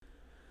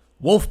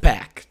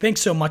Wolfpack, thanks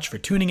so much for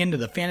tuning into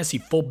the Fantasy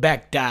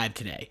Fullback Dive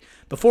today.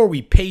 Before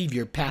we pave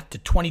your path to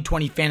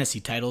 2020 fantasy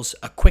titles,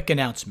 a quick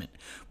announcement.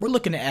 We're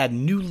looking to add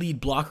new lead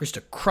blockers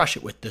to crush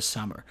it with this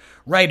summer.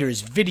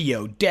 Writers,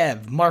 video,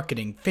 dev,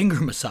 marketing, finger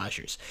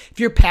massagers. If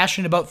you're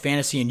passionate about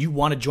fantasy and you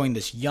want to join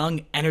this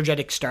young,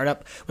 energetic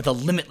startup with a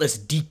limitless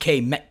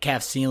DK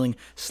Metcalf ceiling,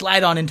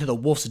 slide on into the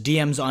Wolf's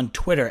DMs on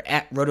Twitter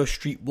at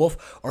RotoStreetWolf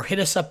or hit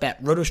us up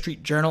at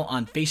RotoStreetJournal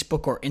on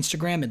Facebook or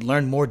Instagram and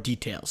learn more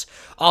details.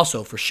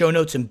 Also, for show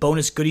notes and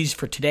bonus goodies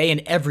for today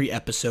and every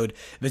episode,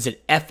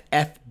 visit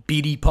ffbdpod.com.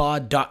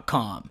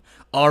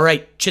 All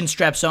right, chin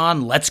straps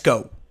on, let's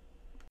go.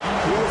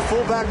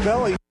 Fullback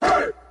belly.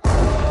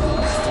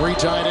 Three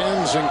tight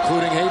ends,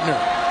 including Haydner.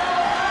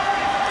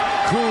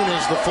 Kuhn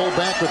is the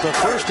fullback with the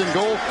first and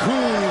goal.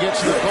 Kuhn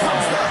gets the ball.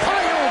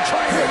 Pyle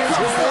trying to make his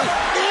way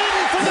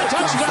in for the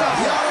touchdown.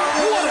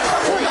 What a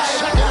great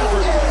second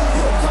effort.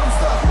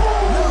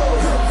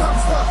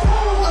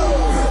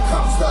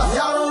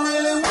 Y'all don't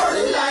really want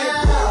it like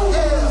that.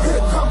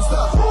 Here comes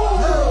the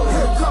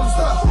here comes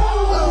the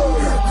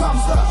here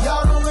comes the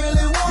y'all don't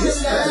really want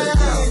it like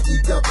that.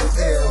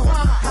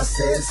 E-double-L. I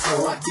said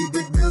so. I keep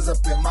big bills up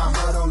in my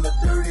hood on the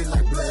dirty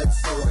like blood.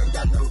 So ain't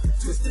got no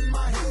twist in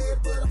my head,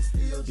 but I'm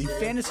still The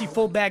Fantasy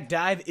Fullback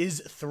Dive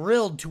is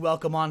thrilled to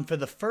welcome on for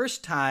the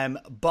first time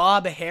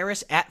Bob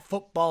Harris at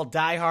Football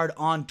Diehard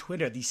on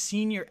Twitter, the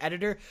senior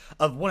editor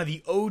of one of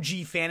the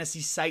OG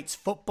fantasy sites,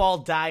 Football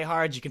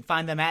Diehards. You can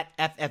find them at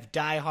FF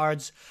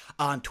Diehards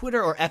on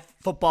Twitter or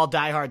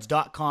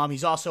footballdiehards.com.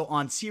 He's also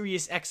on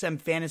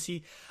SiriusXM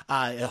Fantasy,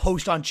 a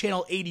host on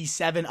Channel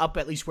 87, up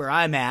at least where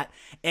I'm at,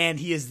 and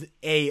he is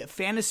a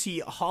Fantasy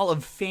Hall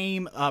of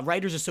Fame,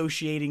 Writers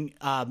Associating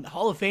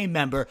Hall of Fame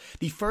member,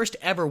 the first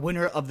ever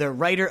winner of the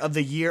Writer of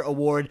the Year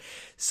award.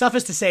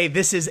 Suffice to say,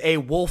 this is a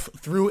wolf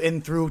through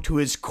and through to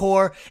his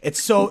core. It's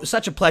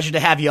such a pleasure to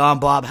have you on,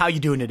 Bob. How you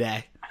doing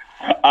today?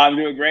 I'm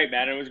doing great,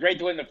 man. It was great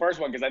to win the first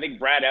one because I think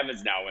Brad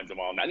Evans now wins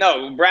them all now.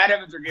 No, Brad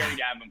Evans or Gary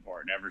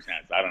Davenport ever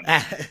since. I don't know.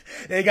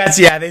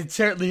 They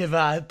certainly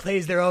have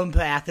blazed their own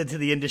path into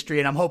the industry,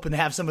 and I'm hoping to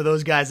have some of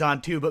those guys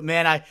on too. But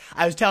man, I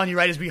was telling you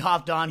right as we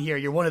hopped on here,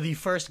 you're one of the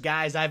first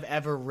guys I've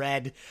ever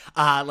read,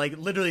 like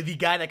literally the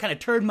guy that kind of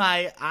turned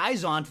my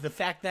eyes on to the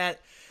fact that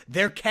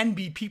there can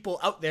be people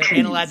out there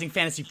analyzing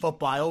fantasy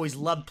football. I always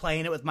loved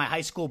playing it with my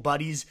high school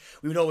buddies.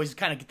 We would always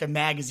kind of get the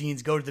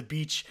magazines, go to the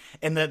beach,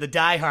 and the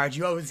diehards,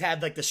 you always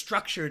had like the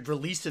structured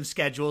release of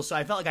schedules. So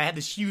I felt like I had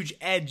this huge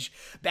edge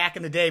back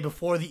in the day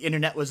before the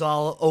internet was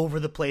all over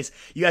the place.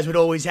 You guys would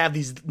always have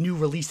these new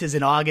releases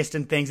in August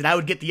and things, and I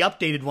would get the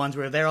updated ones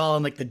where they're all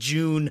in like the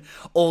June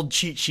old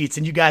cheat sheets,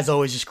 and you guys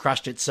always just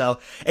crushed it. So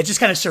it's just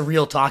kind of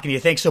surreal talking to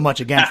you. Thanks so much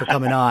again for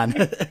coming on.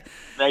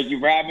 Thank you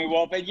for having me,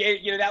 Wolf. And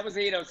that was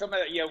some of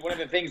the, one of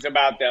the things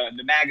about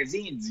the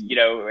magazines,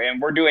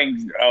 and we're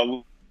doing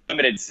a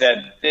limited set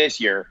this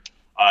year,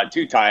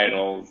 two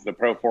titles, the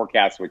Pro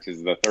Forecast, which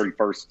is the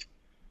 31st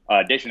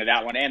edition of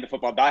that one, and the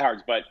Football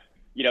Diehards. But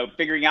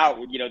figuring out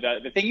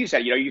the thing you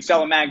said, you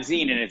sell a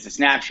magazine and it's a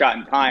snapshot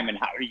in time, and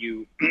how do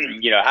you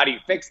how do you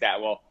fix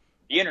that? Well,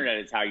 the internet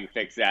is how you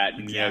fix that,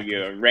 and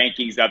your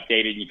rankings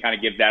updated, and you kind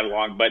of give that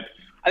along. But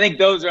I think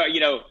those are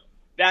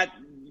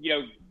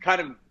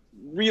kind of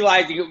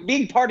realizing,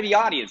 being part of the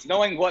audience,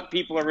 knowing what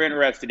people are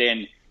interested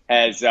in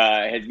has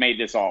made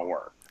this all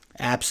work.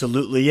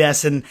 Absolutely,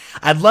 yes. And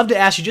I'd love to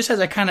ask you, just as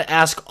I kind of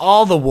ask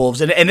all the Wolves,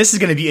 and this is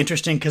going to be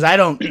interesting because I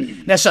don't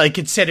necessarily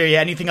consider you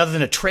anything other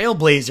than a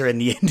trailblazer in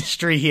the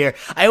industry here.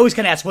 I always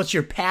kind of ask, what's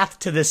your path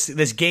to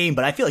this game?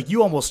 But I feel like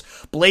you almost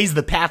blazed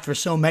the path for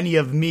so many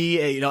of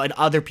me, and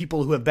other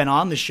people who have been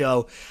on the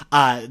show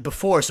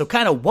before. So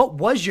kind of what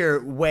was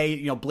your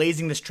way,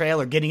 blazing this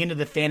trail or getting into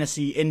the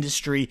fantasy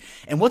industry?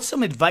 And what's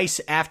some advice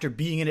after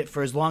being in it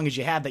for as long as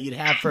you have that you'd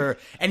have for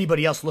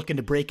anybody else looking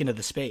to break into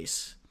the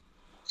space?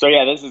 So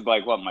this is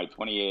like my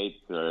 28th.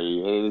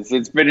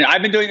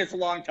 I've been doing this a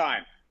long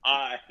time.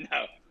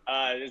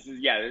 This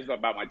is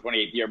about my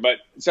 28th year. But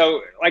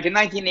so like in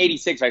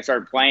 1986, I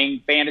started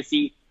playing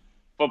fantasy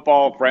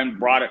football. Friend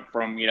brought it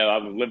from I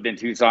lived in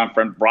Tucson.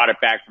 Friend brought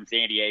it back from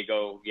San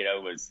Diego.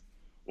 Was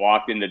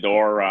walked in the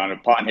door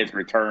upon his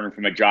return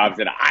from a job,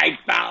 said, "I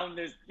found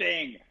this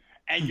thing,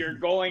 and you're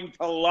going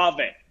to love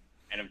it."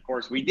 And of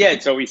course we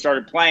did. So we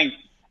started playing,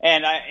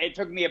 and it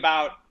took me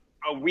about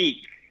a week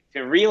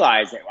to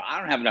realize that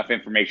I don't have enough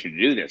information to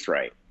do this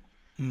right,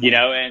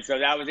 and so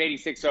that was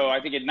 86. So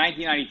I think in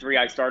 1993,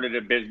 I started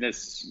a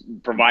business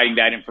providing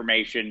that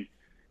information,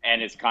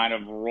 and it's kind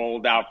of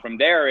rolled out from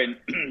there. And,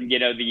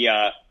 early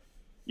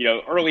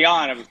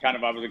on, I was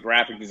a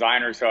graphic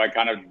designer, so I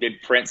kind of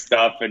did print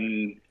stuff.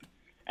 And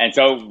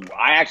so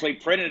I actually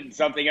printed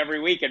something every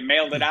week and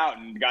mailed it out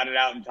and got it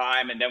out in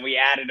time. And then we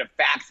added a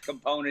fax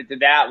component to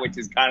that, which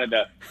is kind of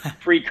the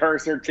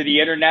precursor to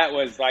the internet.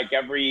 Was like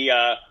every,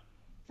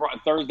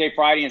 Thursday,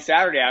 Friday, and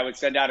Saturday, I would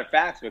send out a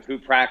fax with who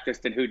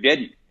practiced and who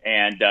didn't.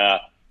 And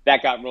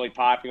that got really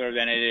popular.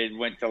 Then it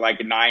went to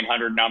like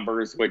 900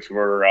 numbers, which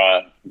were,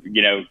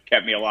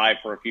 kept me alive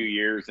for a few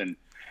years. And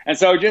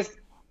so just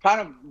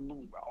kind of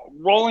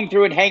rolling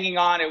through it, hanging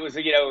on. It was,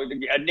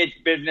 a niche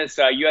business.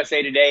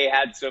 USA Today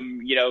had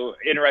some,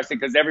 interesting,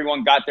 because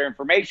everyone got their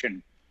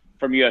information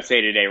from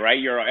USA Today, right?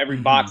 Every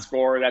box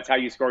score, that's how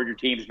you scored your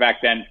teams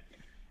back then.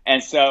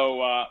 And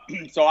so,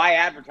 so I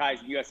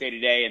advertised USA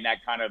Today, and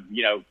that kind of,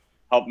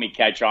 helped me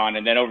catch on.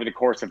 And then over the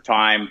course of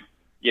time,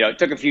 it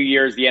took a few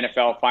years. The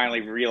NFL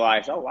finally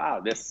realized, oh,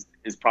 wow, this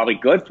is probably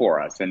good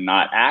for us and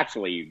not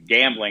actually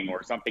gambling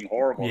or something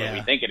horrible that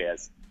we think it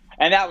is.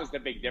 And that was the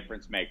big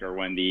difference maker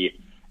when the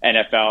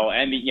NFL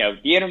and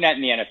the internet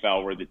and the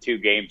NFL were the two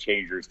game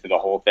changers to the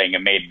whole thing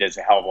and made this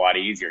a hell of a lot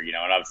easier, and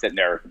I was sitting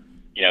there,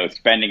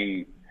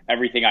 spending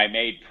everything I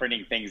made,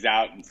 printing things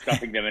out and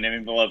stuffing them in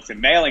envelopes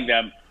and mailing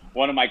them.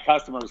 One of my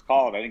customers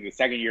called, I think the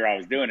second year I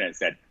was doing it, and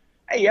said,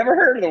 "Hey, you ever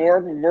heard of the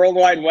World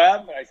Wide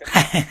Web?" And I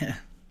said,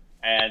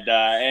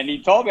 and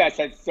he told me, I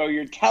said, "So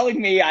you're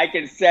telling me I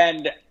can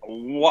send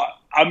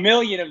a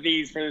million of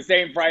these for the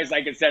same price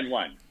I could send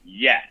one?"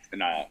 Yes.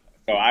 And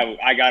so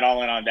I got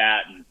all in on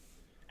that.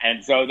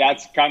 And so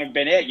that's kind of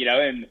been it,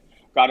 and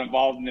got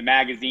involved in the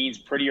magazines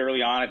pretty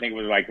early on. I think it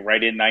was like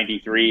right in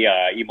 93.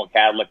 Emil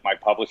Kadlec, my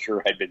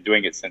publisher, had been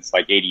doing it since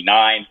like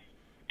 89.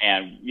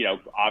 And,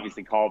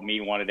 obviously called me,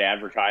 wanted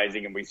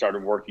advertising, and we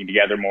started working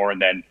together more. And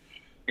then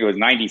it was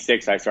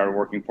 96, I started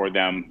working for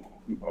them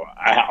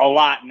a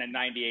lot. And then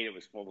 98,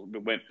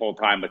 it went full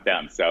time with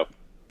them. So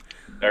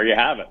there you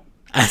have it.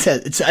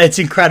 It's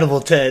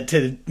incredible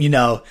to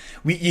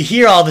you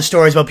hear all the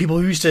stories about people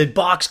who used to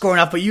box growing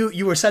up, but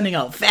you were sending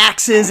out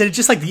faxes, and it's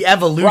just like the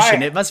evolution.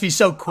 Right. It must be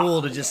so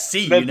cool to just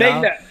see.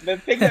 The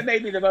thing that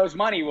made me the most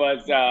money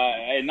was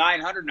a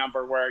 900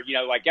 number where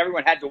like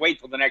everyone had to wait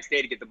till the next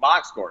day to get the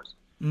box scores.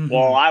 Mm-hmm.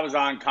 Well, I was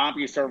on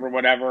CompuServe or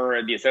whatever,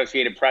 and the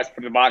Associated Press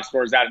put the box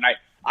scores out, and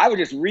I would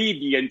just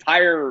read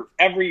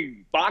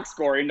every box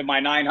score into my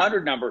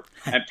 900 number,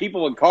 and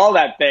people would call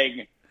that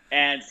thing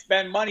and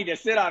spend money to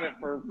sit on it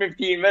for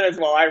 15 minutes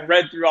while I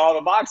read through all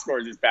the box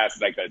scores as fast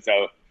as I could.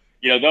 So,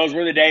 those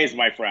were the days,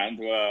 my friend.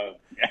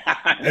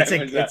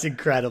 It's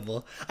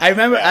incredible. I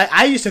remember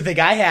I used to think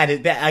I had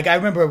it. Like, I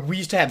remember we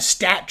used to have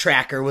Stat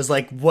Tracker was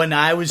like when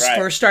I was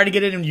first starting to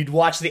get in, and you'd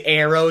watch the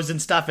arrows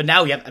and stuff. And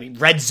now we have,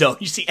 Red Zone.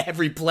 You see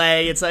every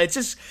play.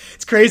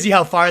 It's crazy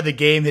how far the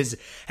game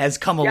has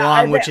come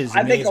along, which is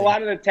amazing. I think a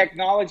lot of the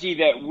technology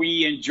that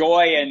we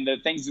enjoy and the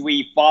things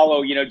we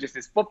follow, just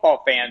as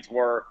football fans,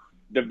 were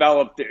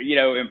developed,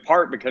 in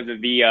part because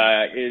of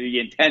the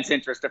intense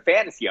interest of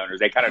fantasy owners.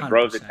 They kind of 100%.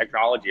 Drove the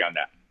technology on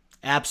that.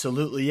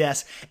 Absolutely,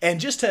 yes.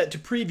 And just to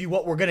preview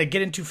what we're going to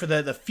get into for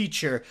the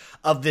feature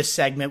of this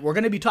segment, we're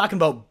going to be talking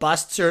about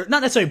busts, or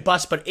not necessarily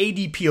busts, but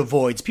ADP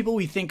avoids, people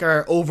we think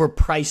are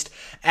overpriced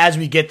as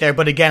we get there.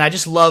 But again, I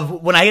just love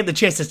when I get the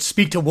chance to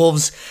speak to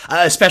Wolves,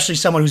 especially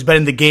someone who's been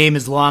in the game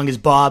as long as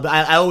Bob.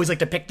 I always like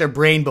to pick their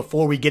brain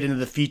before we get into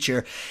the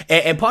feature.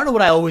 And part of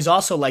what I always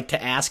also like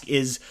to ask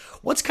is,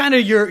 what's kind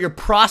of your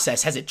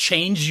process? Has it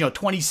changed,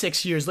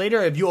 26 years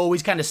later? Have you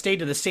always kind of stayed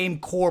to the same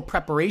core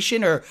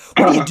preparation, or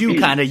what do you do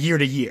kind of year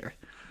to year?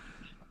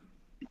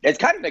 It's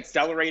kind of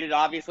accelerated,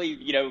 obviously.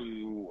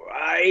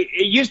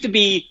 It used to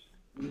be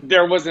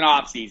there was an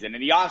off season,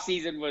 and the off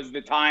season was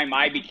the time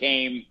I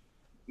became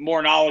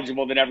more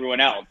knowledgeable than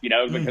everyone else,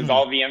 because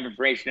all the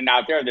information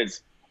out there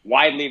that's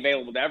widely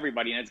available to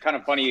everybody. And it's kind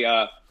of funny,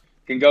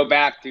 can go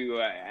back to,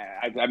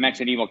 I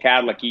mentioned Emil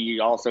Kadlec. He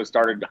also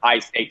started high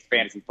stakes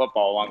fantasy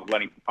football along with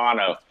Lenny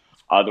Capano,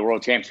 the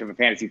world championship of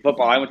fantasy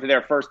football. I went to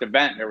their first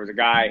event. There was a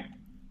guy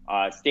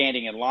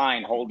standing in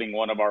line holding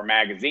one of our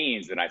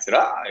magazines. And I said,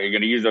 "Oh, you're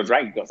going to use those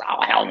rankings?" He goes,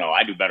 "Oh, hell no,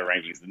 I do better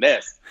rankings than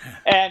this."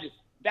 And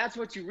that's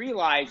what you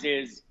realize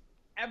is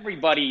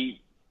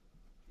everybody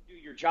can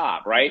do your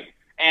job, right?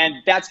 And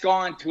that's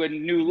gone to a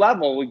new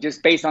level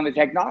just based on the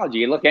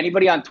technology. Look,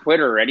 anybody on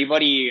Twitter,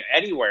 anybody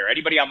anywhere,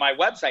 anybody on my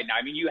website now,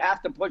 you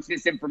have to push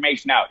this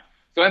information out.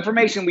 So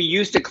information we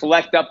used to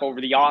collect up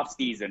over the off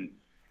season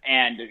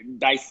and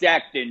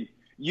dissect and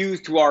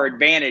use to our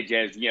advantage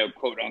as,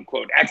 quote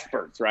unquote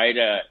experts,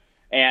 right?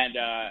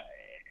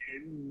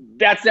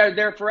 That's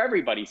there for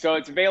everybody. So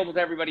it's available to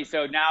everybody.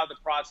 So now the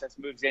process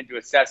moves into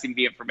assessing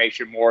the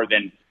information more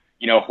than,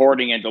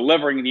 hoarding and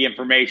delivering the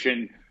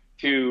information,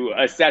 to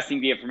assessing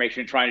the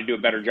information and trying to do a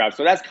better job.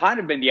 So that's kind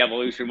of been the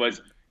evolution.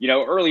 Was,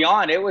 early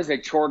on, it was a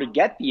chore to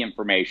get the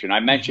information.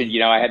 I mentioned,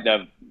 I had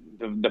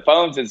the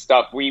phones and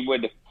stuff. We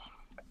would,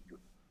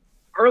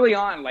 early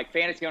on, like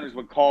fantasy owners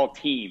would call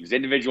teams,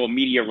 individual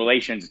media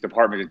relations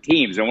departments of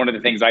teams. And one of the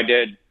things I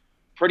did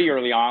pretty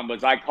early on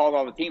was I called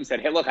all the teams,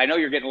 said, "Hey, look, I know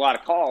you're getting a lot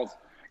of calls.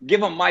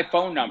 Give them my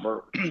phone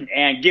number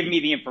and give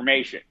me the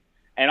information.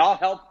 And I'll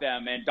help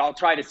them and I'll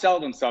try to sell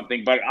them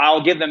something, but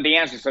I'll give them the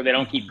answer so they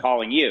don't keep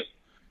calling you."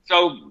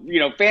 So,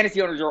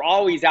 fantasy owners are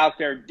always out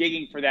there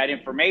digging for that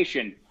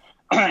information.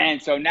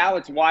 And so now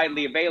it's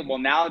widely available.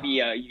 Now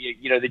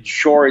the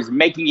Shore is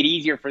making it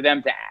easier for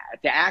them to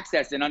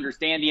access and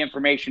understand the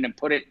information and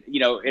put it,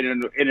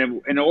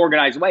 in an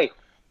organized way,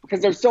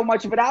 because there's so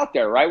much of it out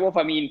there, right, Wolf?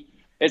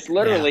 It's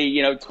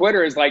literally,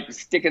 Twitter is like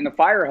sticking the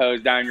fire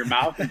hose down your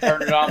mouth and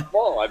turning it on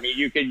full.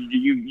 You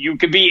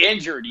can be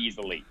injured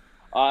easily.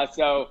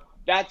 So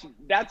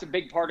that's a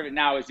big part of it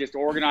now, is just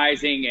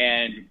organizing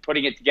and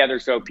putting it together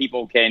so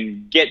people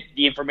can get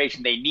the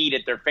information they need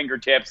at their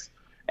fingertips.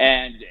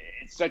 And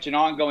it's such an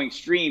ongoing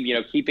stream,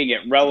 keeping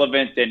it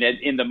relevant and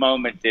in the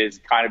moment is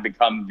kind of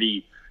become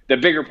the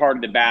bigger part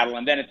of the battle.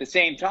 And then at the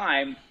same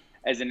time,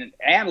 as an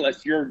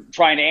analyst, you're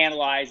trying to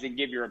analyze and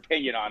give your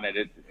opinion on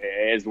it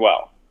as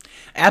well.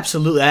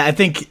 Absolutely. I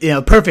think,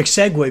 perfect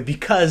segue,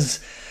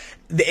 because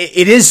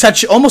it is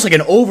such almost like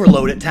an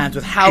overload at times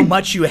with how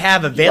much you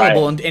have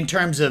available in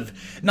terms of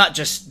not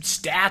just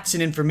stats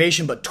and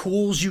information, but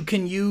tools you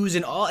can use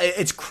and all.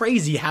 It's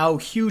crazy how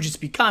huge it's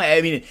become. I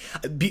mean,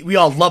 we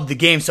all love the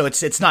game, so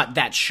it's not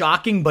that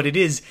shocking, but it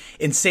is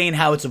insane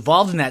how it's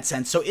evolved in that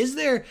sense. So is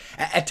there,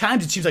 at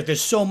times it seems like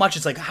there's so much,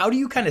 it's like, how do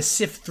you kind of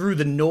sift through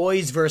the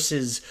noise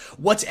versus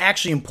what's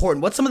actually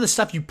important? What's some of the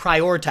stuff you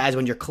prioritize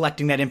when you're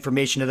collecting that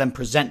information to then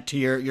present to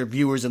your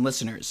viewers and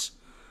listeners?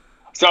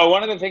 So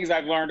one of the things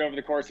I've learned over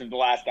the course of the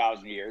last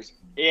 1,000 years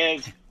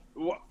is,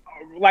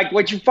 like,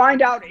 what you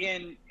find out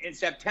in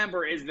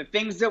September is the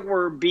things that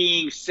were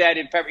being said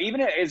in February,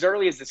 even as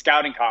early as the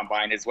scouting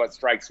combine, is what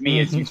strikes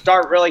me. Is you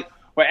start really,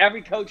 where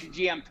every coach and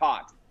GM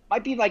talks,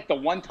 might be like the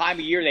one time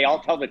a year they all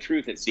tell the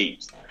truth, it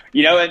seems.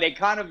 And they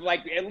kind of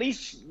like at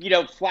least,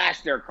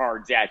 flash their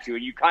cards at you,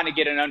 and you kind of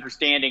get an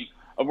understanding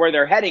of where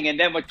they're heading. And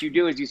then what you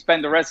do is you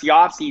spend the rest of the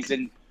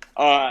offseason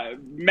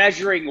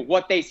measuring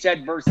what they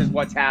said versus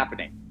what's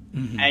happening.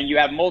 And you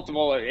have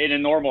multiple in a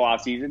normal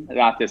offseason,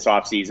 not this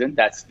offseason.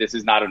 This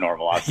is not a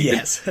normal offseason.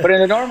 Yes. But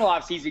in a normal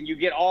offseason, you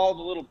get all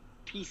the little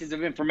pieces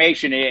of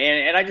information,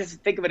 and I just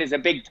think of it as a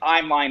big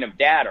timeline of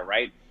data,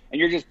 right? And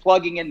you're just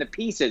plugging in the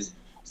pieces.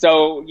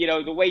 So,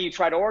 the way you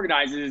try to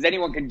organize it is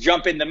anyone can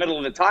jump in the middle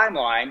of the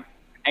timeline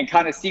and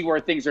kind of see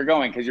where things are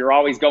going, because you're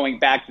always going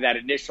back to that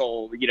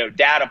initial,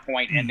 data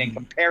point and then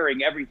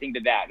comparing everything to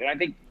that. And I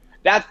think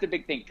that's the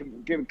big thing,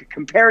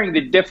 comparing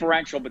the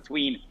differential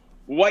between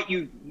what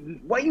you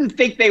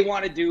think they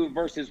want to do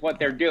versus what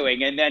they're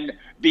doing, and then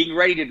being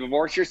ready to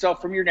divorce yourself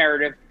from your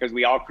narrative, because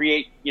we all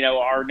create,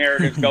 our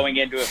narratives going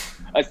into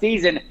a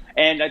season.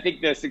 And I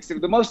think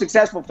the most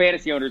successful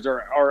fantasy owners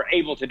are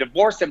able to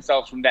divorce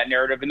themselves from that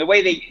narrative. And the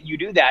way you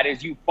do that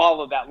is you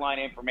follow that line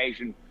of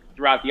information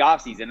throughout the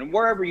offseason. And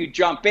wherever you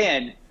jump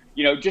in,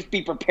 just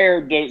be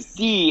prepared to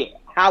see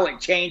how it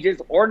changes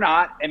or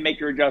not and make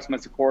your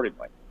adjustments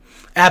accordingly.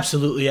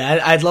 Absolutely.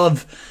 I'd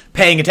love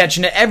paying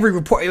attention to every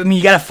report. I mean,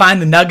 you got to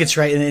find the nuggets,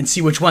 right, and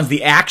see which ones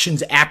the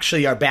actions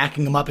actually are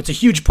backing them up. It's a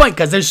huge point,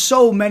 because there's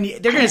so many.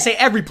 They're going to say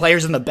every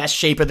player's in the best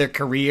shape of their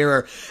career,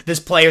 or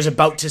this player's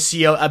about to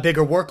see a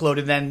bigger workload,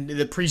 and then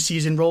the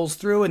preseason rolls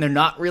through and they're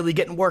not really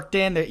getting worked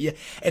in.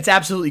 It's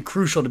absolutely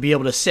crucial to be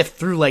able to sift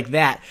through like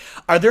that.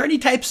 Are there any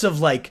types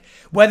of, like,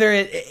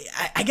 whether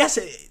I guess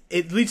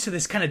it leads to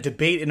this kind of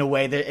debate in a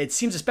way that it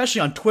seems,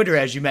 especially on Twitter,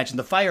 as you mentioned,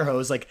 the fire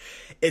hose, like,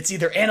 it's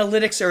either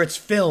analytics or it's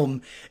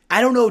film.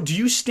 I don't know. Do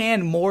you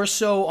stand more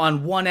so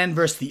on one end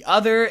versus the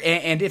other?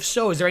 And if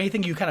so, is there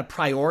anything you kind of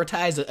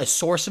prioritize, a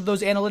source of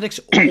those analytics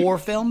or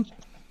film?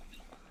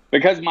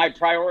 Because my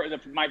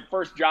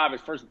first job is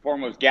first and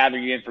foremost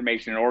gathering the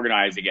information and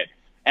organizing it.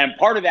 And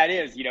part of that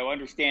is,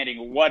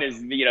 understanding what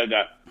is,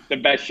 the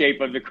best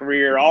shape of the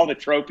career, all the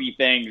trophy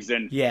things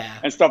and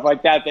stuff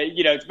like that,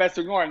 it's best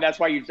to ignore. And that's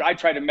why I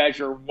try to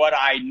measure what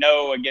I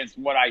know against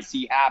what I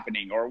see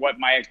happening, or what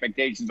my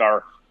expectations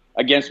are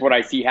against what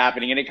I see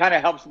happening. And it kind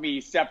of helps me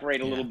separate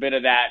a little bit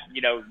of that,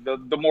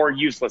 the more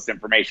useless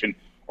information,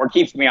 or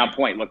keeps me on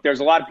point. Look,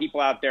 there's a lot of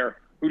people out there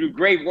who do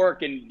great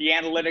work in the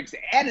analytics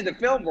and in the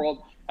film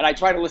world, and I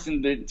try to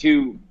listen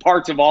to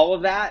parts of all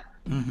of that.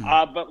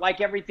 But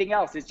like everything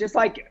else, it's just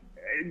like,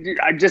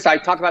 I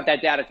talk about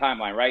that data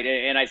timeline, right?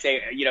 And I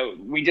say,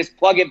 we just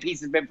plug in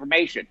pieces of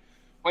information.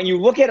 When you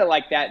look at it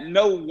like that,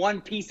 no one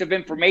piece of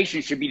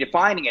information should be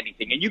defining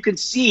anything. And you can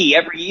see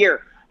every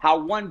year how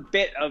one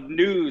bit of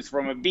news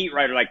from a beat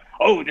writer, like,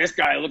 oh, this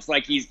guy looks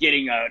like he's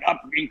getting an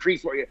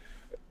increase.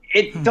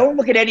 Don't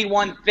look at any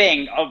one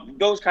thing of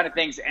those kind of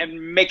things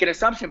and make an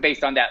assumption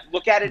based on that.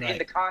 Look at it in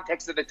the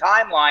context of the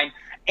timeline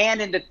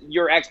and in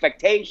your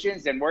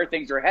expectations and where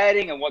things are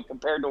heading and what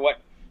compared to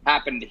what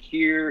happened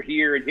here,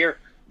 and here.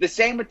 The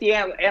same with the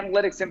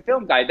analytics and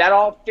film guide. That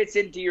all fits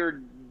into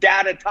your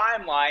data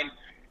timeline.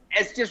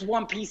 It's just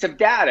one piece of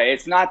data.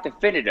 It's not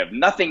definitive.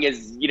 Nothing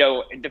is,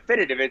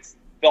 definitive.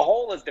 The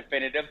whole is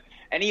definitive.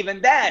 And even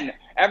then,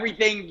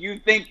 everything you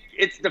think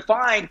it's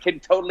defined can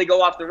totally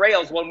go off the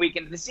rails 1 week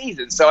into the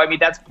season. So, I mean,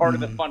 that's part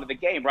of the fun of the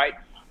game, right?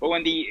 But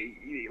when the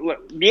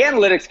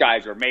analytics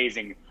guys are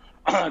amazing,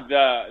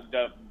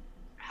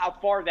 how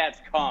far that's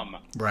come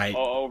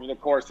over the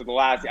course of the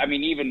last, I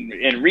mean, even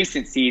in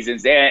recent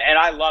seasons. And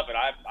I love it.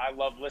 I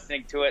love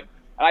listening to it.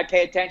 I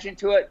pay attention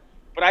to it,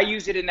 but I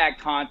use it in that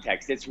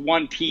context. It's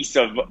one piece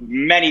of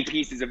many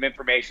pieces of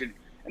information.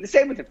 And the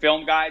same with the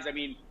film guys. I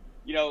mean,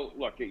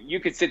 look, you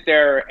could sit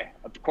there,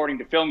 according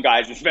to film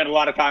guys, and spend a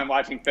lot of time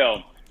watching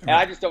film. And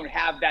I just don't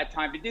have that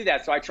time to do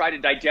that. So I try to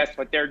digest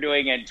what they're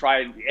doing and try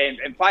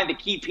and find the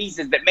key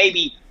pieces that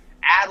maybe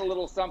add a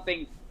little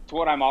something to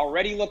what I'm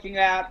already looking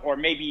at, or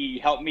maybe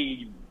help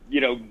me,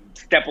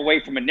 step away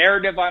from a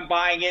narrative I'm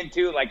buying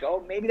into. Like,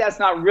 oh, maybe that's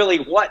not really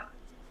what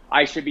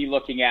I should be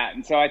looking at.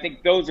 And so I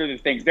think those are the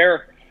things.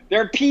 They're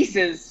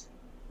pieces.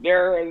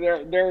 They're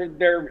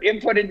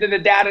input into the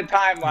data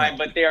timeline,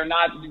 but they're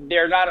not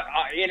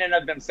in and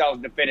of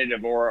themselves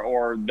definitive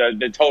or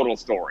the total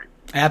story.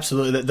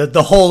 Absolutely.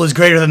 The whole is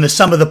greater than the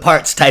sum of the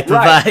parts type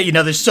Right.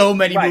 of, there's so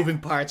many Right. moving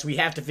parts. We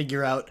have to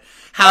figure out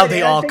how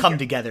they all come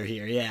together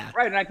here. Yeah.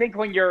 Right. And I think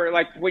when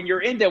you're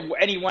into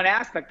any one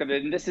aspect of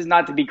it, and this is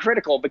not to be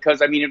critical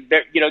because, I mean,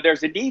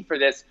 there's a need for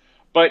this,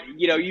 but,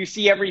 you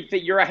see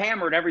everything, you're a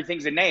hammer and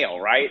everything's a nail,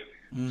 right?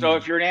 So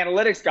if you're an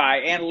analytics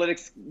guy,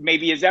 analytics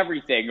maybe is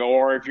everything.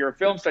 Or if you're a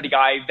film study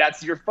guy,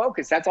 that's your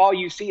focus. That's all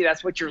you see.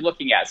 That's what you're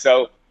looking at.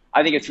 So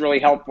I think it's really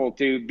helpful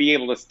to be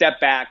able to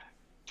step back,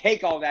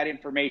 take all that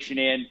information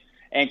in,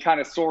 and kind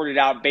of sort it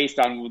out based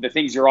on the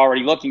things you're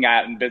already looking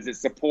at. And does it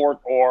support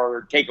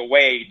or take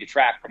away,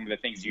 detract from the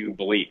things you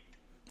believe?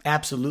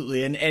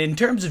 Absolutely. And in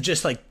terms of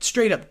just like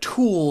straight up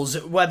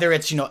tools, whether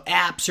it's,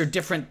 apps or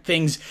different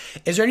things,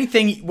 is there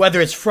anything,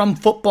 whether it's from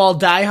football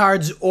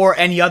diehards or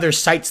any other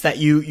sites that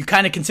you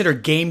kind of consider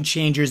game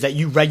changers that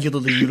you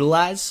regularly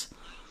utilize?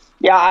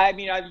 Yeah, I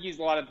mean, I've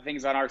used a lot of the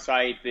things on our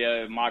site.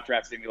 The mock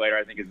draft simulator,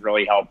 I think, is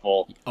really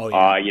helpful. Oh,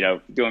 yeah.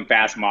 Doing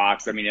fast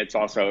mocks. I mean, it's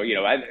also,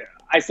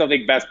 I still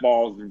think Best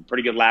Ball is a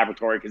pretty good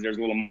laboratory because there's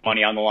a little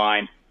money on the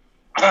line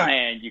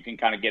and you can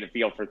kind of get a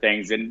feel for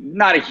things, and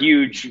not a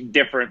huge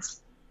difference,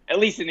 at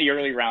least in the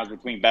early rounds,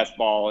 between Best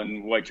Ball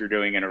and what you're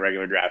doing in a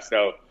regular draft.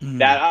 So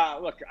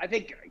look, I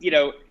think,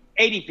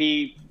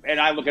 ADP,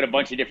 and I look at a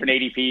bunch of different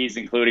ADPs,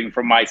 including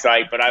from my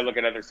site, but I look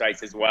at other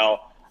sites as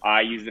well.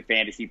 I use the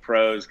Fantasy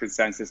Pros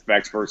consensus of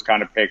experts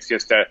kind of picks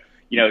just to,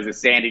 as a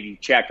sanity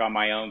check on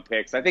my own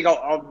picks. I think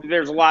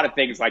there's a lot of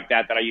things like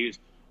that I use.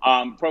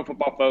 Pro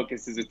Football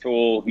Focus is a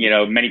tool,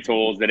 many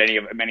tools that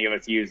many of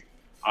us use.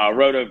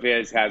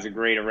 RotoViz has a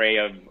great array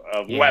of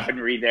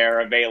weaponry there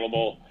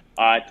available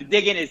to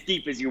dig in as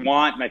deep as you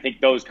want. And I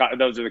think those are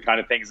the kind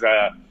of things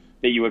that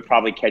you would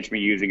probably catch me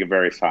using at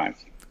various times.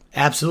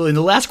 Absolutely. And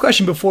the last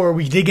question before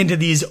we dig into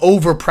these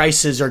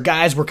overprices or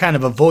guys we're kind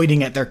of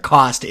avoiding at their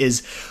cost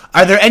is,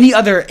 are there any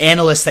other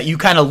analysts that you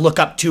kind of look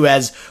up to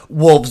as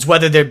wolves,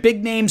 whether they're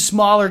big names,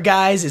 smaller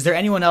guys? Is there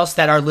anyone else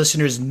that our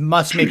listeners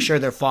must make sure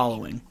they're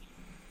following?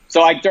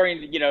 So like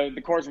during,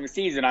 the course of the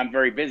season, I'm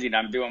very busy and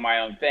I'm doing my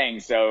own thing.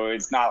 So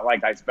it's not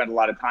like I spend a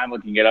lot of time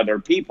looking at other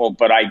people,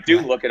 but I do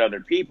look at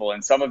other people.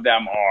 And some of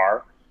them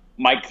are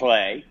Mike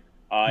Clay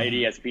at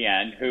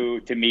ESPN,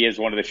 who to me is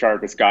one of the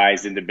sharpest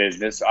guys in the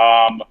business.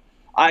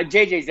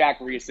 JJ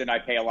Zachariason, I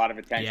pay a lot of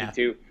attention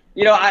to.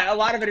 A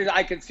lot of it is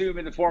I consume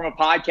in the form of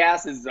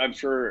podcasts, as I'm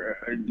sure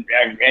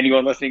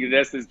anyone listening to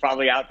this is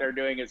probably out there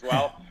doing as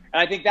well.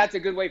 And I think that's a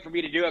good way for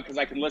me to do it because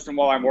I can listen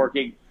while I'm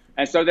working.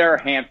 And so there are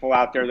a handful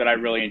out there that I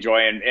really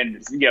enjoy,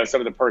 and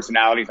some of the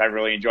personalities I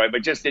really enjoy.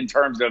 But just in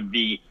terms of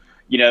the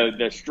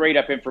straight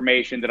up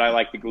information that I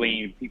like to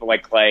glean, people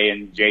like Clay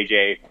and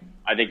JJ,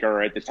 I think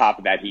are at the top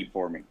of that heap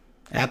for me.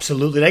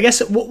 Absolutely. And I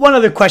guess one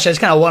other question I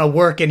just kind of want to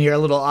work in here a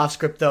little off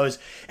script, though, is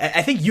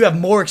I think you have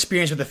more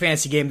experience with the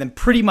fantasy game than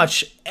pretty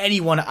much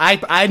anyone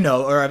I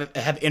know or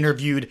have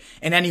interviewed,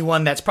 and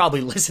anyone that's probably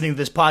listening to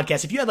this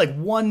podcast. If you had like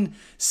one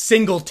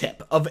single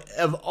tip of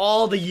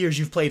all the years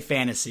you've played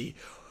fantasy,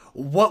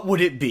 what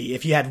would it be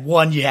if you had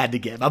one you had to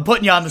give? I'm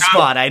putting you on the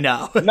spot, I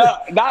know. No,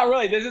 not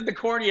really. This is the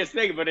corniest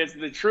thing, but it's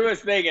the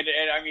truest thing. And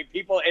I mean,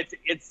 people,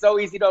 it's so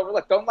easy to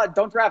overlook.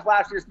 Don't draft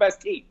last year's best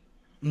team.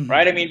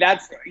 Right? I mean,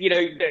 that's,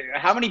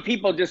 how many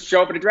people just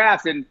show up at a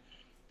draft and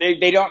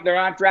they're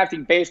not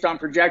drafting based on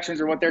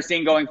projections or what they're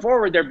seeing going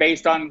forward. They're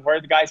based on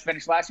where the guys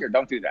finished last year.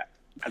 Don't do that.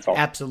 That's all.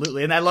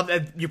 Absolutely. And I love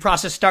that your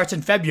process starts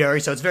in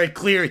February, so it's very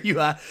clear you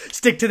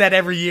stick to that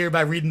every year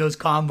by reading those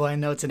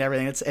combine notes and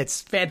everything.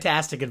 It's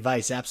fantastic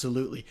advice,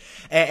 absolutely.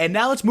 And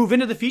now let's move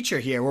into the feature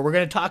here where we're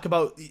going to talk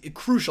about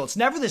crucial. It's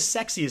never the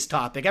sexiest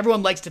topic.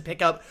 Everyone likes to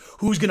pick up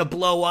who's going to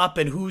blow up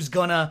and who's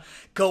going to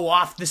go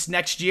off this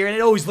next year, and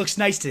it always looks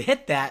nice to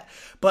hit that.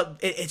 But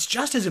it's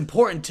just as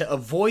important to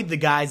avoid the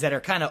guys that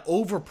are kind of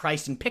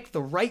overpriced and pick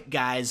the right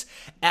guys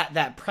at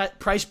that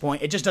price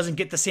point. It just doesn't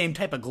get the same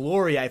type of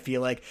glory, I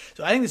feel like.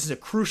 So I think this is a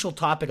crucial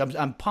topic.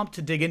 I'm pumped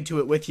to dig into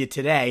it with you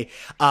today.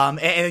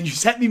 And you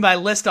sent me my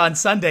list on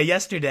Sunday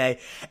yesterday,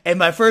 and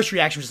my first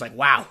reaction was like,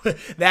 wow,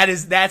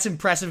 that's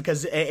impressive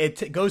because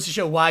it goes to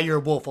show why you're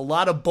a wolf. A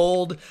lot of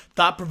bold,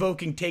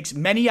 thought-provoking takes.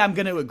 Many I'm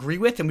going to agree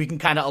with, and we can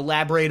kind of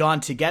elaborate on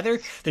together.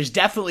 There's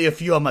definitely a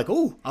few I'm like,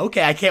 ooh,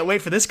 okay, I can't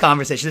wait for this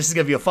conversation. This is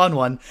going to be a fun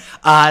one.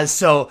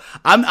 So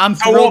I'm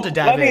thrilled to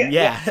dive in.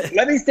 Yeah.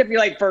 Let me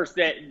stipulate first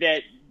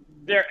that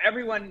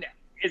everyone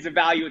is a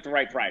value at the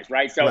right price,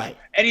 right? So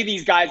any of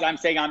these guys I'm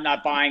saying I'm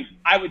not buying,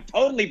 I would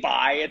totally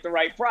buy at the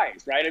right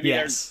price, right? I mean,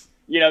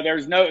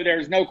 there's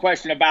no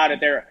question about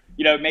it.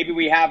 Maybe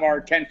we have our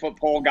 10-foot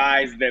pole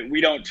guys that we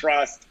don't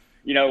trust,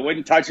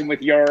 wouldn't touch them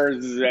with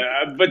yours.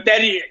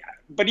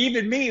 But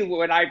even me,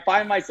 when I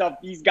find myself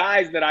these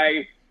guys that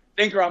I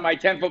think are on my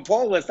 10-foot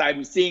pole list,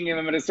 I'm seeing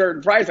them at a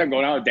certain price. I'm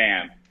going, oh,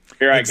 damn.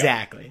 Here I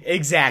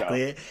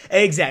Exactly.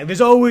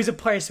 There's always a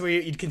place where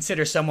you'd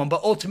consider someone,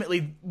 but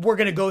ultimately we're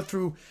going to go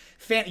through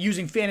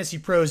using Fantasy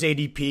Pros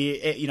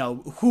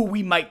ADP, who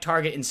we might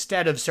target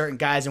instead of certain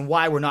guys and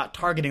why we're not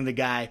targeting the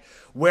guy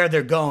where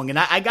they're going. And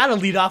I got to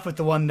lead off with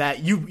the one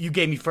that you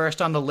gave me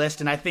first on the list,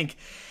 and I think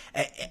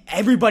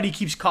everybody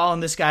keeps calling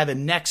this guy the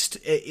next.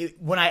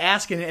 When I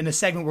ask in a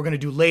segment we're going to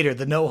do later,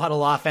 the no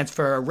huddle offense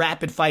for a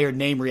rapid fire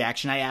name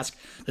reaction, I ask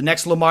the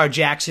next Lamar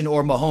Jackson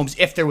or Mahomes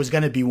if there was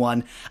going to be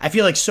one. I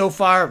feel like so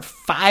far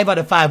 5 out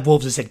of 5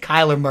 Wolves have said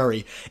Kyler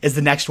Murray is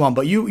the next one,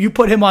 but you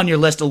put him on your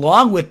list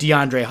along with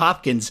DeAndre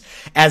Hopkins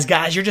as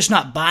guys you're just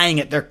not buying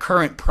at their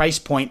current price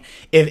point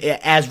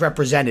as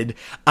represented.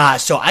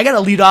 So I got to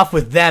lead off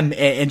with them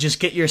and just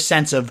get your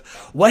sense of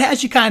what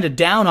has you kind of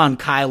down on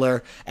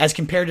Kyler as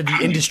compared to the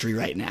industry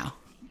right now.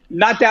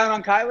 Not down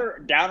on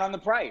Kyler, down on the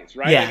price,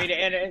 right? Yeah. I mean,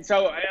 and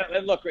so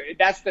look,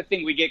 that's the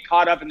thing. We get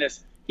caught up in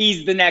this.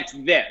 He's the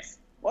next this.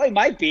 Well, he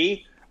might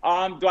be. Do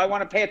I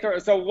want to pay a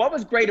third? So what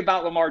was great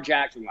about Lamar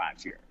Jackson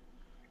last year?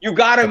 You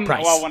got him.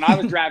 Well, when I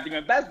was drafting him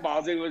in best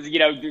balls, it was,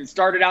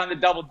 started out in the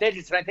double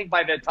digits. And I think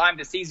by the time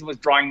the season was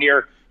drawing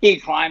near, he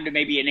climbed to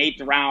maybe an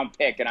 8th round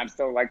pick. And I'm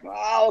still like,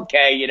 oh,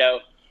 okay,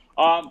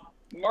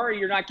 Murray,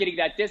 you're not getting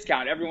that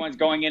discount. Everyone's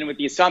going in with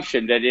the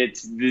assumption that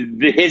it's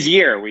his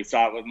year. We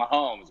saw it with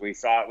Mahomes. We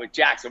saw it with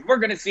Jackson. We're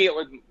going to see it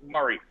with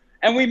Murray.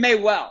 And we may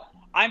well.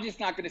 I'm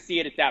just not going to see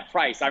it at that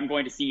price. I'm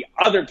going to see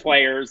other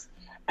players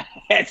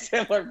at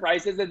similar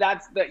prices, and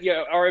that's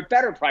or at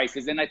better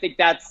prices. And I think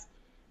that's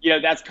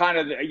kind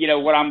of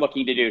what I'm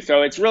looking to do.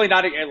 So it's really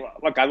not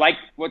look. I like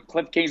what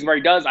Cliff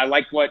Kingsbury does. I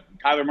like what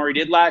Kyler Murray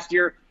did last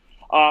year.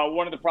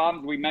 One of the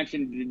problems we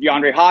mentioned,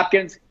 DeAndre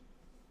Hopkins.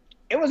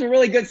 It was a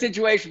really good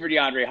situation for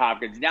DeAndre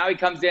Hopkins. Now he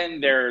comes in.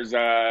 There's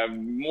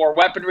more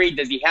weaponry.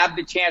 Does he have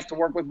the chance to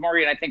work with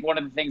Murray? And I think one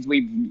of the things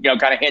we've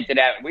kind of hinted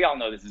at. We all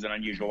know this is an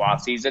unusual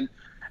offseason.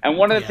 And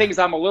one of the things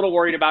I'm a little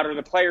worried about are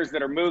the players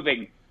that are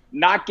moving,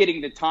 not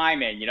getting the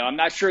time in. I'm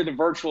not sure the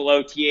virtual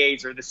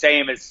OTAs are the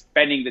same as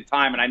spending the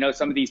time. And I know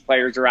some of these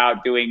players are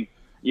out doing,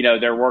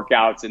 their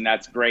workouts, and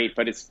that's great.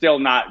 But it's still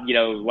not,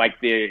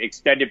 like the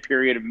extended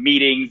period of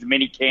meetings,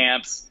 mini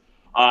camps,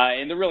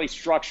 and the really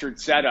structured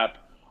setup.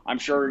 I'm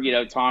sure,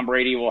 Tom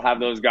Brady will have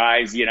those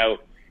guys,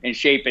 in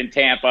shape in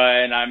Tampa.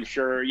 And I'm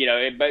sure,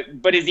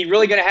 but is he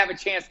really going to have a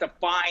chance to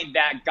find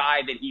that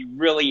guy that he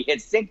really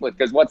hits sync with?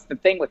 Because what's the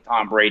thing with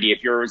Tom Brady?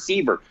 If you're a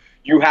receiver,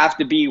 you have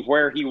to be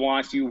where he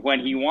wants you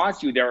when he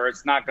wants you there, or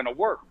it's not going to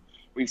work.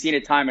 We've seen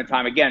it time and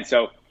time again.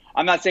 So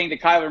I'm not saying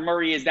that Kyler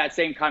Murray is that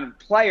same kind of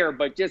player,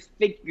 but just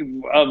think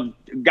of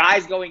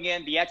guys going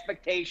in, the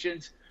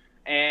expectations,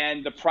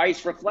 and the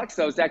price reflects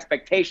those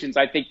expectations.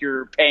 I think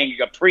you're paying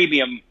a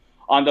premium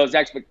on those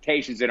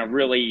expectations in a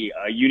really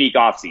unique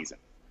offseason.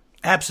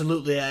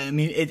 Absolutely. I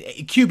mean,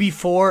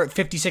 QB4,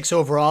 56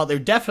 overall, they're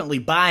definitely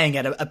buying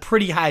at a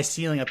pretty high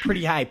ceiling, a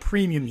pretty high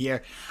premium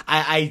here.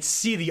 I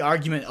see the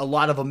argument a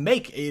lot of them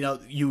make.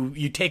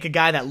 You take a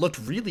guy that looked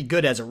really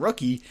good as a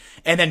rookie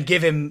and then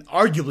give him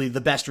arguably the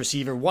best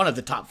receiver, one of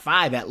the top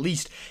 5 at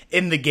least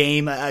in the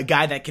game, a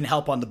guy that can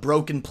help on the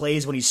broken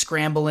plays when he's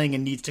scrambling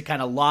and needs to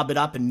kind of lob it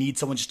up and needs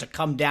someone just to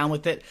come down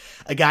with it.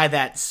 A guy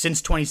that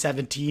since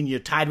 2017,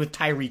 you're tied with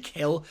Tyreek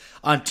Hill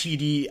on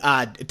TD,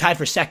 tied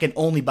for second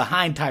only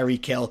behind Tyreek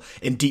Hill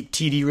in deep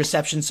TD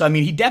reception. So, I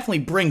mean, he definitely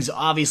brings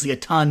obviously a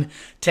ton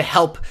to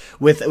help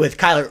with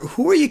Kyler.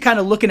 Who are you kind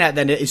of looking at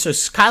then? So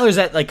Kyler's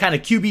at like kind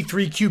of QB3,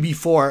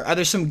 QB4. Are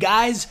there some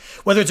guys,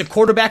 whether it's a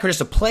quarterback or just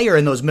a player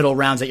in those middle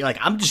rounds that you're like,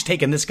 I'm just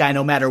taking this guy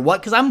no matter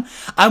what? Because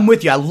I'm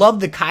with you. I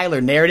love the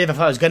Kyler narrative. If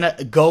I was going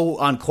to go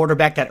on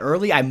quarterback that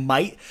early, I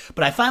might.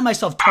 But I find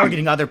myself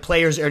targeting other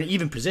players or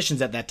even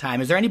positions at that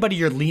time. Is there anybody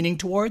you're leaning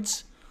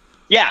towards?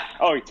 Yeah.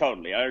 Oh,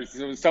 totally.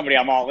 Somebody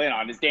I'm all in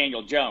on is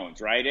Daniel Jones,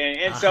 right?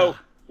 And so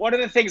one of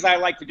the things I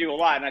like to do a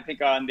lot, and I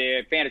think on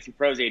the Fantasy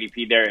Pros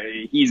ADP there,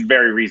 he's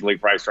very reasonably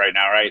priced right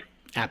now, right?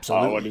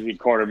 Absolutely. What is he,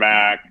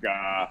 quarterback?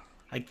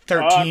 Like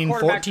 13,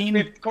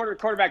 14?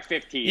 Quarterback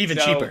 15. Even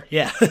cheaper,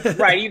 yeah.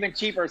 Right, even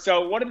cheaper.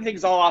 So one of the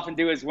things I'll often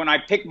do is when I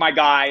pick my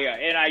guy,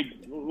 and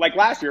like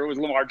last year it was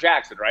Lamar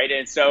Jackson, right?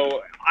 And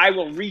so I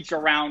will reach a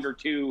round or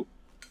two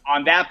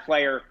on that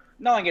player,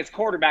 knowing it's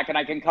quarterback, and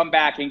I can come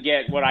back and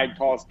get what I'd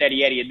call a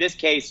steady Eddie. In this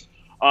case,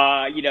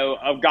 a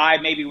guy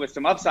maybe with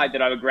some upside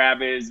that I would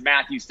grab is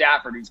Matthew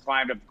Stafford, who's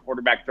climbed up to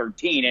quarterback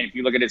 13. And if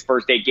you look at his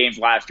first 8 games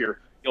last year,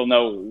 you'll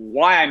know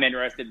why I'm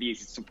interested. The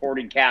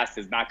supporting cast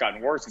has not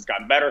gotten worse. It's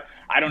gotten better.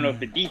 I don't know if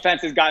the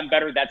defense has gotten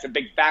better. That's a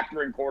big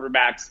factor in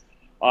quarterbacks,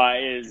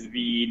 is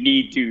the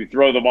need to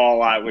throw the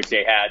ball out, which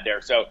they had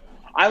there. So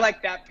I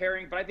like that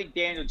pairing, but I think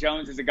Daniel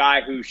Jones is a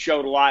guy who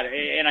showed a lot.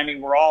 And, I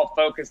mean, we're all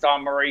focused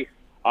on Murray.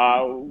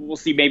 We'll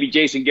see maybe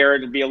Jason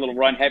Garrett will be a little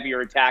run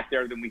heavier attack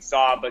there than we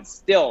saw, but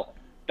still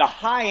the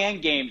high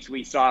end games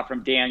we saw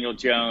from Daniel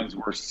Jones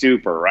were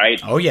super,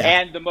 right? Oh yeah.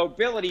 And the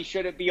mobility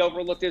shouldn't be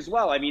overlooked as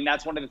well. I mean,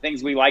 that's one of the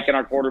things we like in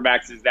our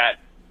quarterbacks is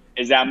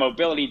that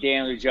mobility.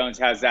 Daniel Jones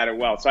has that as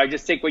well. So I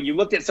just think when you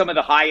looked at some of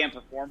the high end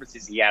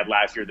performances he had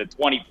last year, the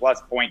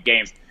 20+ point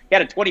games, he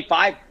had a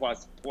 25+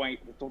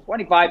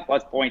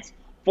 points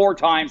 4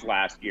 times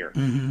last year.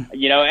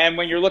 You know, and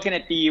when you're looking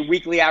at the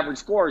weekly average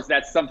scores,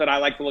 that's something I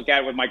like to look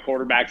at with my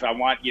quarterbacks. I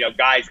want, you know,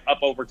 guys up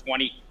over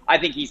 20. I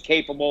think he's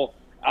capable,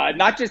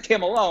 not just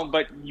him alone,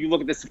 but you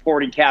look at the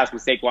supporting cast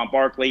with Saquon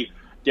Barkley,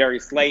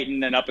 Darius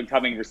Slayton, an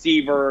up-and-coming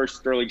receiver,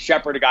 Sterling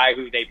Shepard, a guy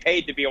who they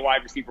paid to be a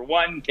wide receiver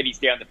 1. Can he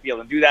stay on the field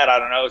and do that? I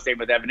don't know. Same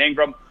with Evan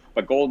Ingram.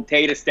 But Golden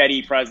Tate, a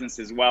steady presence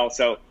as well.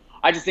 So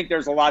I just think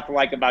there's a lot to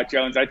like about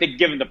Jones. I think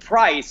given the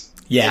price,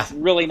 it's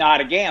really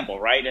not a gamble,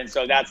 right? And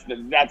so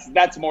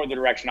that's more the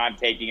direction I'm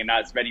taking and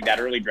not spending that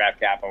early draft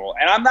capital.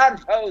 And I'm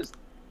not opposed.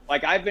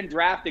 Like, I've been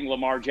drafting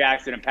Lamar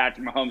Jackson and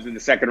Patrick Mahomes in the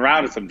second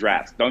round of some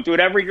drafts. Don't do it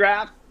every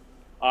draft.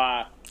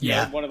 You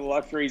know, one of the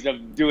luxuries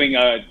of doing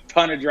a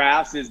ton of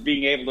drafts is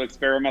being able to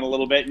experiment a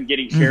little bit and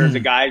getting shares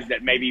of guys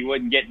that maybe you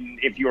wouldn't get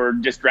if you were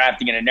just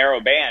drafting in a narrow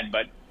band.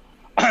 But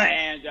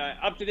and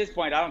up to this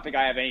point, I don't think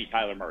I have any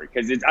Kyler Murray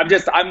because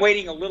I'm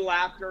waiting a little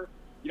after.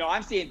 You know,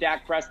 I'm seeing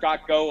Dak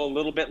Prescott go a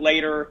little bit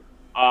later.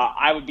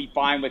 I would be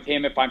fine with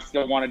him if I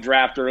still want to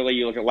draft early.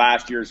 You look at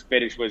last year's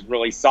finish was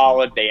really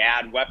solid. They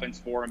add weapons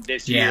for him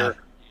this year.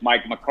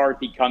 Mike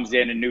McCarthy comes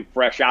in, a new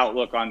fresh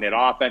outlook on that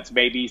offense,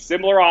 maybe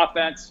similar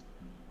offense.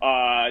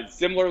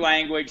 Similar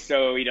language,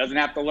 so he doesn't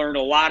have to learn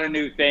a lot of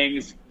new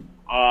things.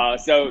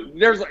 So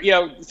there's, you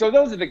know, so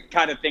those are the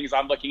kind of things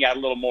I'm looking at a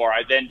little more.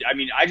 I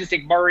just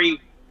think Murray,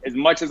 as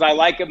much as I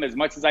like him, as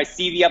much as I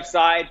see the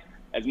upside,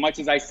 as much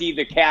as I see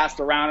the cast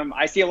around him,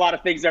 I see a lot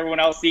of things everyone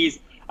else sees.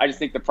 I just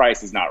think the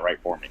price is not right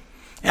for me.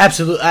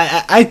 Absolutely.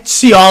 I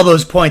see all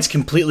those points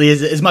completely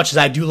as much as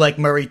I do like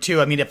Murray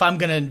too. I mean, if I'm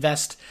going to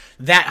invest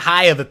that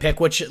high of a pick,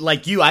 which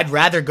like you, I'd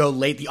rather go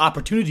late, the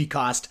opportunity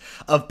cost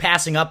of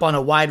passing up on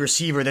a wide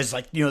receiver. There's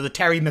like, you know, the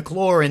Terry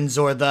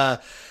McLaurins or the,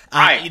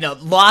 you know,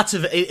 lots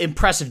of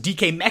impressive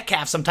DK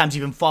Metcalf sometimes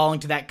even falling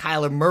to that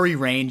Kyler Murray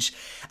range.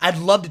 I'd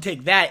love to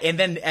take that. And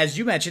then, as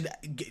you mentioned,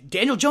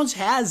 Daniel Jones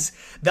has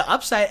the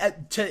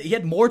upside. He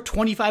had more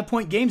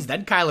 25-point games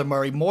than Kyler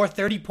Murray, more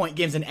 30-point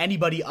games than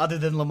anybody other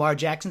than Lamar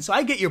Jackson. So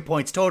I get your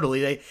points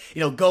totally. You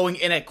know, going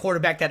in at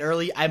quarterback that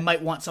early, I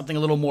might want something a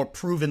little more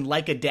proven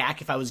like a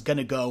Dak if I was going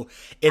to go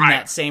in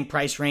that same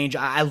price range.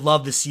 I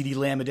love the CeeDee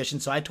Lamb edition,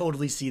 so I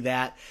totally see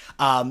that.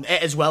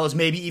 As well as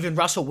maybe even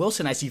Russell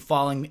Wilson I see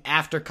falling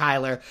after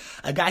Kyler,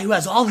 a guy who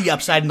has all the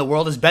upside in the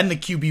world, has been the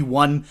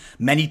QB1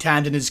 many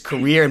times in his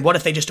career. And what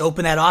if they just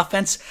open that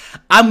offense?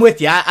 I'm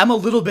with you. I'm a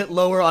little bit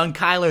lower on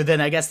Kyler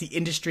than I guess the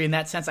industry in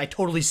that sense. I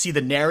totally see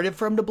the narrative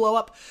for him to blow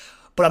up.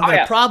 But I'm going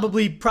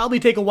to probably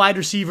take a wide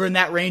receiver in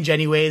that range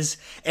anyways.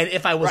 And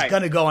if I was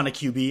going to go on a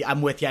QB,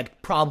 I'm with you.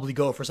 I'd probably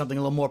go for something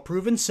a little more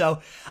proven.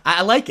 So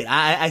I like it.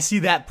 I see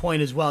that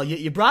point as well.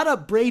 You brought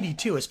up Brady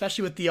too,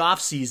 especially with the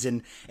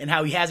offseason and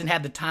how he hasn't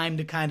had the time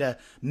to kind of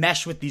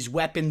mesh with these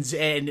weapons.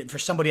 And for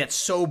somebody that's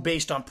so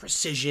based on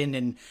precision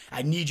and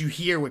I need you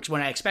here, which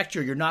when I expect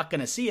you're not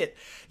going to see it,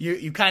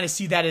 you kind of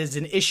see that as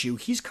an issue.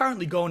 He's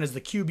currently going as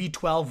the QB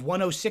 12,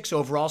 106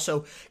 overall.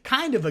 So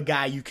kind of a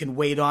guy you can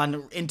wait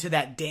on into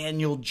that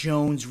Daniel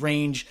Jones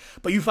range,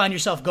 but you find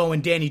yourself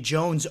going Danny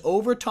Jones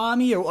over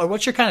Tommy, or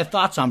what's your kind of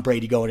thoughts on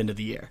Brady going into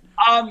the year?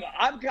 I'm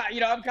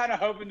kind of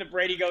hoping that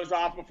Brady goes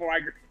off before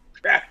I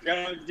draft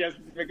Jones, just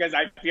because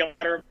I feel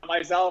better about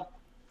myself.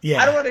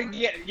 Yeah, I don't want to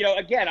get, you know,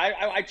 again,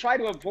 I try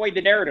to avoid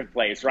the narrative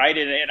plays, right?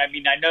 And I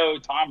mean, I know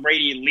Tom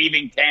Brady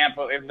leaving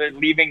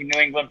New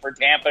England for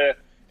Tampa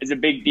is a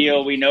big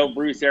deal. We know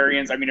Bruce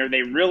Arians. I mean, are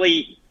they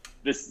really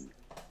this?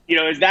 You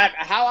know, is that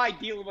how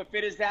ideal of a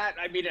fit is that?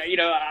 I mean, you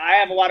know, I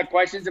have a lot of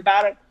questions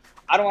about it.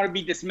 I don't want to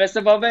be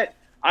dismissive of it.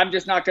 I'm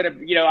just not going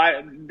to, you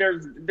know,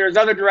 there's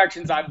other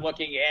directions I'm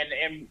looking.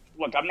 And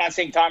look, I'm not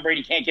saying Tom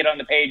Brady can't get on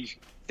the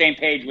same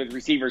page with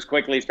receivers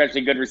quickly,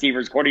 especially good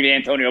receivers. According to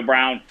Antonio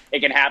Brown,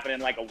 it can happen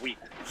in like a week.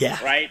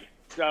 Yeah. Right?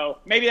 So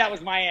maybe that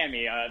was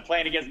Miami.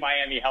 Playing against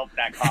Miami helped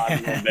that cause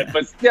a little bit.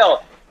 But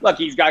still, look,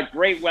 he's got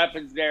great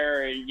weapons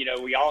there. You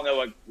know, we all know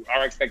what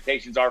our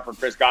expectations are for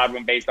Chris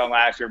Godwin based on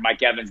last year.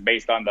 Mike Evans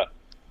based on the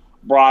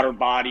broader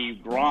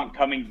body. Gronk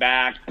coming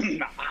back.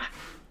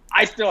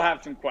 I still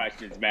have some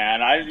questions,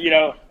 man. I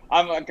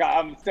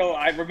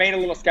remain a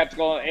little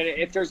skeptical. And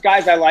if there's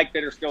guys I like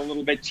that are still a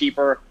little bit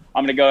cheaper,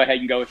 I'm going to go ahead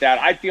and go with that.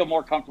 I feel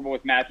more comfortable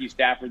with Matthew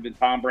Stafford than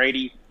Tom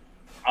Brady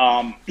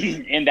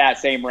in that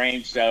same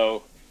range.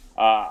 So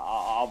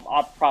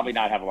I'll probably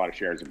not have a lot of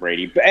shares of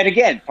Brady. And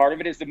again, part of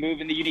it is the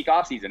move in the unique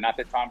offseason. Not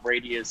that Tom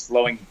Brady is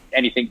slowing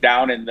anything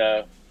down in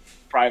the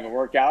private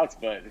workouts,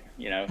 but,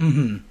 you know.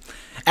 Mm-hmm.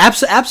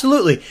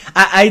 Absolutely.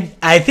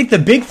 I think the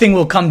big thing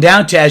will come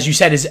down to, as you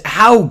said, is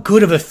how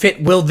good of a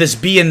fit will this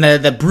be in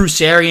the Bruce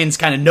Arians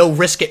kind of no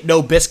risk it,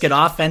 no biscuit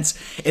offense.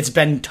 It's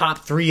been top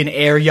 3 in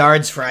air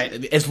yards for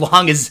as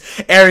long as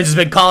Arians has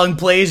been calling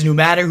plays, no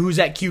matter who's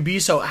at QB.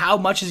 So how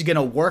much is he going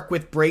to work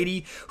with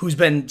Brady, who's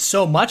been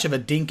so much of a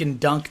dink and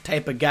dunk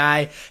type of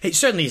guy? He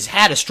certainly has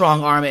had a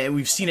strong arm, and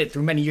we've seen it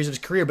through many years of his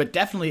career, but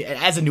definitely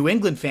as a New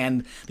England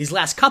fan, these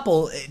last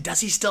couple, does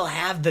he still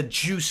have the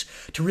juice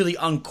to really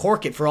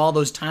uncork it for all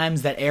those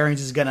times that Arians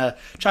is gonna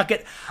chuck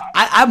it?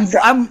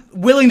 I'm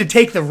willing to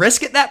take the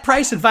risk at that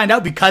price and find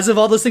out because of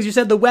all those things you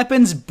said, the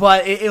weapons.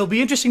 But it'll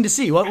be interesting to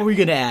see. What were we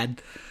gonna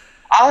add?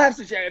 I'll have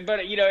to check, but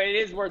it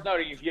is worth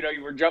noting if you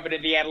were jumping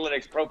into the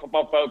analytics. Pro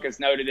Football Focus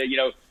noted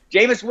that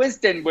Jameis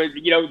Winston was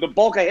the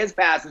bulk of his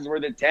passes were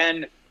the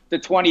 10 to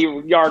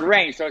 20 yard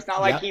range, so it's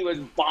not like he was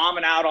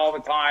bombing out all the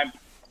time.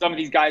 Some of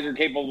these guys are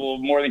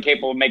more than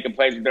capable of making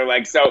plays with their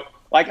legs. So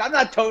I'm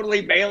not totally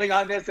bailing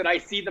on this, and I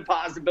see the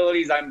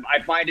possibilities. I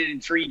find it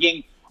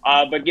intriguing,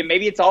 but again,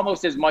 maybe it's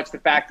almost as much the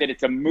fact that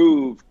it's a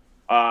move,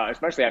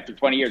 especially after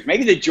 20 years.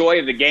 Maybe the joy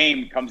of the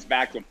game comes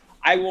back to him.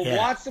 I will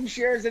want some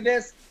shares of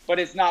this, but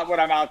it's not what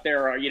I'm out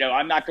there.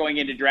 I'm not going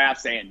into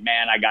drafts saying,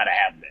 man, I got to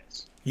have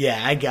this. Yeah,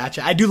 I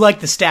gotcha. I do like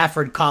the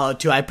Stafford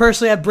call-out, too. I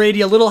personally have Brady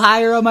a little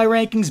higher on my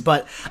rankings,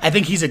 but I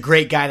think he's a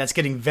great guy that's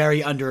getting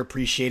very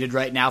underappreciated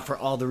right now for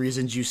all the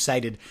reasons you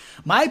cited.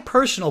 My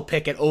personal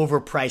pick at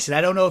overpriced, and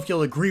I don't know if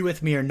you'll agree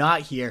with me or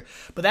not here,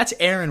 but that's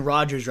Aaron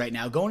Rodgers right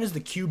now, going as the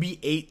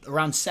QB8,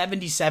 around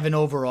 77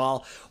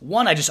 overall.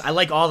 One, I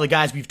like all the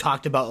guys we've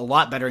talked about a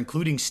lot better,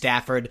 including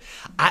Stafford.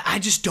 I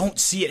just don't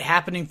see it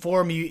happening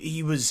for him.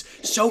 He was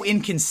so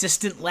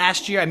inconsistent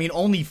last year. I mean,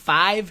 only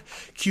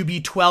 5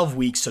 QB 12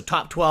 weeks, so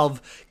top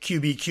 12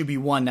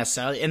 QB1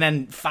 necessarily, and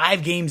then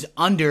 5 games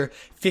under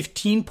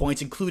 15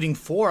 points, including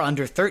 4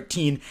 under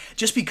 13,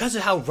 just because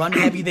of how run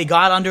heavy they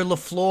got under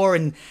LaFleur.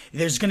 And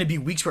there's going to be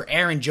weeks where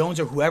Aaron Jones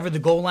or whoever the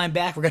goal line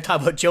back, we're going to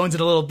talk about Jones in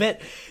a little bit,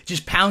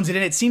 just pounds it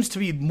in. It seems to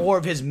be more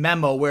of his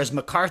memo, whereas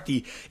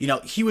McCarthy,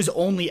 he was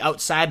only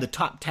outside the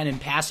top 10 in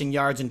passing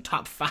yards and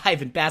top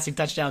 5 in passing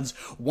touchdowns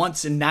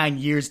once in 9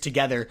 years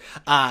together,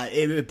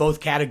 in both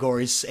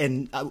categories,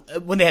 and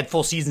when they had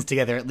full seasons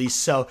together at least.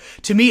 So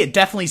to me, it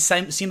definitely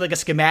seemed like a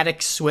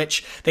schematic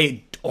switch.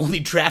 They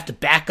only draft a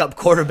backup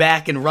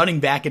quarterback and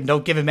running back and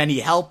don't give him any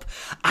help.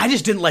 I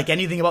just didn't like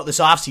anything about this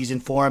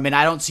offseason for him, and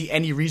I don't see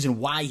any reason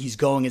why he's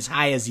going as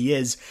high as he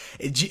is.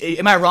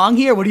 Am I wrong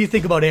here? What do you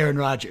think about Aaron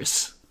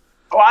Rodgers?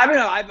 Well, I don't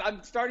know.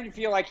 I'm starting to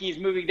feel like he's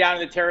moving down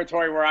in the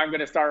territory where I'm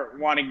going to start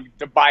wanting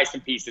to buy some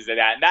pieces of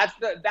that.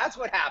 And that's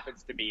what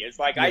happens to me. It's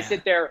like I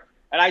sit there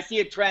and I see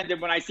a trend, and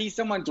when I see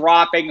someone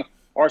dropping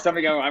or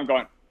something, I'm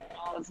going,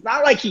 oh, it's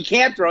not like he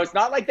can't throw. It's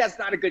not like that's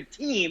not a good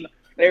team.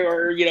 They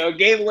were, a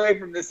game away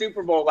from the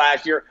Super Bowl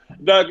last year.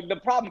 The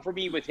problem for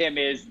me with him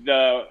is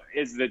the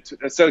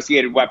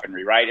associated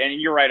weaponry, right? And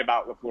you're right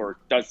about LaFleur.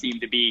 Does seem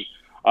to be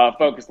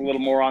focused a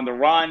little more on the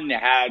run.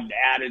 Had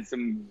added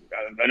some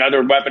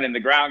another weapon in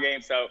the ground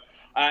game. So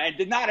and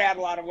did not add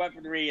a lot of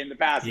weaponry in the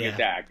passing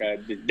attack.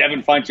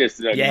 Devin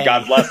Funchess,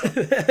 God bless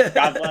him.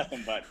 God bless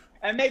him.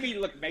 And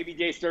maybe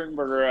Jay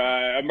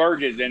Sternberger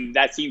emerges, and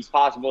that seems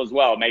possible as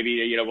well.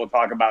 Maybe we'll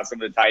talk about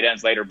some of the tight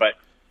ends later, but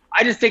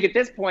I just think at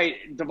this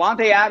point,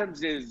 Davante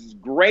Adams is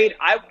great.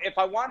 If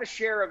I want a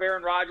share of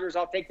Aaron Rodgers,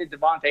 I'll take the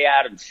Davante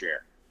Adams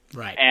share.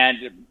 Right.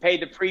 And pay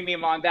the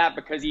premium on that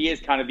because he is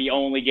kind of the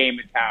only game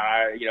in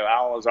town.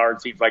 Al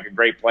Lazard seems like a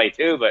great play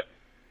too, but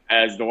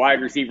as the wide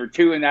receiver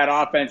 2 in that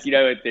offense,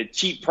 at the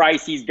cheap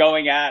price he's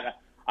going at,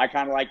 I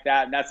kind of like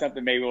that. And that's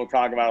something maybe we'll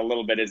talk about a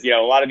little bit is, a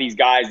lot of these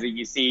guys that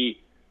you see,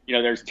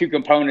 there's 2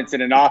 components in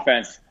an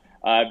offense.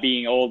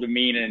 Being old and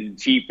mean and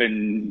cheap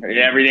and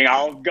everything,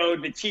 I'll go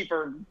the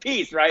cheaper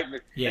piece, right?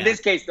 But in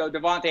this case, though,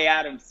 Davante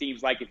Adams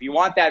seems like if you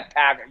want that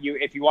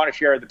if you want to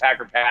share the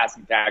Packer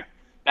passing tag,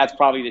 that's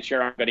probably the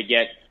share I'm going to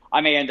get. I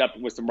may end up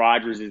with some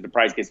Rodgers as the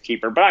price gets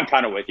cheaper, but I'm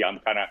kind of with you. I'm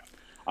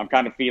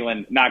kind of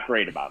feeling not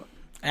great about him.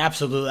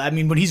 Absolutely. I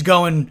mean, when he's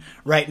going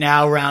right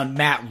now around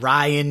Matt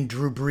Ryan,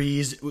 Drew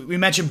Brees, we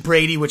mentioned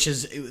Brady, which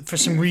is, for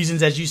some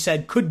reasons, as you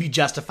said, could be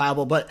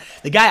justifiable. But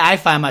the guy I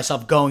find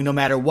myself going no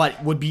matter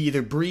what would be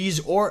either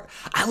Brees or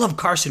I love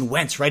Carson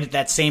Wentz right at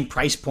that same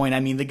price point. I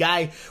mean, the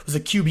guy was a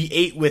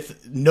QB8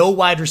 with no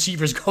wide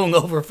receivers going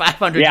over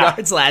 500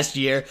 yards last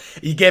year.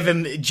 You give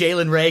him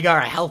Jalen Reagor,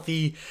 a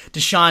healthy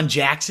Deshaun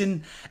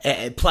Jackson,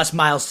 plus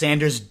Miles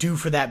Sanders due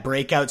for that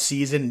breakout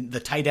season. The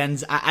tight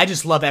ends, I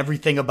just love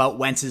everything about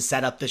Wentz's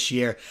setup this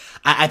year.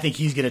 I think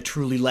he's going to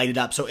truly light it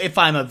up. So if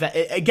I'm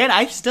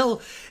I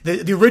still,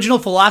 the original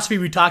philosophy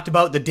we talked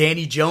about, the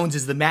Danny Jones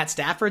is the Matt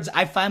Staffords,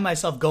 I find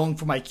myself going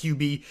for my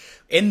QB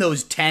in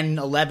those 10,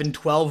 11,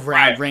 12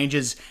 round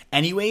ranges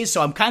anyways.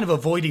 So I'm kind of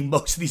avoiding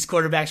most of these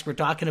quarterbacks we're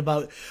talking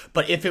about.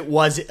 But if it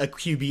was a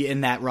QB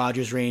in that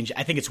Rodgers range,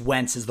 I think it's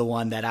Wentz is the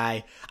one that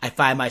I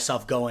find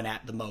myself going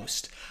at the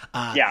most.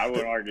 I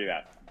wouldn't argue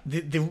that.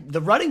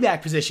 The running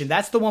back position,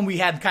 that's the one we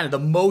had kind of the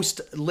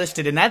most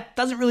listed, and that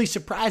doesn't really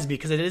surprise me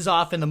because it is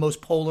often the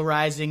most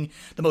polarizing,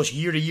 the most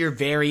year-to-year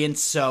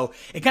variance, so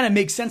it kind of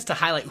makes sense to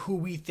highlight who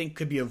we think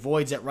could be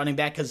avoids at running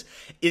back because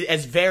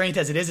as variant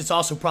as it is, it's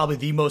also probably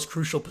the most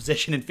crucial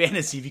position in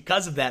fantasy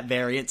because of that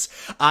variance,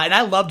 and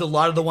I loved a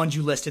lot of the ones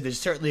you listed. There's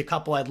certainly a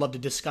couple I'd love to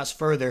discuss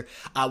further.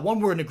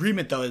 One we're in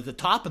agreement, though, at the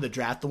top of the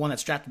draft, the one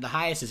that's drafted the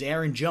highest is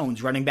Aaron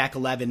Jones, running back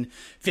 11,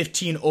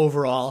 15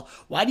 overall.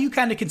 Why do you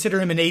kind of consider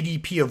him an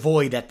ADP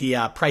avoid at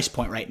the price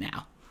point right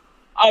now?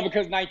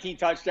 Because 19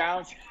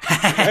 touchdowns.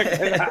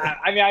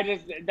 I mean,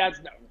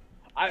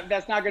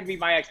 that's not going to be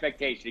my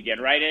expectation again,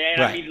 right?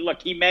 And I mean,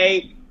 look, he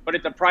may, but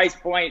at the price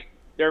point,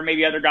 there may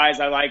be other guys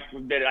I like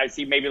that I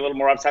see maybe a little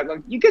more upside.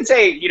 Look, you could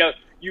say,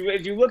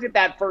 if you look at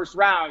that first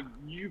round,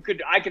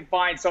 I could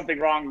find something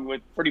wrong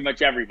with pretty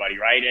much everybody,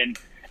 right? And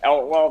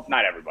well,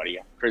 not everybody.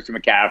 Christian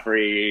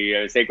McCaffrey,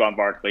 Saquon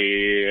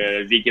Barkley,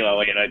 Ezekiel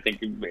Elliott, I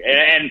think.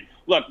 And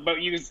look,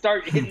 but you can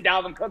start hitting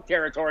Dalvin Cook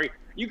territory.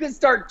 You can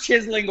start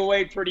chiseling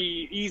away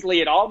pretty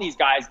easily at all these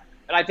guys.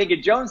 And I think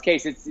in Jones'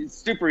 case, it's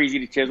super easy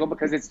to chisel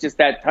because it's just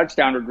that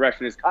touchdown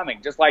regression is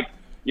coming. Just like,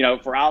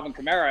 for Alvin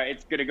Kamara,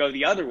 it's going to go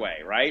the other way,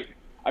 right?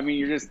 I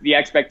mean, the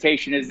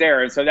expectation is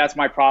there. And so that's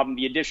my problem.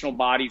 The additional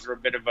bodies are a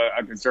bit of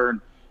a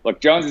concern. Look,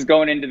 Jones is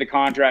going into the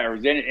contract or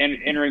is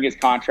entering his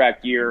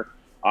contract year.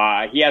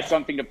 He has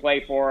something to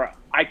play for.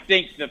 I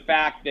think the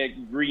fact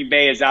that Green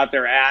Bay is out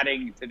there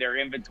adding to their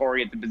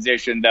inventory at the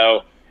position,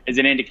 though, is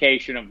an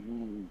indication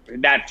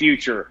of that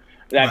future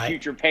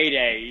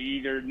payday,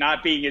 either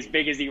not being as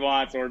big as he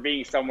wants or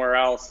being somewhere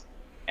else.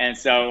 And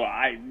so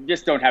I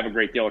just don't have a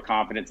great deal of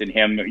confidence in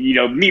him,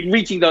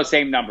 reaching those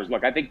same numbers.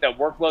 Look, I think the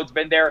workload's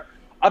been there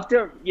up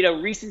to,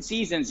 recent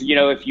seasons.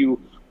 If you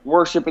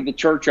worship at the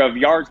church of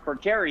yards per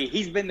carry,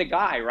 he's been the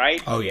guy,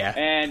 right? Oh, yeah.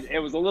 And it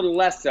was a little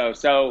less so.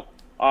 So,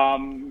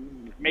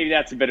 maybe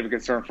that's a bit of a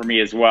concern for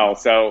me as well.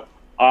 So,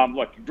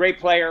 look, great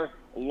player,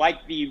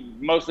 like the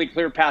mostly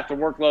clear path to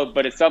workload,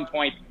 but at some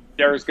point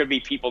there's going to be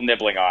people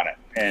nibbling on it.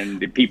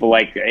 And people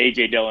like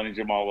A.J. Dillon and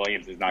Jamal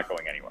Williams is not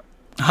going anywhere.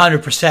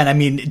 100%. I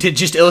mean, to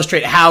just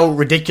illustrate how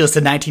ridiculous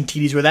the 19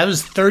 TDs were, that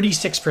was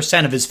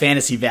 36% of his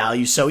fantasy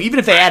value. So even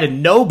if they added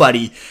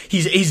nobody,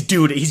 he's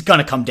going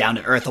to come down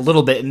to earth a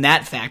little bit in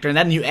that factor. And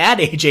then you add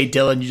A.J.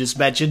 Dillon, you just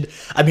mentioned.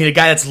 I mean, a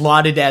guy that's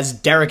lauded as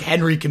Derrick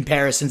Henry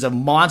comparisons, a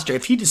monster.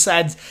 If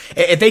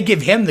they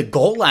give him the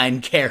goal line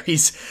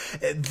carries,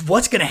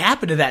 what's going to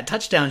happen to that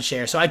touchdown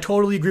share? So I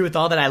totally agree with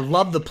all that. I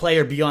love the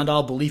player beyond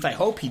all belief. I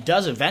hope he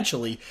does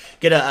eventually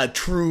get a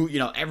true,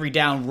 every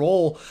down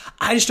role.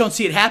 I just don't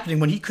see it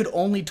happening when he could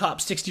only top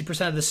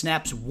 60% of the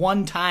snaps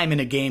one time in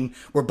a game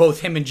where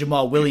both him and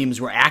Jamal Williams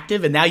were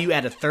active, and now you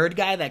add a third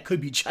guy that could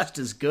be just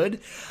as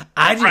good.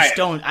 I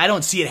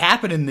don't see it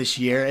happening this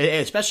year,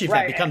 especially if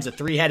that becomes a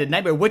three-headed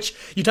nightmare, which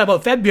you talk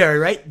about February,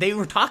 right? They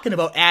were talking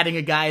about adding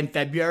a guy in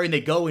February, and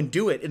they go and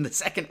do it in the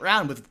second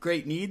round with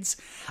great needs.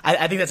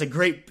 I think that's a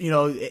great,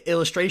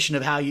 illustration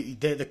of how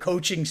the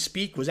coaching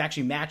speak was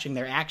actually matching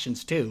their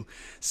actions too.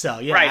 So,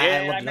 yeah.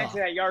 Right, I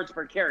mentioned that yards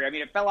per carry. I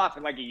mean, it fell off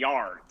in like a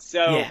yard.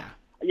 So, yeah.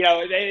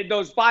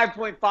 Those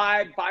 5.5,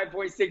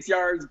 5.6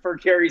 yards per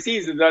carry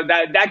season,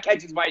 that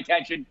catches my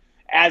attention,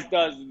 as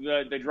does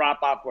the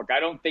drop-off look. I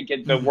don't think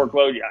the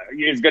workload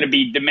is going to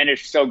be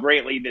diminished so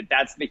greatly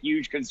that's the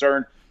huge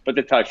concern, but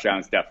the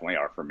touchdowns definitely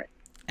are for me.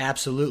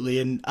 Absolutely.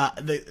 And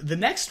the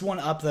next one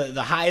up,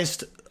 the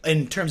highest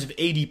in terms of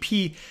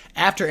ADP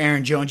after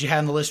Aaron Jones you had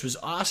on the list was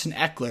Austin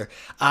Eckler,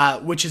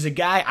 which is a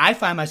guy I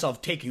find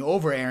myself taking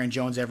over Aaron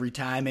Jones every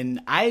time. And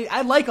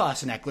I like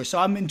Austin Eckler, so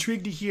I'm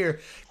intrigued to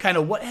hear kind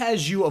of what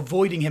has you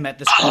avoiding him at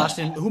this cost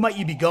and who might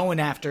you be going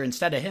after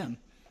instead of him?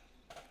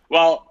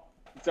 Well,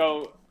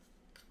 so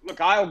look,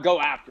 I'll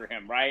go after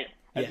him, right?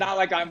 It's not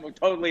like I'm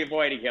totally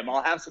avoiding him.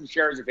 I'll have some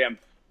shares of him,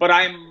 but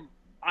I'm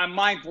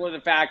mindful of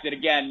the fact that,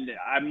 again,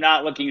 I'm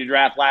not looking to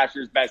draft last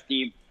year's best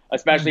team,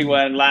 especially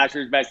when last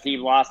year's best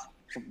team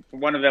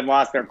one of them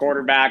lost their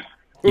quarterback,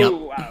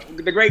 who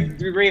the great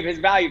degree of his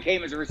value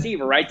came as a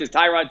receiver, right? Does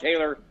Tyrod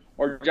Taylor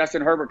or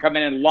Justin Herbert come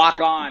in and lock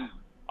on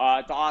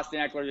to Austin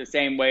Eckler the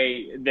same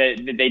way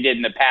that they did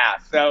in the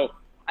past? So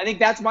I think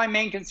that's my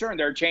main concern.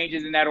 There are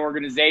changes in that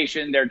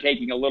organization. They're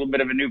taking a little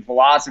bit of a new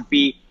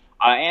philosophy.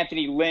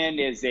 Anthony Lynn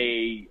is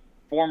a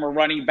former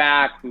running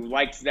back who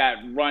likes that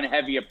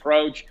run-heavy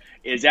approach.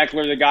 Is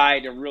Eckler the guy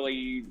to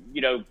really,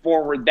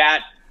 forward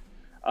that?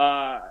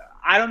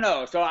 I don't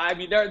know. So, I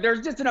mean,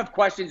 there's just enough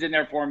questions in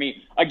there for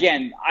me.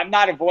 Again, I'm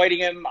not avoiding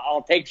him.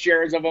 I'll take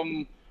shares of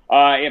him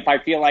if I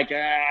feel like,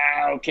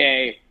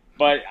 okay.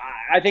 But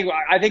I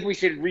think we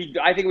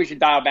should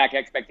dial back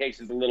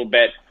expectations a little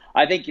bit.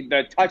 I think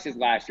the touches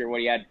last year,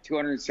 he had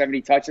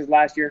 270 touches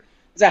last year.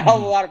 It's a hell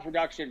of a lot of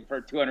production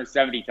for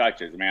 270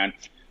 touches, man.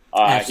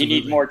 He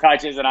needs more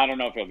touches, and I don't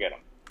know if he'll get them.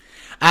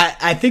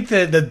 I think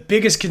the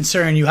biggest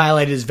concern you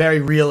highlighted is very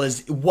real.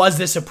 Was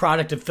this a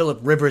product of Phillip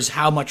Rivers,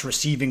 how much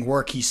receiving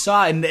work he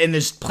saw? And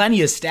there's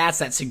plenty of stats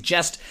that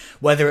suggest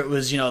whether it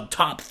was,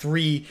 top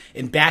 3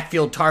 in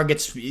backfield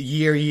targets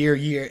year,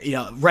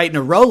 right in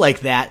a row like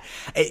that.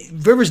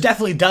 Rivers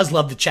definitely does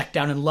love to check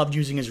down and loved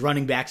using his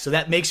running back, so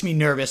that makes me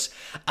nervous.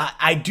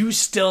 I do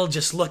still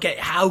just look at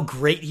how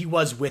great he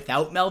was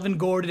without Melvin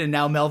Gordon, and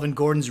now Melvin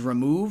Gordon's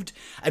removed.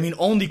 I mean,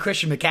 only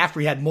Christian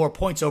McCaffrey had more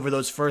points over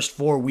those first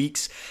 4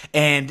 weeks.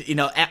 And,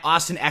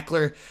 Austin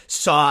Eckler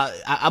saw,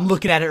 I'm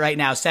looking at it right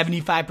now,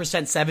 75%,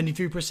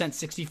 73%,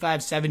 65,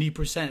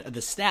 70% of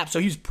the snaps. So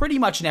he was pretty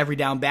much an every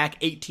down back,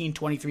 18,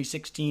 23,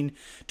 16,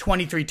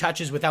 23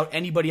 touches without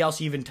anybody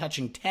else even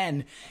touching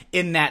 10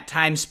 in that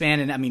time span.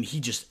 And, I mean, he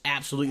just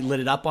absolutely lit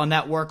it up on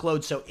that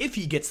workload. So if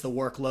he gets the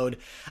workload,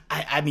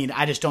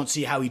 I just don't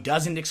see how he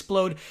doesn't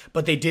explode.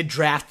 But they did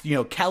draft,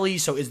 Kelly.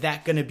 So is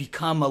that going to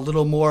become a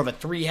little more of a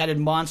three-headed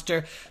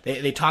monster?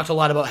 They talked a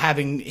lot about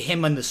having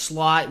him in the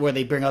slot where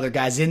they bring other guys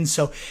guys in.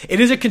 So it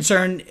is a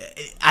concern.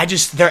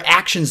 Their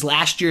actions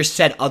last year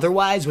said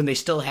otherwise when they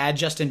still had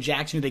Justin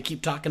Jackson, who they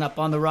keep talking up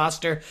on the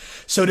roster.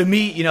 So to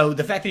me,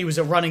 the fact that he was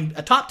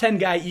a top 10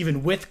 guy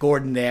even with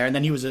Gordon there, and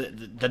then he was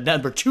the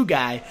number 2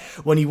 guy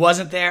when he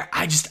wasn't there,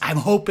 I'm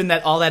hoping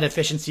that all that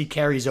efficiency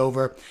carries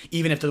over,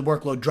 even if the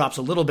workload drops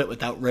a little bit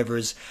without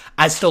Rivers.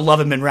 I still love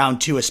him in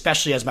round 2,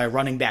 especially as my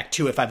running back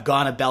 2. If I've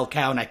gone a bell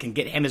cow and I can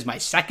get him as my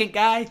second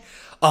guy,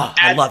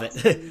 I love it.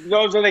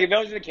 those are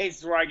the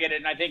cases where I get it,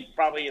 and I think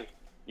probably,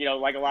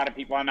 like a lot of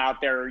people, I'm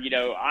out there,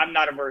 I'm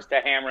not averse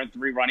to hammering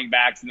 3 running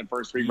backs in the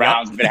first 3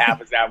 rounds if it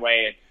happens that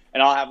way,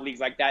 and I'll have leagues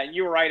like that. And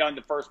you were right on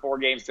the first 4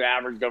 games to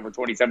average over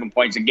 27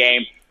 points a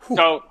game.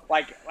 So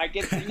like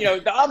it's,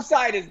 the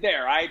upside is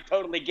there. I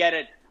totally get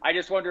it. I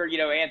just wonder,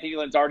 Anthony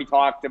Lynn's already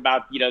talked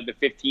about, the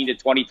 15 to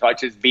 20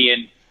 touches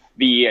being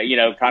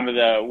the, kind of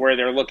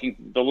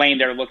the lane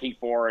they're looking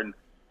for, and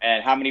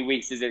how many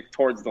weeks is it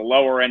towards the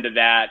lower end of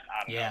that?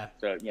 I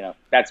don't know. So,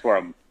 that's where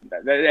I'm.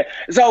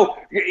 So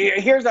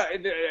here's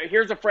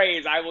a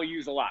phrase I will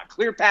use a lot: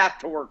 clear path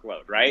to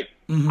workload. Right?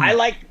 Mm-hmm. I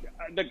like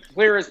the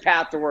clearest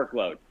path to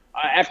workload.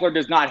 Ekeler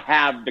does not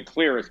have the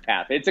clearest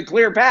path. It's a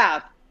clear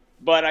path,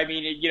 but I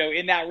mean,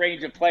 in that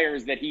range of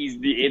players that he's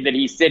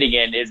sitting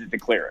in, is it the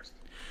clearest?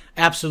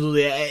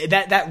 Absolutely.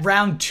 That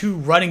round 2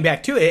 running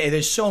back too.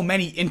 There's so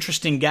many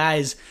interesting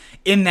guys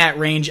in that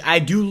range. I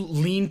do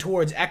lean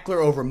towards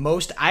Ekeler over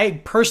most.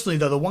 I personally,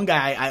 though, the one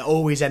guy I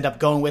always end up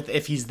going with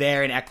if he's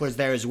there and Eckler's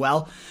there as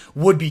well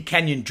would be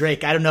Kenyon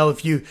Drake. I don't know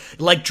if you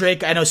like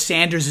Drake. I know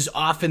Sanders is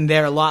often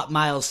there a lot.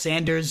 Miles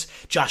Sanders,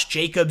 Josh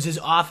Jacobs is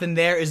often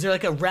there. Is there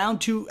like a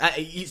round 2?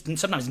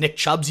 Sometimes Nick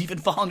Chubb's even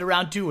fallen to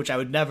round 2, which I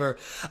would never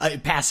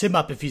pass him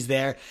up if he's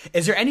there.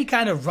 Is there any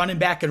kind of running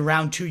back in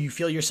round 2 you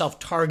feel yourself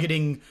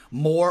targeting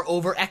more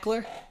over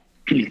Ekeler?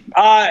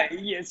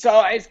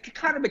 So it's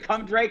kind of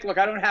become Drake. Look,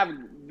 I don't have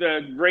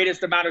the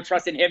greatest amount of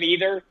trust in him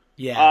either.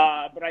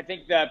 Yeah. But I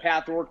think the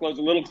path to workload's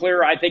a little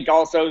clearer. I think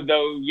also,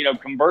 though,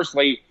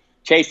 conversely,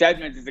 Chase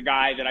Edmonds is a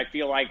guy that I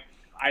feel like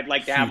I'd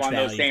like to have on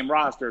those same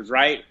rosters,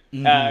 right?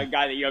 Mm-hmm. A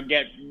guy that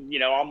get,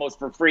 almost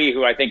for free,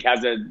 who I think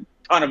has a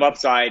ton of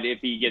upside if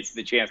he gets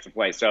the chance to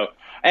play. So,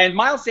 and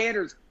Miles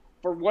Sanders,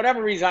 for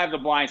whatever reason, I have the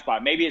blind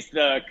spot. Maybe it's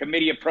the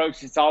committee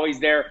approach that's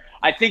always there.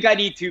 I think I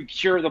need to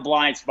cure the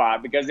blind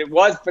spot because it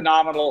was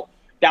phenomenal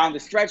down the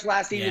stretch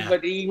last season,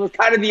 but he was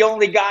kind of the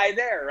only guy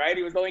there, right?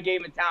 He was the only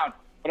game in town.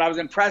 But I was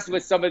impressed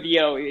with some of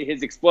the,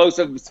 his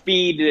explosive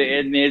speed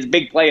and his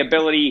big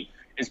playability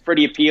is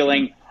pretty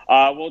appealing.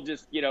 We'll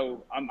just,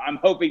 I'm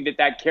hoping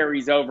that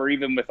carries over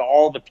even with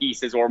all the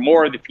pieces or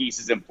more of the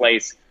pieces in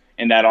place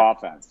in that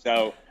offense.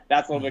 So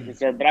that's a little bit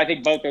concerned. But I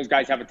think both those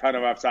guys have a ton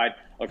of upside.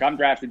 Look, I'm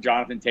drafting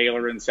Jonathan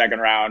Taylor in the 2nd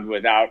round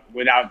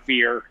without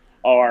fear,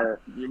 or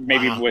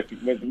maybe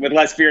with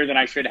less fear than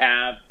I should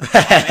have.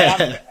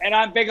 and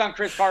I'm big on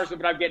Chris Carson,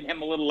 but I'm getting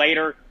him a little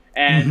later,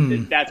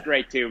 and that's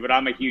great too. But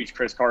I'm a huge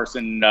Chris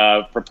Carson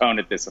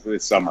proponent this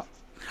summer.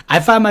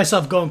 I find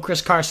myself going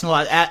Chris Carson a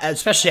lot,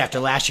 especially after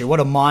last year. What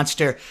a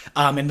monster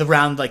in the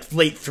round, like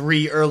late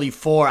 3, early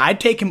 4. I'd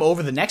take him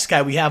over the next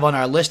guy we have on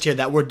our list here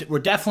that we're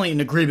definitely in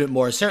agreement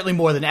more, certainly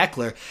more than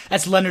Ekeler.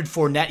 That's Leonard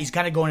Fournette. He's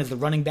kind of going as the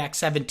running back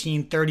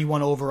 17,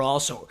 31 overall.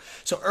 So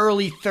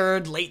early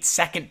 3rd, late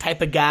 2nd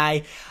type of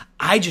guy.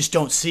 I just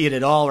don't see it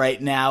at all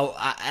right now.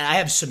 I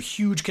have some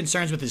huge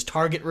concerns with his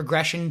target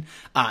regression.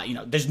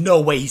 There's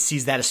no way he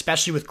sees that,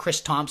 especially with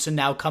Chris Thompson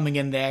now coming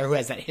in there, who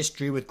has that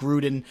history with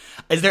Gruden.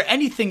 Is there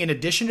anything in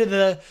addition to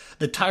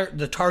the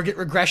target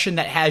regression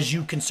that has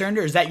you concerned,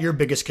 or is that your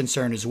biggest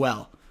concern as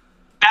well?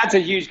 That's a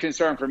huge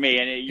concern for me,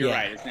 and you're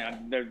right.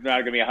 There's not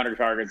going to be 100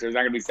 targets. There's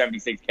not going to be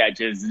 76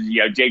 catches.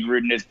 Jay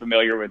Gruden is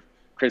familiar with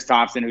Chris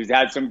Thompson, who's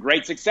had some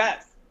great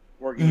success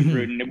working with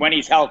Gruden when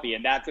he's healthy,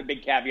 and that's a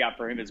big caveat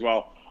for him as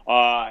well.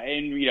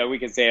 And we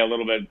can say a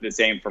little bit the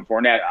same for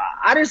Fournette.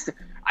 I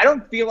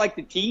don't feel like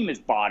the team is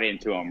bought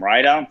into him,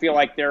 right? I don't feel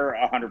like they're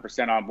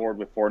 100% on board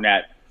with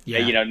Fournette.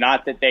 Yeah.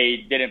 Not that they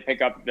didn't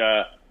pick up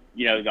the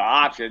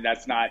option.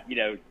 That's not,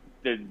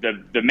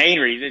 the main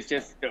reason. It's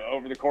just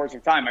over the course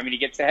of time. I mean, he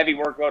gets a heavy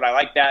workload. I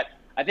like that.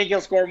 I think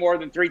he'll score more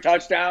than 3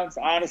 touchdowns.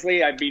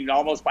 Honestly, I mean,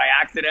 almost by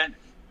accident.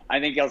 I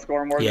think he'll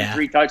score more than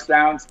 3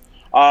 touchdowns.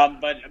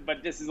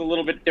 But this is a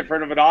little bit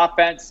different of an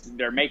offense.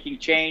 They're making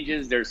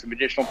changes. There's some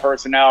additional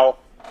personnel.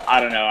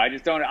 I don't know. I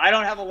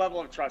don't have a level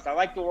of trust. I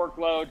like the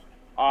workload,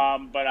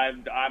 but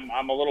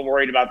I'm a little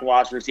worried about the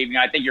loss receiving.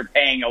 I think you're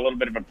paying a little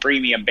bit of a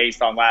premium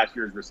based on last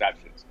year's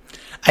receptions.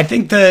 I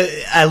think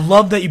I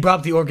love that you brought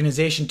up the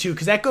organization too,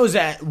 because that goes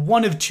at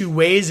one of 2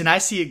 ways, and I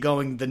see it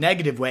going the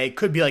negative way. It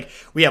could be like,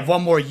 we have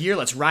one more year,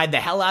 let's ride the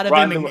hell out of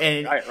him,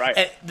 and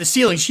the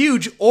ceiling's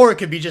huge, or it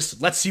could be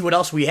just, let's see what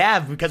else we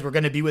have, because we're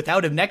going to be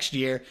without him next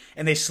year,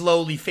 and they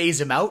slowly phase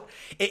him out.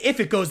 If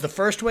it goes the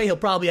first way, he'll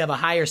probably have a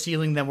higher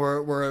ceiling than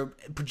we're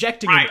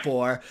projecting him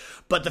for,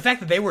 but the fact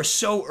that they were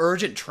so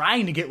urgent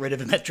trying to get rid of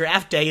him at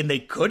draft day, and they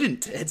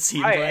couldn't, it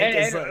seems like.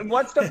 And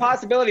what's the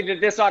possibility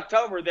that this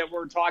October that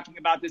we're talking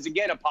about this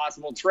again, a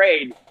possible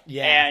trade,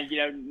 and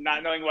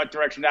not knowing what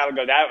direction that'll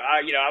go. That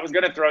I was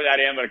going to throw that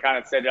in, but I kind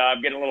of said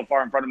I'm getting a little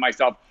far in front of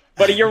myself.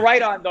 But you're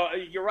right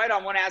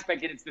on one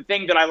aspect, and it's the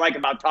thing that I like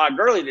about Todd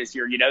Gurley this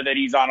year. That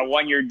he's on a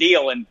 1-year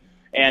deal, and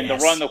the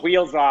run the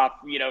wheels off,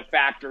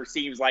 factor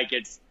seems like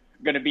it's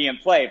going to be in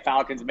play.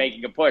 Falcons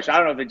making a push. I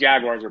don't know if the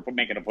Jaguars are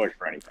making a push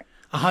for anything.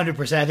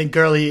 100%. I think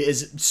Gurley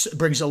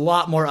brings a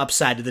lot more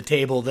upside to the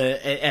table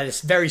at a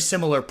very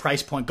similar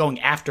price point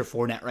going after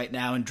Fournette right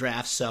now in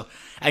drafts. So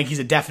I think he's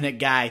a definite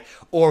guy.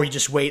 Or you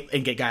just wait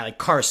and get a guy like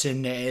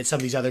Carson and some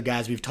of these other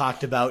guys we've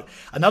talked about.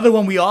 Another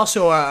one we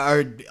also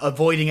are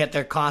avoiding at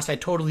their cost, I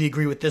totally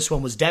agree with this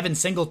one, was Devin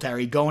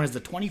Singletary going as the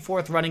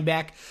 24th running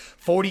back,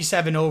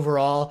 47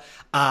 overall.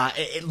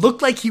 It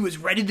looked like he was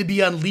ready to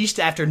be unleashed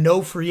after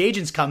no free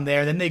agents come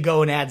there. Then they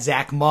go and add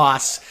Zach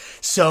Moss.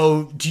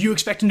 So do you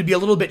expect him to be a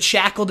little bit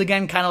shackled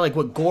again, kind of like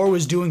what Gore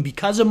was doing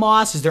because of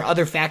Moss? Is there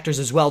other factors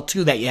as well,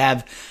 too, that you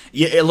have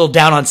a little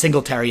down on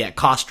Singletary at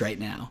cost right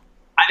now?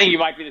 I think he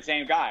might be the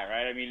same guy,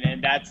 right? I mean,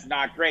 and that's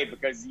not great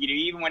because,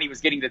 even when he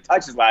was getting the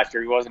touches last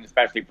year, he wasn't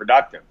especially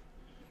productive,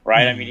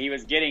 right? I mean, he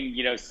was getting,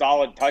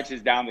 solid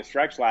touches down the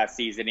stretch last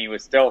season. He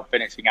was still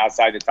finishing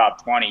outside the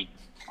top 20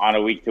 on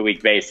a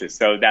week-to-week basis.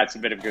 So that's a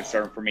bit of a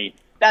concern for me.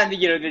 Then,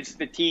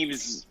 the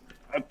team's,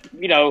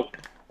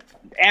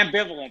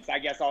 ambivalence, I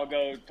guess I'll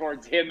go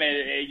towards him,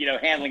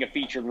 handling a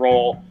featured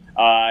role,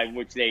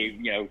 which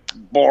they,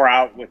 bore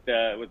out with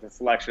the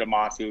selection of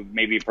Moss, who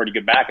may be a pretty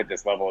good back at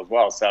this level as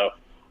well. So,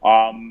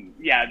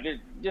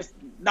 just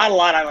not a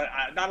lot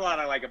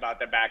I like about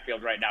the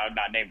backfield right now,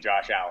 not named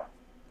Josh Allen,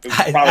 who's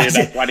probably the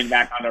best running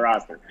back on the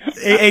roster.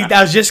 I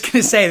was just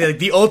going to say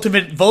the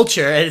ultimate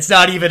vulture, and it's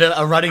not even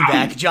a running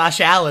back.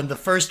 Josh Allen, the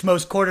first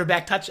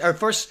quarterback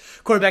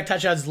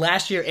touchdowns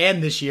last year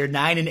and this year,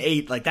 9 and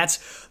 8. Like,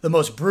 that's the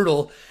most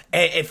brutal.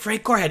 And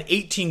Frank Gore had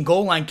 18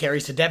 goal line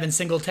carries to Devin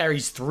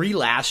Singletary's 3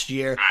 last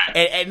year.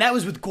 And that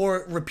was with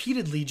Gore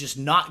repeatedly just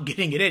not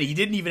getting it in. He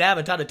didn't even have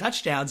a ton of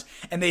touchdowns,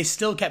 and they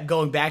still kept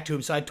going back to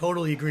him. So I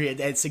totally agree.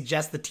 It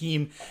suggests the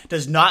team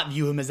does not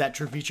view him as that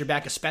true feature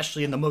back,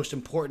 especially in the most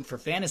important for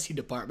fantasy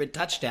department,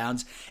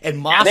 touchdowns. And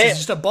Moss is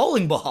just a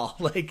bowling ball.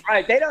 Like,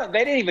 right. They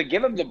didn't even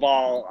give him the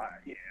ball.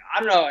 I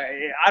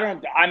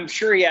don't know. I'm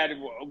sure he had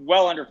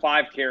well under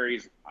 5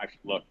 carries. I should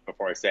look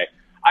before I say.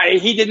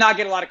 He did not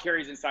get a lot of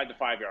carries inside the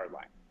 5-yard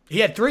line. He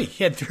had three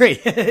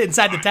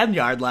inside the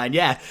 10-yard line.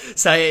 Yeah.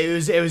 So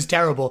it was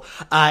terrible.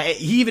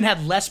 He even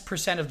had less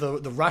percent of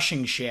the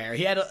rushing share.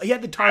 He had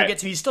the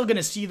targets, and he's still going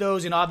to see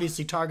those. And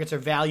obviously targets are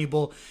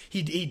valuable.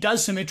 He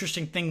does some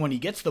interesting thing when he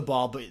gets the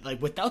ball, but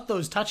like without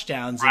those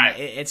touchdowns,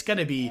 it's going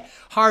to be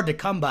hard to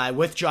come by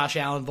with Josh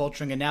Allen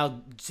vulturing and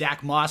now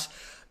Zach Moss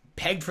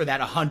pegged for that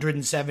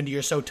 170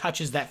 or so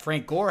touches that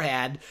Frank Gore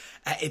had.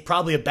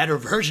 Probably a better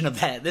version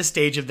of that at this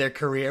stage of their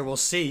career. We'll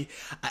see.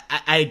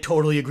 I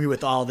totally agree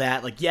with all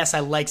that. Like, yes, I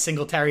like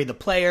Singletary, the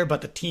player,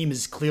 but the team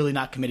is clearly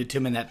not committed to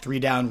him in that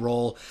 3-down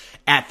role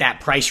at that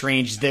price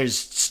range. There's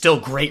still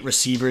great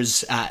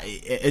receivers.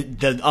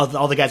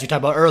 All the guys we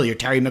talked about earlier,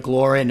 Terry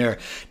McLaurin or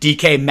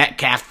DK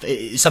Metcalf.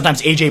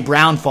 Sometimes A.J.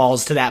 Brown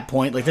falls to that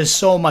point. Like, there's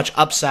so much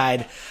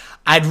upside.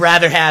 I'd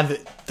rather have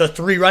the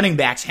 3 running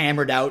backs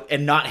hammered out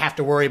and not have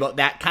to worry about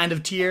that kind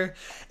of tier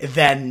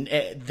than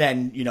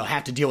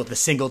have to deal with the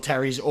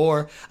Singletaries.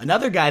 Or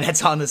another guy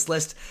that's on this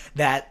list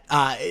that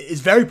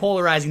is very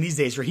polarizing these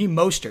days, Raheem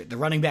Mostert, the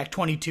running back,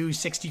 22,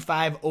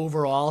 65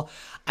 overall.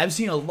 I've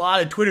seen a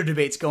lot of Twitter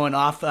debates going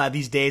off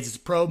these days. It's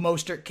pro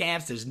Mostert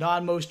camps, there's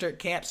non-Mostert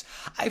camps.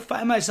 I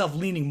find myself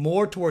leaning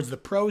more towards the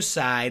pro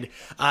side,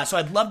 so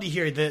I'd love to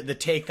hear the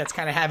take that's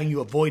kind of having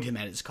you avoid him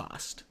at his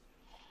cost.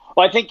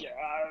 Well, I think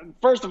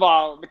first of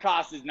all, the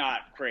cost is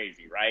not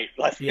crazy, right?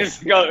 Let's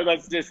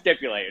just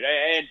stipulate.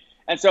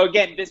 And so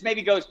again, this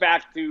maybe goes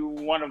back to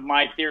one of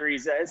my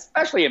theories,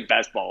 especially in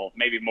best ball,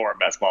 maybe more in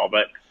best ball,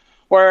 but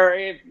where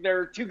if there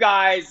are 2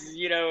 guys,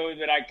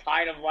 that I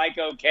kind of like,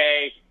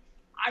 okay,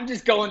 I'm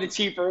just going the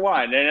cheaper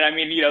one. And I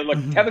mean, look,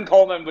 Tevin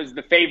Coleman was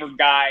the favored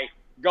guy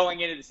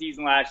going into the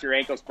season last year.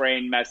 Ankle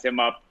sprain messed him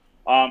up.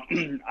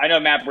 I know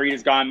Matt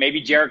Breida's gone.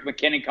 Maybe Jerick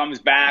McKinnon comes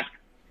back.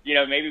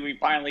 Maybe we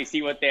finally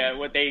see what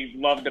they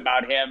loved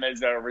about him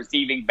as a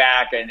receiving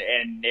back, and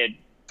it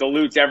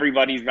dilutes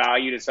everybody's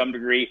value to some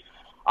degree.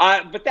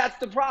 But that's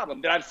the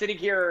problem, that I'm sitting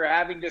here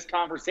having this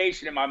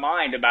conversation in my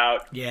mind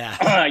about,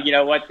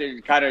 what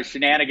the kind of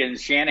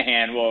shenanigans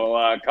Shanahan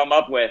will come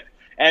up with.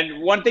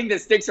 And one thing that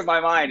sticks in my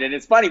mind, and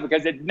it's funny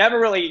because it never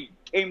really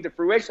came to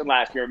fruition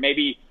last year.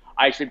 Maybe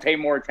I should pay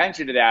more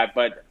attention to that.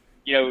 But,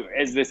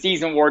 as the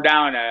season wore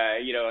down,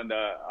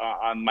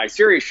 on my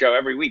Sirius show,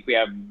 every week we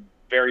have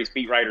various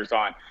beat writers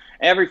on.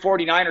 And every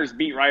 49ers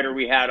beat writer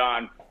we had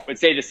on would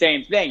say the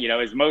same thing,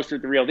 is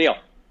Mostert the real deal?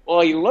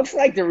 Well, he looks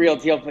like the real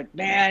deal, but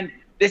man,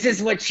 this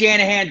is what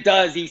Shanahan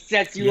does. He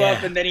sets you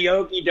up and then he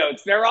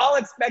okey-dokes. They're all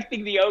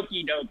expecting the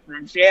okey-doke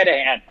from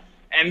Shanahan.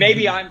 And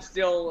maybe I'm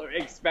still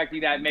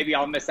expecting that. Maybe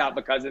I'll miss out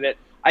because of it.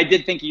 I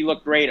did think he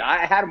looked great.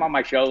 I had him on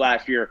my show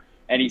last year,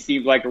 and he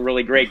seemed like a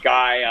really great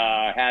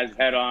guy, has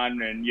head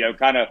on, and,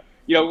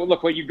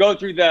 look, when you go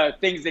through the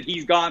things that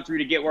he's gone through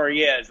to get where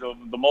he is,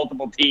 the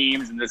multiple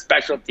teams and the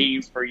special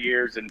teams for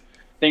years and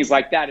things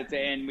like that,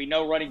 and we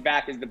know running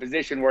back is the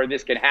position where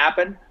this can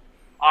happen.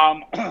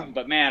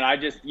 But man, I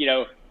just,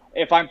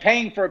 if I'm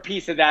paying for a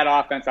piece of that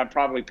offense, I'm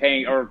probably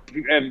paying, or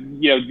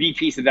the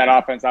piece of that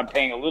offense, I'm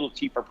paying a little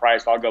cheaper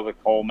price. I'll go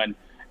with Coleman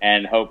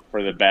and hope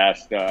for the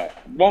best.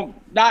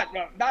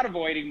 Not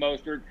avoiding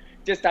Mostert.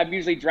 Just I'm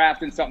usually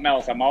drafting something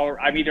else.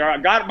 I've either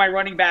got my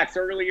running backs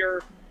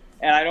earlier,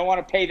 and I don't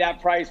want to pay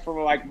that price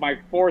for like my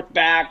fourth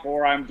back,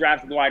 or I'm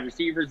drafting the wide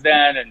receivers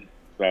then, and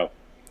so.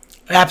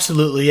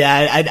 Absolutely,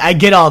 yeah. I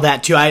get all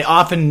that too. I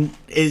often,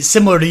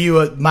 similar to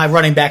you, my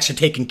running backs are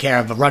taken care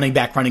of. A running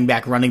back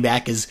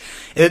is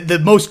the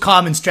most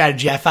common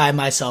strategy I find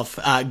myself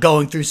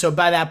going through. So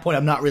by that point,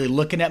 I'm not really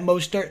looking at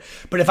Mostert.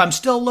 But if I'm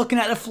still looking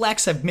at a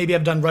flex, I've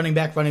done running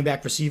back,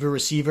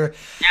 receiver.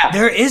 Yeah.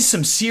 There is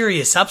some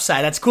serious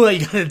upside. That's cool that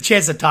you got a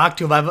chance to talk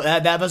to him.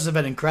 That must have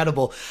been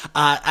incredible.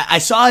 I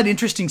saw an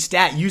interesting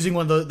stat using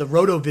one of the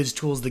RotoViz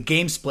tools, the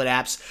game split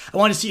apps. I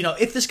want to see,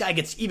 if this guy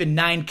gets even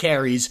 9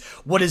 carries,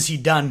 what has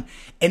he done?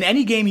 In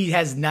any game he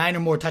has 9 or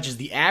more touches,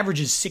 the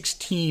average is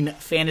 16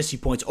 fantasy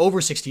points,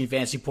 over 16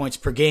 fantasy points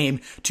per game,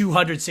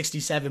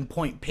 267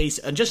 point pace,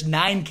 and just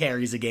 9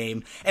 carries a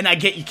game. And I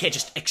get you can't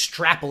just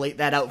extrapolate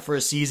that out for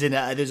a season.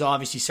 There's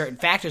obviously certain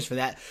factors for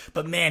that.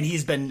 But man,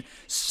 he's been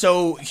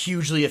so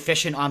hugely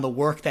efficient on the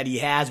work that he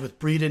has with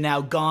Breida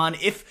now gone.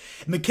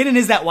 If McKinnon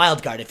is that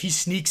wild card, if he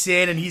sneaks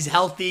in and he's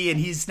healthy and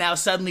he's now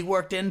suddenly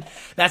worked in,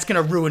 that's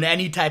going to ruin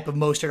any type of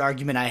Mostert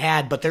argument I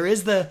had. But there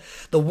is the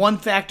one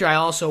factor I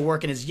also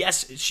work in is,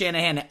 yes,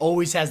 Shanahan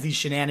always has these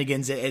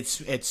shenanigans.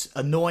 It's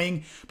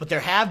annoying, but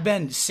there have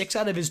been 6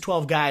 out of his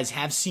 12 guys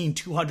have seen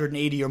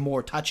 280 or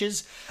more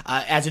touches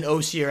as an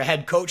OC or a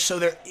head coach. So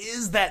there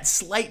is that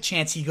slight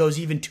chance he goes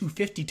even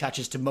 250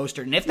 touches to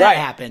Mostert. And if that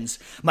happens,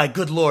 my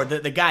good Lord,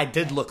 the guy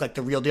did look like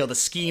the real deal.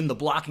 The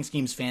blocking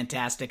scheme's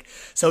fantastic.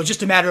 So it's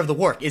just a matter of the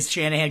work. Is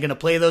Shanahan going to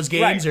play those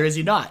games or is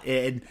he not?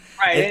 And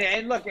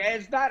look,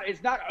 it's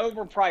not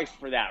overpriced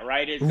for that,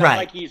 right? It's not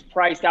like he's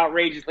priced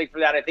outrageously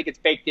for that. I think it's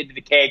baked into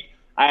the cake.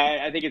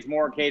 I think it's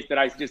more a case that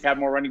I just have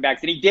more running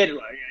backs. And he did.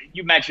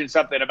 You mentioned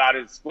something about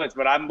his splits,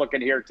 but I'm looking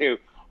here too.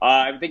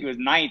 I think he was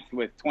 9th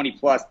with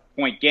 20-plus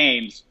point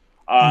games,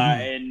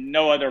 and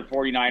no other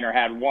 49er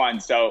had one.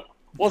 So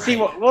we'll see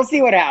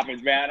what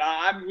happens, man.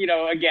 I'm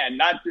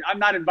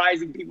not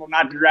advising people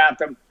not to draft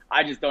him.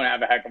 I just don't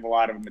have a heck of a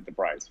lot of them at the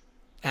price.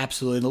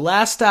 Absolutely. The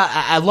last,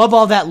 I love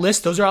all that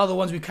list. Those are all the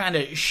ones we kind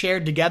of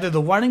shared together.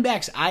 The running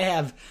backs I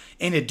have,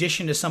 in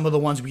addition to some of the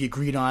ones we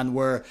agreed on,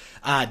 were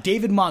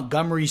David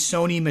Montgomery,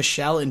 Sony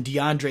Michel, and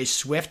DeAndre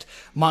Swift.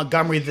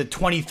 Montgomery, the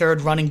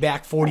 23rd running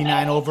back,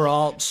 49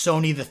 overall.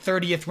 Sony, the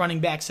 30th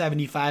running back,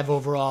 75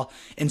 overall.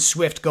 And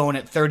Swift going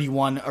at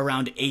 31,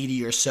 around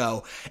 80 or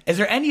so. Is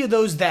there any of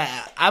those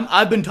that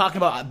I've been talking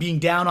about being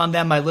down on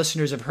them? My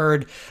listeners have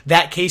heard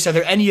that case. Are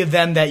there any of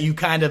them that you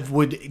kind of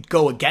would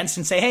go against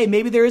and say, hey,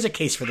 maybe there is a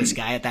case for this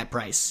guy at that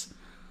price?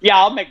 Yeah,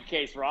 I'll make a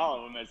case for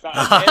all of them.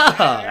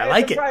 I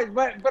like it.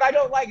 But I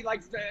don't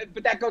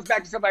but that goes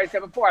back to somebody I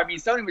said before. I mean,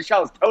 Sony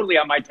Michel is totally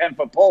on my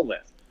 10-foot pole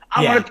list.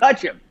 I want to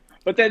touch him.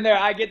 But then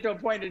I get to a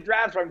point in the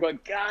draft where I'm going,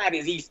 God,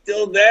 is he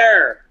still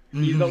there?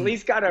 Mm-hmm. He's at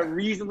least got a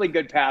reasonably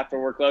good path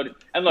for workload.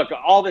 And look,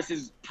 all this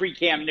is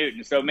pre-Cam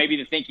Newton, so maybe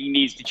the thinking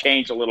needs to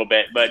change a little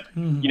bit. But,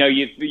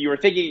 you were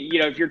thinking,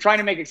 if you're trying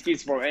to make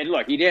excuses for him, and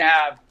look, he did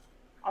have,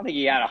 I don't think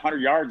he had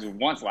 100 yards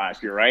once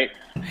last year, right?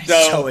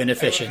 So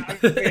inefficient.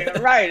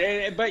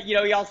 Right. But,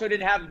 he also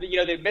didn't have,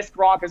 they missed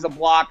Gronk as a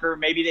blocker.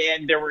 Maybe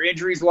there were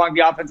injuries along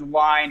the offensive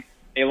line.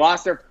 They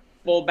lost their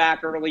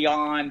fullback early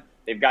on.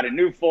 They've got a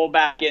new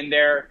fullback in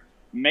there.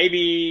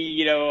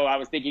 Maybe, I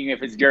was thinking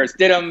if it's Jarrett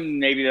Stidham,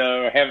 maybe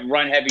the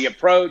run-heavy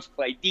approach,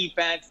 play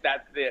defense.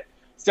 That's it.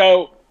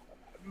 So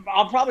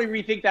I'll probably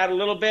rethink that a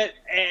little bit.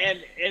 And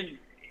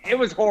it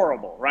was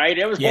horrible, right?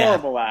 It was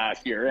horrible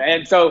last year.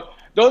 And so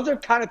those are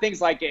kind of things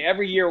like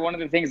every year, one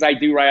of the things I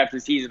do right after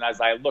the season is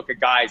I look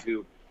at guys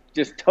who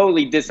just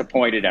totally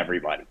disappointed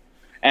everybody.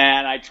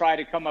 And I try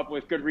to come up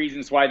with good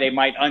reasons why they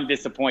might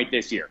undisappoint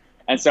this year.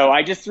 And so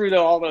I just threw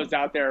all those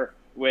out there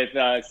with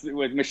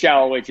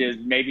Michelle, which is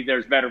maybe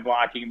there's better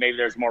blocking, maybe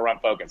there's more run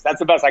focus. That's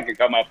the best I could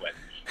come up with.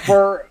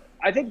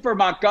 I think for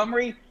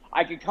Montgomery,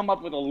 I could come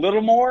up with a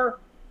little more.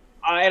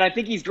 And I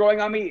think he's growing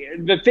on me.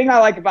 The thing I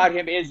like about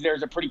him is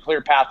there's a pretty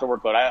clear path to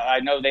workload. I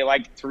know they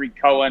like Tariq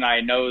Cohen.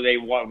 I know they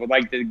would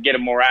like to get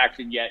him more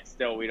action, yet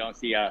still we don't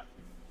see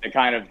the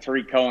kind of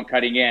Tariq Cohen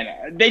cutting in.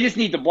 They just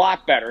need to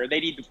block better. They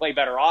need to play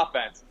better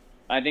offense.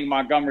 I think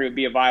Montgomery would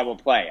be a viable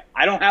play.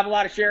 I don't have a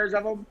lot of shares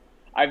of him.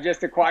 I've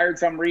just acquired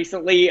some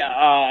recently,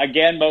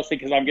 again, mostly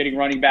because I'm getting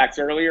running backs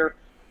earlier.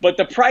 But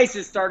the price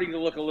is starting to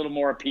look a little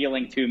more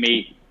appealing to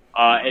me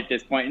at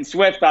this point. And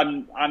Swift,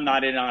 I'm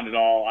not in on at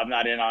all. I'm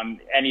not in on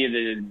any of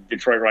the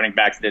Detroit running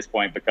backs at this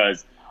point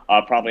because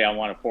probably I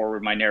want to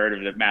forward my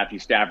narrative that Matthew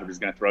Stafford is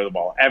going to throw the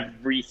ball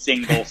every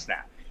single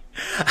snap.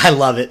 I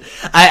love it.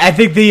 I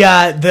think the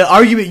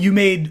argument you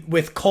made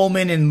with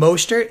Coleman and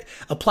Mostert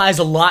applies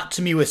a lot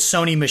to me with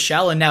Sony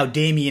Michel and now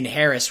Damian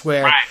Harris,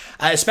 where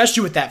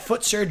especially with that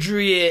foot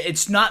surgery.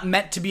 It's not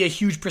meant to be a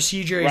huge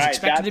procedure. He's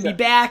expected to be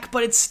back,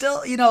 but it's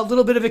still, a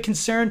little bit of a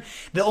concern.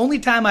 The only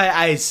time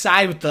I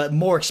side with the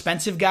more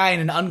expensive guy in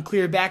an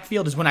unclear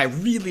backfield is when I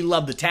really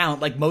love the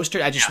talent. Like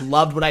Mostert, I just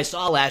loved what I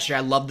saw last year.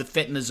 I loved the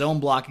fit in the zone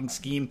blocking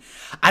scheme.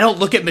 I don't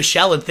look at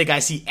Michel and think I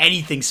see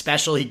anything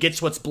special. He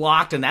gets what's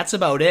blocked, and that's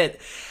about it.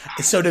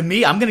 So to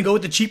me, I'm going to go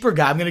with the cheaper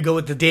guy. I'm going to go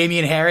with the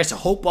Damian Harris. I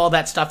hope all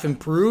that stuff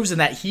improves and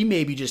that he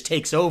maybe just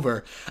takes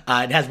over.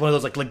 It has one of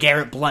those like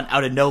LeGarrette Blount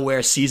out of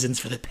nowhere seasons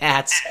for the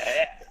Pats.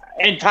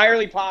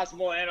 Entirely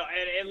possible. And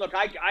look,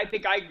 I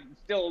think I'm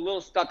still a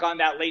little stuck on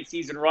that late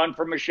season run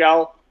for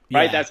Michel,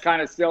 right? Yeah. That's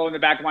kind of still in the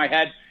back of my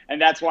head.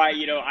 And that's why,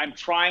 I'm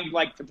trying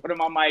to put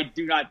him on my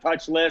do not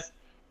touch list,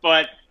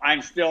 but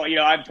I'm still,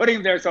 I'm putting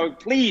him there. So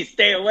please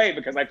stay away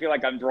because I feel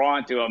like I'm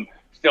drawn to him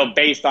still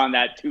based on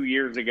that 2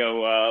 years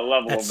ago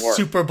level that of work.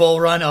 Super Bowl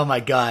run. Oh my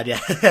God.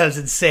 Yeah. That was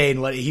insane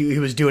what he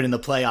was doing in the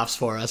playoffs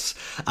for us,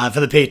 for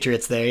the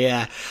Patriots there.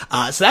 Yeah.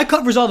 So that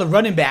covers all the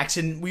running backs,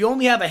 and we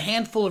only have a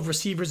handful of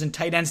receivers and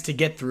tight ends to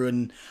get through.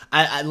 And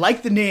I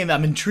like the name.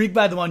 I'm intrigued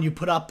by the one you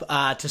put up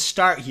to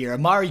start here.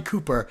 Amari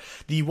Cooper,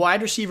 the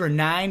wide receiver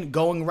 9,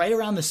 going right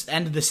around the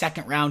end of the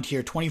second round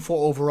here,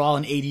 24 overall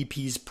in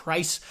ADP's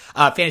price,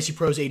 Fantasy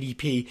Pros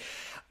ADP.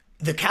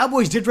 The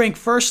Cowboys did rank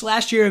first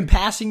last year in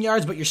passing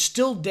yards, but you're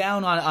still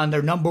down on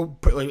their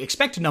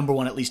expected number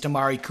one, at least,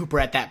 Amari Cooper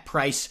at that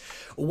price.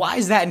 Why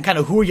is that, and kind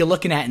of who are you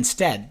looking at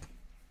instead?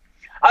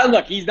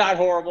 Look, he's not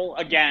horrible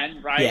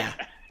again, right?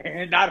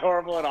 Yeah. Not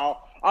horrible at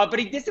all. But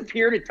he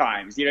disappeared at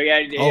times.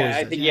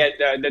 I think he had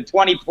the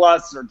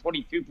 20-plus or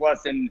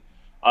 22-plus in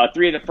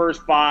 3 of the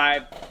first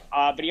 5.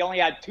 But he only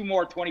had 2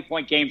 more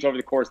 20-point games over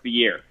the course of the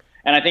year.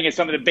 And I think it's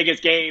some of the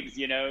biggest games,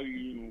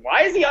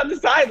 why is he on the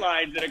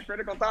sidelines at a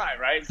critical time,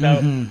 right? So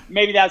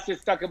maybe that's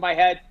just stuck in my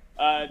head.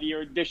 The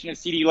addition of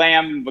CeeDee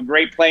Lamb, a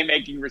great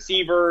playmaking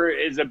receiver,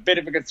 is a bit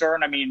of a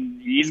concern. I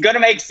mean, he's going to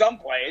make some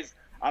plays.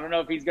 I don't know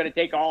if he's going to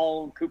take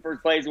all Cooper's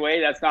plays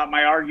away. That's not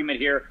my argument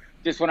here.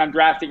 Just when I'm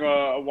drafting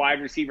a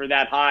wide receiver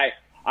that high,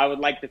 I would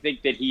like to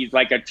think that he's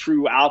like a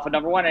true alpha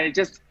number one. And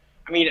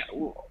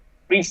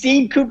we've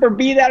seen Cooper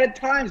be that at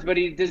times, but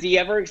does he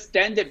ever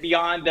extend it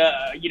beyond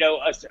a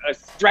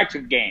stretch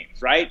of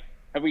games, right?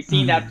 Have we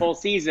seen that full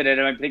season? And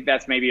I think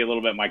that's maybe a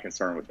little bit my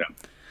concern with him.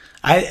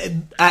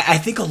 I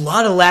think a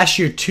lot of last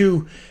year,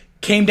 too,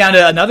 came down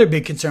to another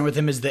big concern with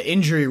him is the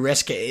injury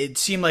risk. It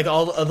seemed like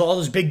all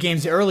those big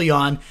games early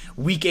on,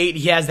 week 8,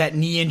 he has that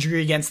knee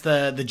injury against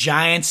the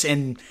Giants,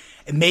 and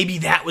maybe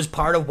that was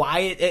part of why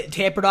it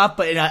tapered off.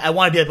 But I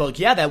want to be like,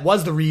 yeah, that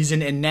was the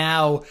reason. And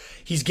now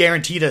he's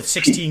guaranteed a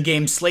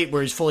 16-game slate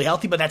where he's fully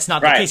healthy, but that's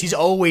not the case. He's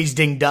always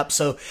dinged up,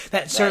 so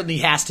that certainly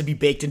has to be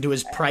baked into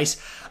his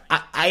price.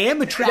 I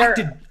am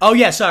attracted.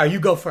 You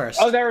go first.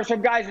 There are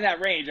some guys in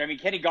that range. I mean,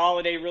 Kenny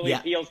Golladay really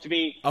appeals to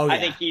me. I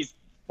think he's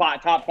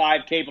top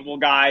 5 capable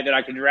guy that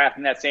I can draft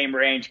in that same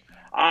range.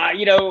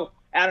 Adam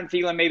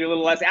Thielen maybe a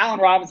little less. Allen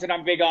Robinson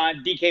I'm big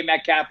on. DK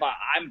Metcalf,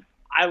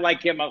 I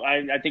like him.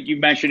 I think you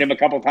mentioned him a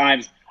couple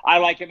times. I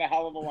like him a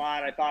hell of a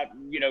lot. I thought,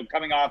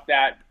 coming off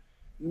that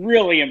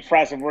really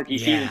impressive rookie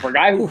season for a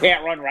guy who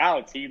can't run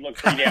routes, he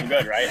looks pretty damn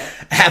good, right?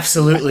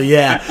 Absolutely,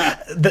 yeah.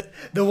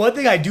 The one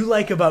thing I do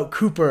like about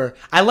Cooper,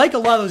 I like a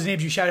lot of those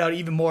names you shout out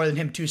even more than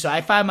him too, so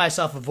I find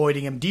myself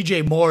avoiding him.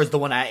 DJ Moore is the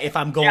one if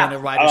I'm going to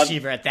wide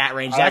receiver at that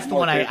range, that's the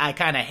one I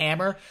kind of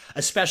hammer,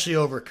 especially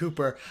over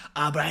Cooper.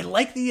 But I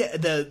like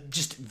the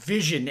just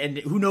vision, and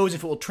who knows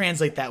if it will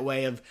translate that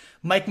way, of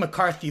Mike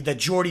McCarthy, the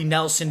Jordy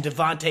Nelson,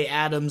 Devontae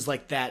Adams,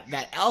 like that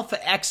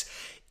Alpha X.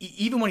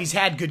 Even when he's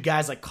had good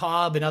guys like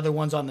Cobb and other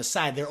ones on the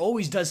side, there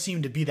always does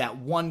seem to be that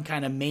one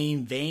kind of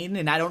main vein,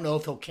 and I don't know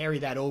if he'll carry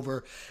that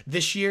over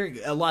this year.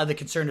 A lot of the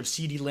concern of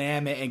CeeDee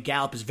Lamb and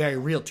Gallup is very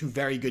real, 2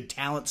 very good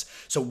talents.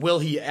 So will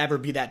he ever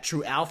be that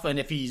true alpha? And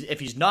if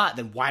he's not,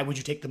 then why would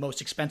you take the most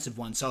expensive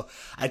one? So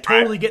I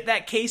totally get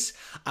that case.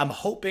 I'm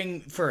hoping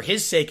for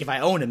his sake, if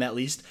I own him at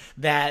least,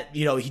 that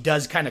he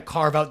does kind of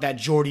carve out that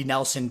Jordy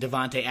Nelson,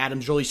 Devontae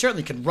Adams role. He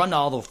certainly can run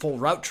all the full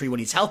route tree when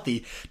he's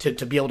healthy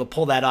to be able to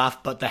pull that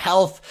off, but the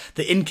health,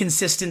 the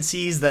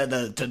inconsistencies,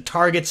 the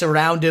targets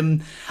around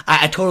him,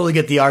 I totally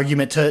get the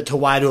argument to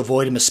why to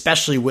avoid him,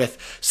 especially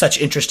with such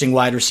interesting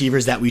wide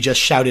receivers that we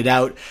just shouted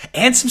out.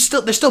 And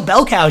there's still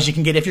bell cows you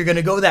can get if you're going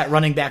to go that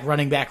running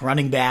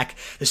back.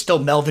 There's still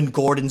Melvin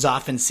Gordon's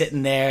often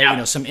sitting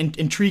there, some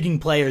intriguing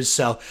players.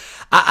 So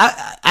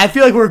I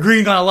feel like we're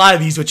agreeing on a lot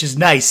of these, which is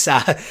nice,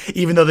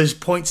 even though there's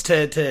points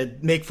to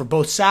make for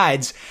both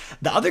sides.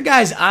 The other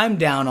guys I'm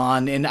down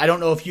on, and I don't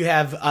know if you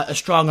have a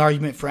strong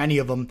argument for any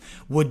of them,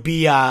 would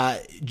be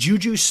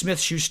Juju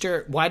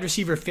Smith-Schuster, wide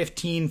receiver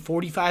 15,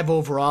 45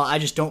 overall. I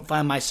just don't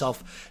find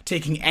myself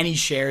taking any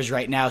shares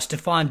right now.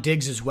 Stephon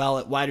Diggs as well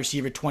at wide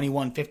receiver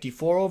 21,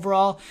 54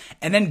 overall.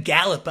 And then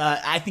Gallup,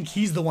 I think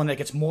he's the one that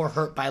gets more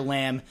hurt by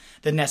Lamb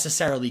than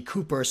necessarily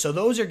Cooper. So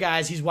those are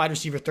guys, he's wide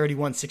receiver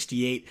 31,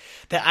 68,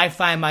 that I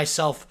find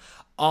myself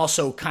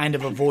also kind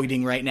of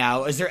avoiding right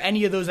now. Is there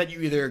any of those that you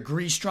either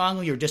agree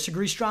strongly or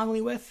disagree strongly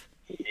with?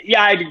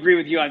 Yeah, I'd agree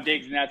with you on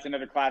Diggs, and that's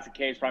another classic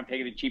case where I'm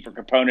taking the cheaper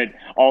component.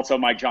 Also,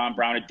 my John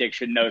Brown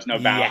addiction knows no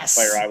bounds. Yes.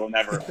 Player I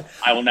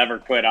will never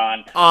quit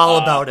on. All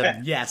about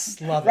him.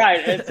 Yes, love it.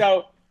 Right, and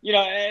so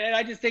and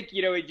I just think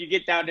if you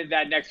get down to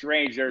that next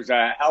range, there's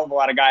a hell of a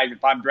lot of guys.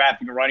 If I'm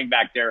drafting a running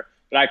back there,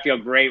 that I feel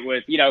great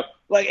with.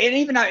 And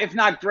even if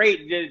not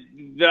great,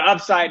 the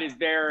upside is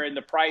there, and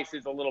the price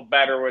is a little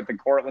better with the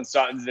Cortland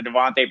Suttons, the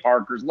Devontae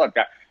Parkers. Look,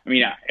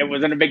 it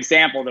wasn't a big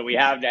sample that we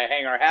have to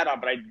hang our hat on,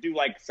 but I do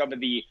like some of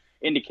the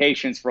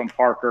indications from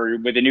Parker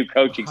with the new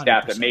coaching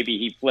staff 100%. that maybe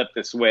he flipped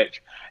the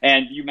switch.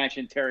 And you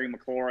mentioned Terry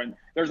McLaurin.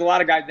 There's a lot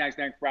of guys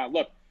next round.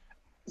 Look,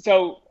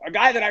 so a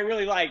guy that I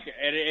really like,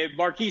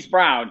 Marquise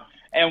Brown.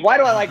 And why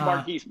do I like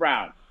Marquise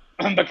Brown?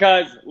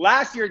 Because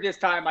last year this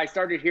time I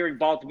started hearing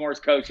Baltimore's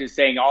coaches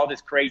saying all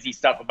this crazy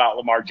stuff about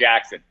Lamar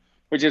Jackson,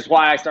 which is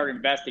why I started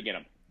investing in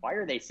him. Why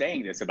are they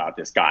saying this about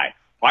this guy?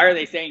 Why are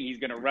they saying he's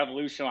going to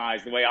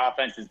revolutionize the way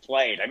offense is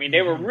played? I mean,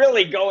 they were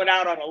really going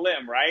out on a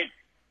limb, right?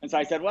 And so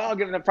I said, well,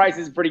 given the price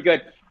is pretty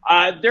good.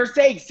 They're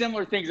saying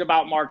similar things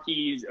about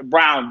Marquise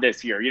Brown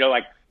this year.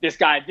 Like this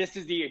guy,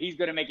 he's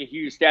going to make a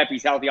huge step.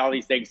 He's healthy, all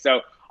these things. So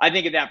I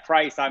think at that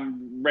price,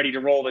 I'm ready to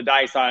roll the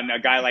dice on a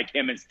guy like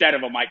him instead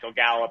of a Michael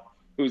Gallup,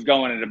 who's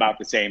going at about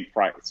the same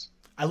price.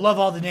 I love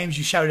all the names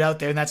you shouted out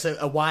there, and that's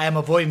why I'm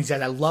avoiding these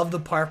guys. I love the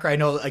Parker. I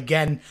know,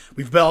 again,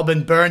 we've all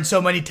been burned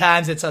so many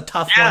times. It's a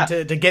tough one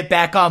to get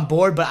back on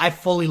board, but I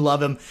fully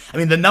love him. I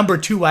mean, the number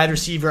 2 wide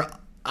receiver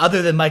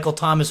other than Michael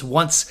Thomas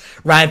once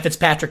Ryan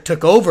Fitzpatrick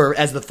took over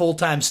as the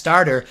full-time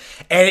starter.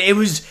 And it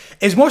was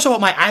more so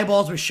what my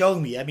eyeballs were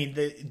showing me. I mean,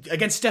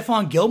 against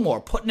Stephon Gilmore,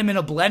 putting him in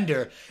a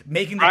blender,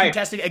 making the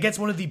contested against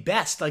one of the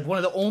best, like one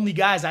of the only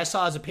guys I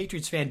saw as a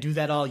Patriots fan do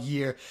that all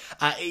year.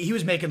 He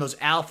was making those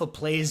alpha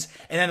plays.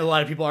 And then a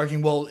lot of people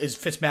arguing, well, is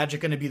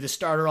Fitzmagic going to be the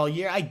starter all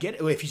year? I get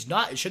it. If he's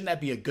not, shouldn't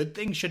that be a good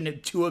thing?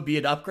 Shouldn't Tua be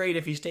an upgrade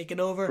if he's taken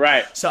over?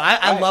 Right. So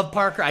I love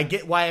Parker. I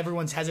get why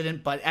everyone's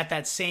hesitant, but at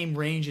that same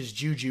range as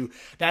Juju,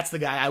 that's the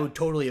guy I would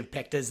totally have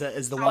picked as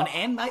the one.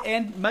 And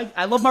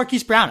I love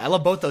Marquise Brown. I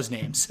love both those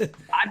names.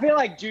 I feel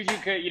like Juju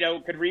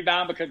could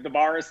rebound because the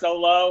bar is so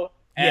low.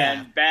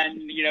 And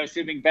Ben,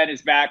 assuming Ben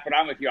is back, but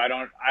I'm with you. I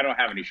don't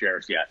have any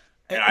shares yet.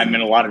 I'm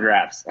in a lot of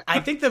drafts. I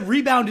think the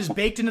rebound is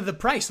baked into the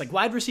price. Like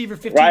wide receiver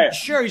 15,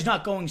 sure, he's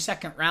not going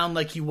second round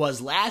like he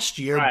was last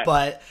year,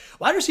 but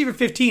wide receiver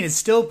 15 is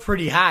still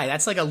pretty high.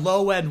 That's like a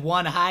low end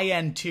 1, high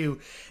end 2,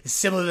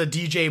 similar to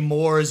DJ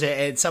Moore's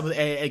and some of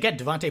again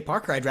Devontae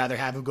Parker. I'd rather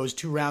have who goes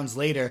 2 rounds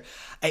later.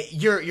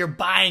 You're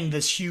buying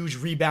this huge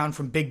rebound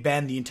from Big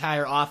Ben, the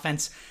entire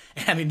offense.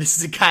 I mean, this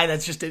is a guy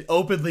that's just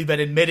openly been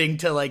admitting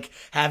to like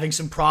having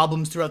some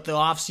problems throughout the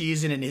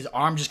offseason, and his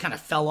arm just kind of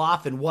fell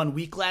off in 1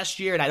 week last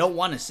year. And I don't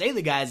want to say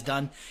the guy's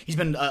done. He's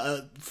been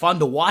fun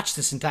to watch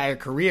this entire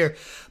career.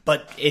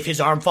 But if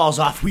his arm falls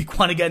off week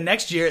 1 again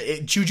next year,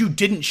 Juju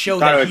didn't show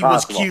that he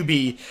was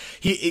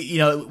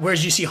QB.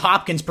 Whereas you see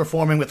Hopkins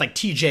performing with like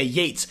TJ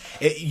Yates,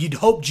 you'd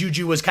hope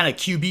Juju was kind of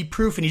QB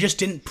proof, and he just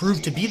didn't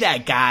prove to be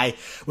that guy,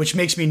 which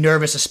makes me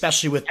nervous,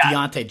 especially with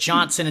Deontay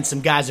Johnson and some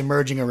guys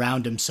emerging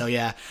around him. So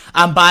yeah.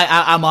 I'm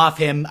off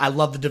him. I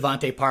love the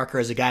Devontae Parker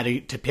as a guy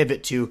to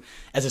pivot to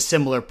as a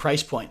similar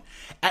price point.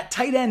 At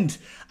tight end,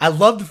 I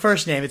love the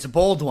first name. It's a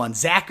bold one.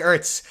 Zach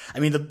Ertz. I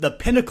mean, the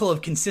pinnacle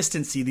of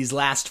consistency these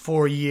last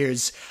 4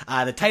 years.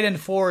 The tight end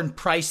 4 in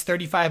price,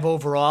 35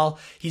 overall.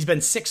 He's been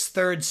 6th,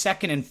 3rd,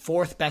 2nd, and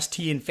 4th best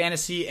T in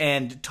fantasy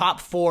and top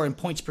 4 in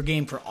points per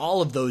game for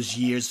all of those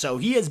years. So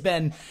he has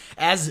been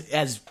as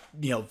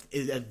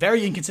a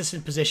very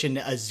inconsistent position,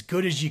 as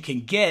good as you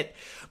can get.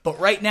 But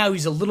right now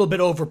he's a little bit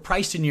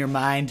overpriced in your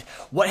mind.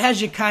 What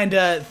has you kind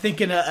of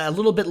thinking a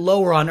little bit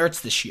lower on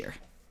Ertz this year?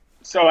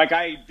 So,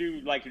 I do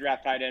like to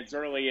draft tight ends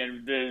early,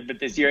 but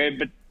this year,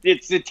 but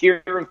it's a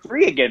tier of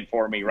 3 again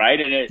for me,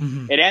 right?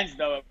 And it ends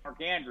though at Mark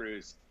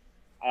Andrews,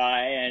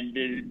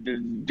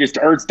 and just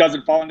Ertz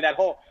doesn't fall into that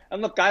hole.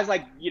 And look, guys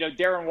like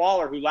Darren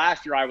Waller, who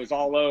last year I was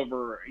all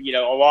over,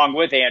 along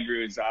with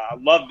Andrews,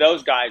 love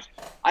those guys.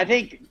 I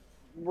think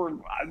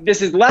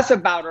this is less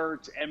about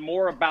Ertz and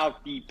more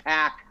about the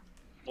pack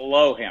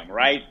below him,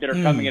 right? That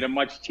are coming at a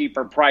much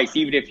cheaper price,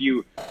 even if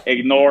you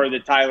ignore the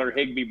Tyler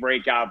Higbee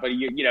breakout. But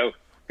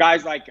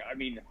guys like,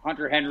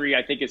 Hunter Henry,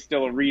 I think is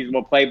still a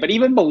reasonable play. But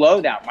even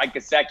below that, Mike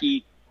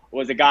Gesicki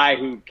was a guy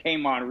who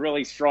came on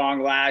really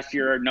strong last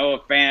year. Noah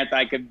Fant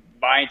I could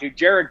buy into.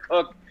 Jared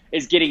Cook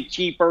is getting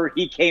cheaper.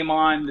 He came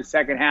on the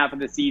second half of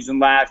the season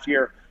last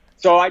year.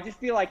 So I just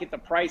feel like at the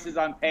prices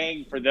I'm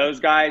paying for those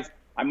guys,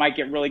 I might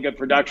get really good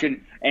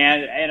production.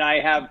 And I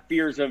have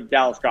fears of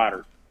Dallas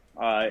Goedert.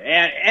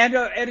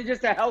 And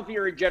just a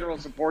healthier general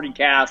supporting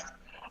cast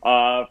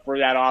for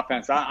that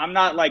offense. I'm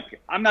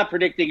not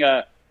predicting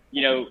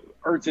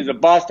Ertz is a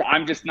bust.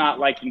 I'm just not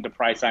liking the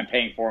price I'm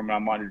paying for him.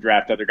 I'm on to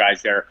draft other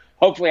guys there.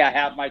 Hopefully I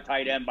have my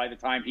tight end by the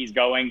time he's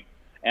going,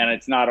 and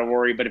it's not a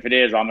worry. But if it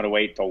is, I'm going to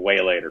wait till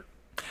way later.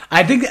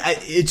 I think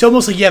it's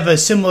almost like you have a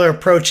similar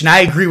approach, and I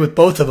agree with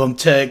both of them,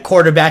 to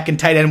quarterback and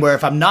tight end, where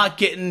if I'm not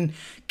getting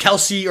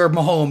Kelsey or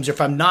Mahomes, or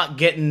if I'm not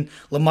getting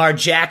Lamar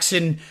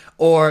Jackson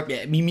or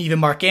even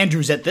Mark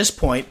Andrews at this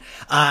point,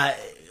 I'm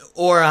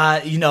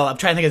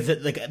trying to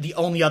think of the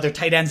only other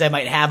tight ends I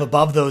might have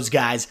above those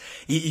guys.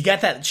 You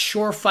got that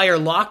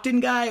surefire locked-in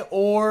guy,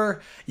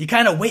 or you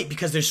kind of wait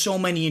because there's so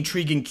many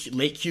intriguing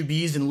late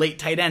QBs and late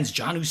tight ends.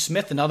 Jonnu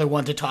Smith, another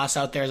one to toss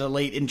out there as a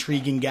late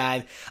intriguing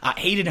guy.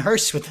 Hayden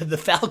Hurst with the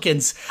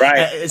Falcons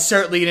is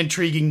certainly an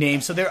intriguing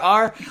name. So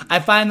I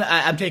find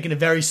that I'm taking a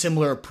very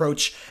similar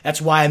approach.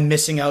 That's why I'm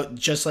missing out.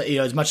 Just like,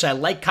 as much as I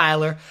like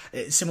Kyler,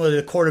 similar to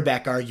the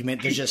quarterback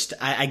argument, there's just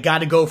I got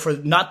to go for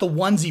not the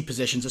onesie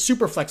positions. A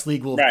super flex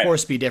league will of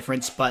course be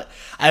different, but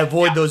I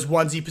avoid those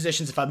onesie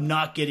positions if I'm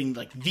not getting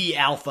like the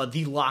alpha,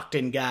 the locked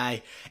in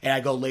guy, and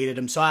I go late at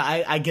him. So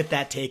I get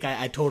that take.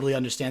 I totally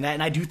understand that,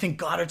 and I do think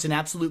Goddard's an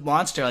absolute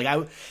monster.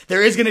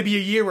 There is going to be a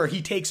year where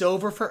he takes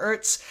over for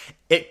Ertz.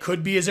 It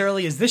could be as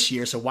early as this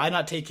year, so why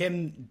not take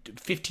him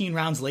 15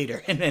 rounds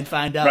later and then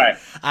find out? Right.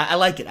 I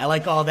like it. I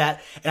like all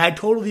that, and I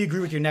totally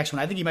agree with your next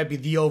one. I think he might be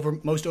the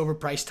most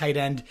overpriced tight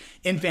end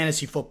in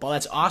fantasy football.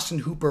 That's Austin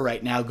Hooper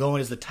right now,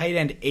 going as the tight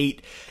end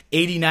 8,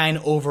 89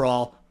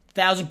 overall.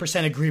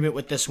 1,000% agreement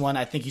with this one.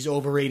 I think he's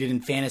overrated in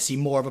fantasy,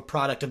 more of a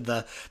product of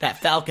that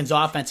Falcons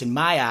offense in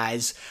my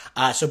eyes.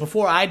 So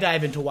before I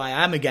dive into why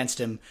I'm against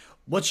him,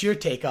 what's your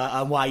take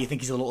on why you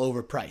think he's a little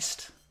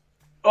overpriced?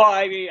 Well,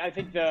 I mean, I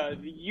think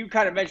you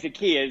kind of mentioned the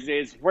key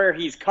is where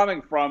he's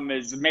coming from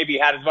is maybe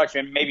had as much,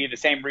 and maybe the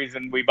same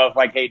reason we both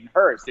like Hayden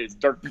Hurst is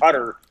Dirk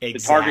Cutter, the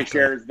target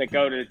shares that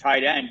go to the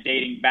tight end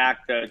dating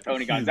back to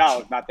Tony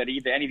Gonzalez. Not that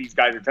any of these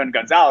guys are Tony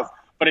Gonzalez,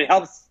 but it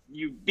helps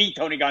you beat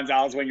Tony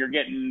Gonzalez when you're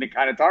getting the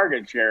kind of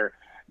target share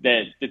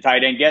that the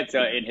tight end gets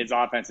in his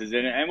offenses.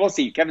 And we'll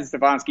see. Kevin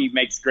Stefanski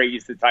makes great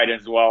use of the tight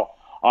ends as well.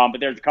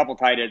 But there's a couple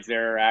tight ends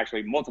there,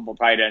 actually multiple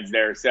tight ends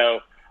there. So,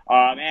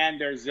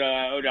 and there's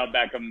Odell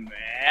Beckham,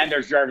 and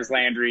there's Jarvis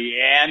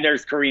Landry, and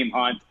there's Kareem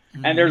Hunt.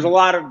 And there's a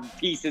lot of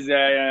pieces,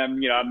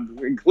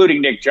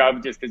 including Nick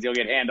Chubb, just because he'll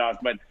get handoffs.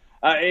 But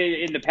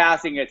in the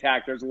passing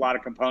attack, there's a lot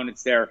of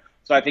components there.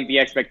 So I think the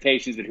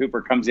expectations that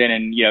Hooper comes in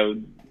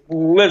and,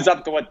 lives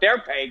up to what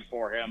they're paying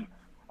for him,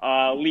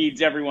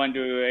 leads everyone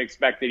to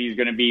expect that he's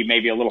going to be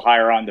maybe a little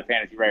higher on the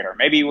fantasy radar.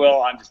 Maybe he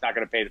will. I'm just not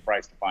going to pay the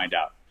price to find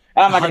out.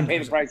 I'm not going to pay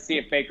the price to see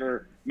if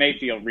Baker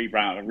Mayfield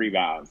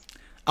rebounds.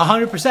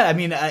 100%. I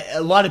mean, a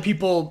lot of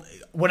people,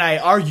 when I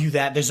argue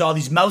that, there's all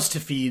these mouths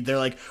to feed. They're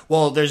like,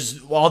 well, there's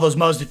all those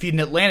mouths to feed in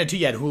Atlanta, too.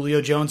 You had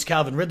Julio Jones,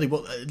 Calvin Ridley.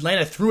 Well,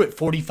 Atlanta threw it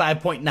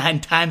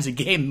 45.9 times a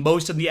game,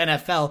 most of the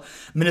NFL.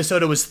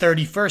 Minnesota was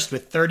 31st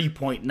with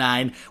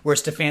 30.9, where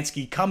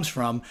Stefanski comes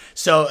from.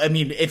 So, I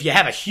mean, if you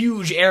have a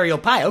huge aerial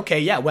pie, okay,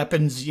 yeah,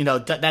 weapons,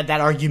 that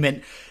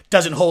argument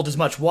doesn't hold as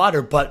much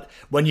water, but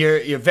when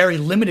you're very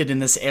limited in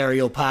this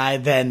aerial pie,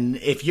 then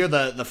if you're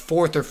the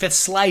fourth or fifth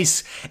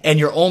slice and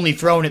you're only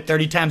throwing it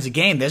 30 times a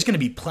game, there's going to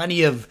be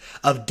plenty of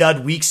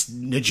dud weeks.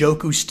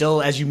 Njoku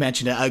still, as you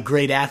mentioned, a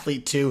great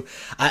athlete too.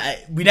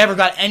 We never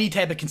got any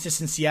type of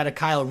consistency out of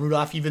Kyle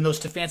Rudolph, even though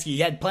Stefanski, he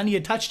had plenty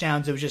of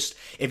touchdowns. It was just,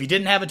 if he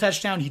didn't have a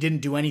touchdown, he didn't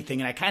do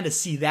anything. And I kind of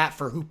see that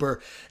for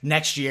Hooper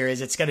next year, is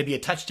it's going to be a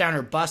touchdown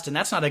or bust, and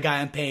that's not a guy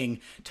I'm paying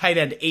tight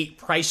end 8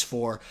 price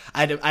for.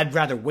 I'd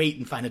rather wait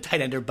and find a tight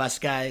end or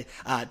bust guy,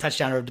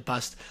 touchdown or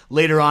bust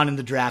later on in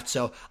the draft.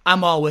 So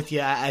I'm all with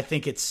you. I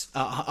think it's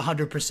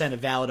 100% a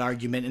valid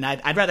argument, and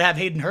I'd rather have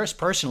Hayden Hurst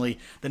personally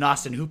than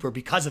Austin Hooper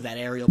because of that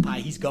aerial pie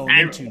he's going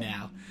into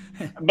now.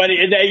 But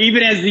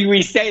even as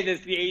we say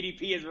this, the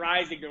ADP is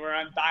rising to where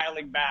I'm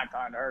dialing back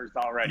on Hurst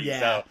already. Yeah.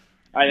 So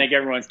I think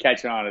everyone's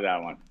catching on to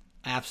that one.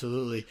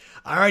 Absolutely.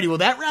 Alrighty, well,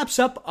 that wraps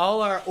up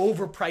all our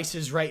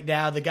overprices right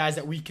now, the guys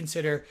that we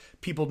consider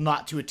people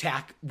not to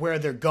attack where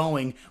they're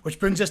going, which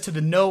brings us to the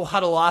no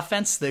huddle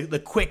offense,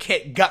 the quick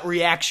hit gut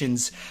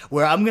reactions,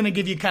 where I'm going to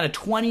give you kind of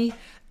 20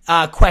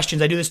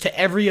 questions. I do this to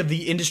every of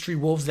the industry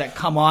wolves that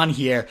come on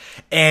here,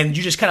 and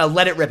you just kind of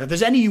let it rip. If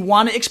there's any you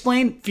want to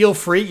explain, feel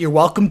free. You're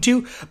welcome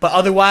to. But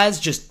otherwise,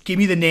 just give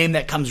me the name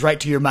that comes right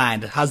to your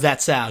mind. How's that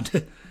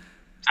sound?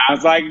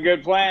 Sounds like a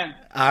good plan.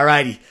 All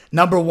righty.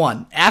 Number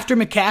 1. After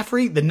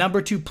McCaffrey, the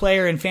number 2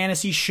 player in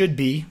fantasy should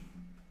be?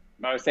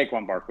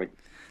 Saquon Barkley.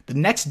 The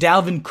next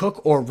Dalvin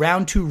Cook or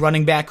round 2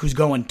 running back who's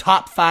going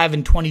top 5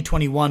 in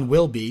 2021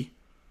 will be?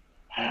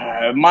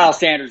 Miles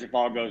Sanders, if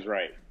all goes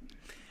right.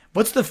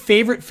 What's the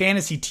favorite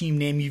fantasy team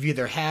name you've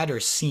either had or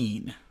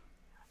seen?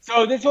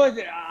 So this was,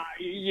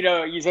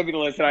 you sent me the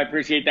list, and I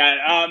appreciate that.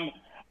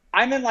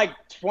 I'm in like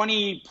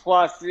 20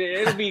 plus,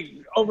 it'll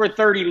be over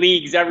 30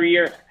 leagues every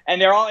year, and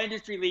they're all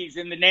industry leagues,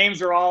 and the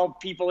names are all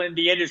people in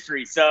the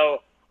industry. So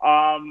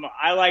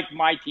I like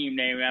my team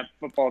name,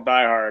 Football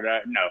Diehard.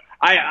 No,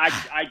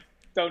 I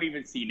don't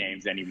even see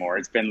names anymore.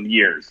 It's been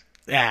years.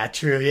 Yeah,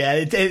 true.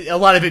 Yeah, a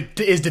lot of it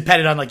is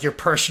dependent on like your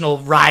personal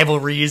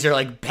rivalries or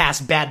like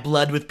past bad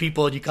blood with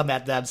people, and you come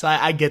at them. So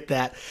I get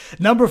that.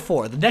 Number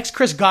 4, the next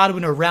Chris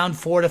Godwin or round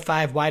 4 to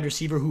 5 wide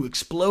receiver who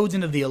explodes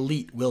into the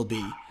elite will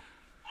be?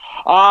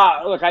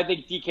 Look, I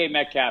think DK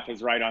Metcalf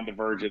is right on the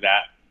verge of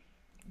that.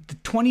 The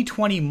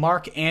 2020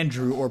 Mark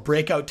Andrew or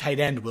breakout tight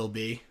end will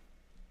be?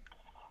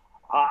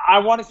 I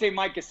want to say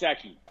Mike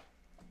Gesicki.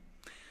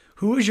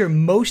 Who is your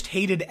most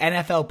hated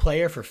NFL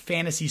player for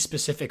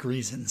fantasy-specific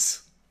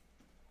reasons?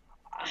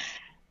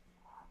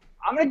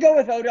 I'm going to go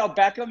with Odell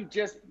Beckham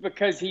just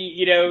because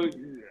he,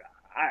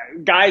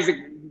 guys that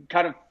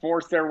kind of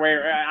force their way.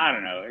 I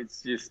don't know.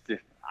 It's just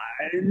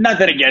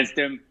nothing against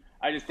him.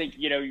 I just think,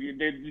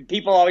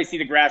 people always see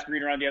the grass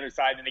greener on the other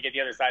side, and they get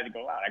the other side and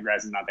go, wow, that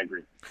grass is not that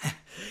green.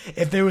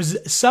 If there was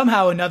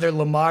somehow another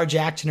Lamar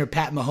Jackson or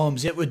Pat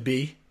Mahomes, it would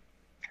be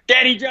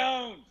Danny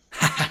Jones.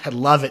 I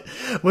love it.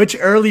 Which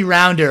early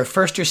rounder,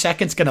 first or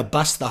second, is going to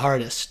bust the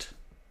hardest?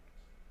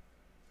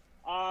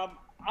 I'm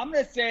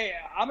going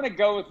to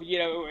go with,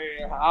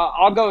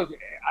 I'll go with,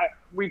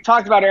 we've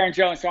talked about Aaron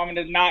Jones, so I'm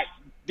going to not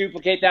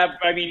duplicate that.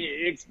 I mean,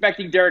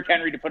 expecting Derrick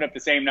Henry to put up the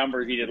same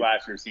numbers he did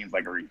last year seems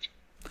like a reach.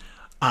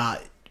 I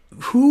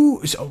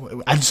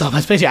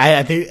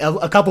think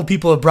a couple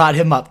people have brought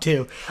him up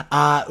too.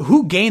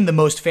 Who gained the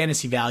most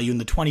fantasy value in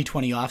the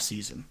 2020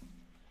 offseason?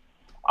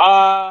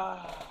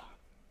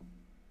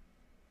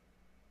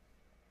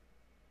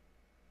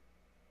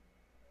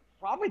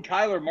 Probably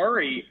Kyler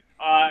Murray.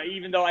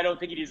 Even though I don't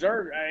think he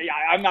deserved,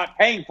 I'm not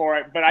paying for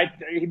it, but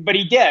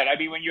he did. I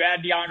mean, when you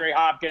add DeAndre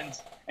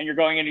Hopkins and you're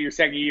going into your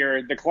second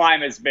year, the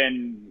climb has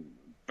been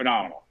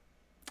phenomenal.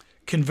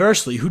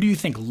 Conversely, who do you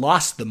think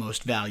lost the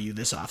most value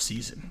this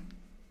offseason?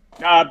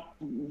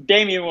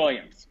 Damian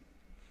Williams.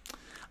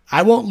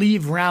 I won't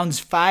leave rounds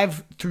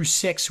 5 through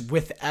 6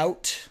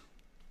 without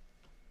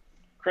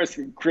Chris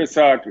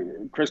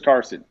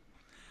Carson.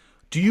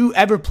 Do you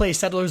ever play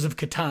Settlers of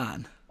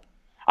Catan?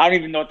 I don't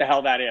even know what the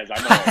hell that is. I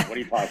know. What are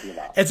you talking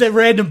about? It's a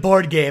random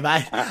board game.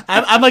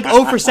 I'm like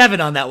 0 for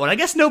 7 on that one. I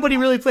guess nobody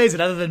really plays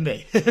it other than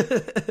me.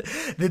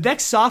 The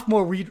next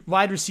sophomore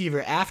wide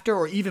receiver after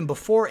or even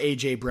before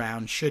A.J.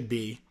 Brown should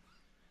be?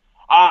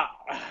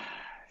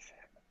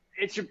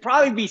 It should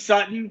probably be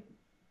Sutton,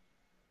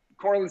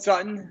 Cortland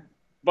Sutton,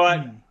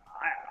 but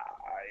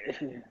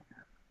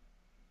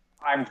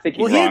I'm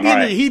thinking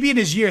wrong. He'd be in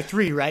his year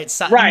 3, right?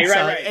 Sutton,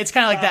 right. It's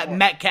kind of like that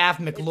Metcalf,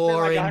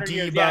 McLaurin, like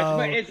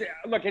Debo.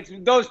 It's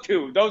those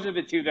two. Those are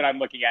the two that I'm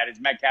looking at. Is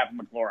Metcalf and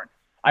McLaurin.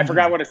 I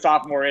forgot what a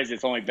sophomore is.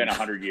 It's only been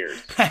 100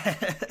 years.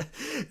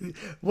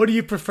 What do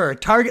you prefer,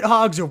 target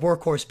hogs or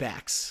workhorse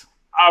backs?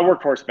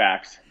 Workhorse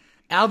backs.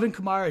 Alvin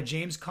Kamara,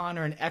 James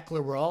Conner, and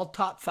Eckler were all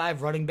top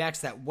 5 running backs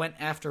that went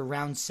after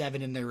round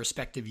 7 in their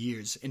respective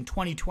years. In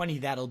 2020,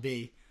 that'll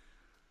be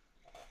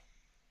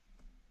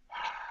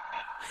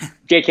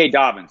J.K.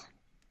 Dobbins.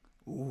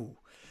 Ooh.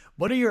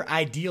 What are your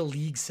ideal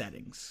league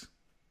settings?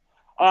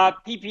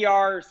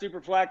 PPR,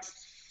 Superflex,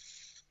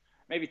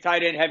 maybe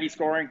tight end, heavy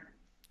scoring.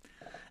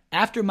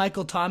 After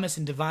Michael Thomas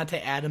and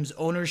Devontae Adams,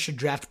 owners should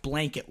draft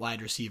blank at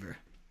wide receiver.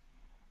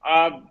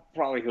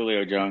 Probably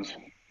Julio Jones.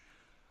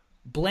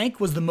 Blank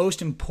was the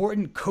most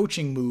important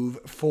coaching move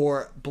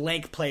for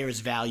blank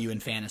players' value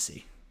in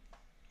fantasy.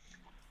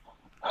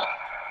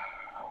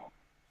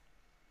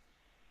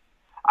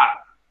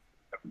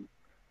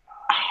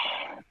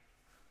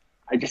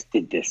 I just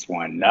did this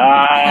one.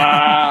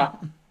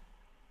 I'm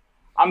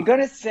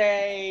going to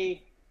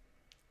say,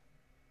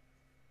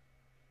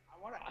 I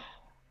want to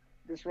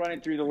just running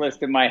through the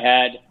list in my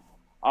head.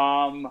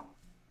 Some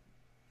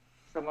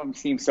of them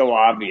seem so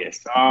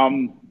obvious.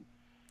 I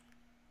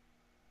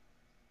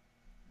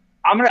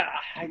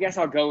guess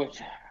I'll go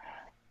with,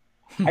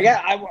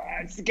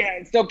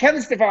 so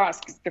Kevin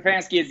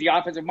Stefanski is the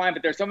offensive mind,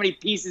 but there's so many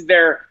pieces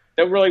there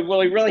that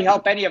really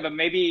help any of them.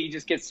 Maybe he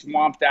just gets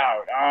swamped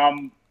out.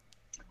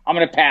 I'm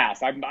going to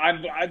pass.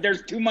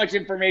 There's too much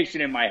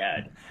information in my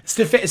head.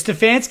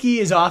 Stefanski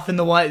is often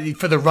the one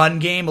for the run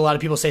game. A lot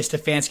of people say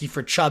Stefanski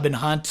for Chubb and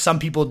Hunt. Some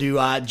people do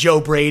Joe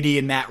Brady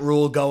and Matt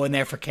Rule go in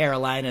there for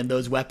Carolina and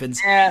those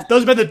weapons.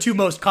 Those have been the two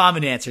most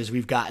common answers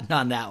we've gotten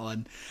on that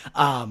one.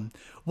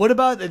 What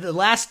about the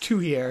last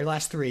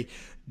 3?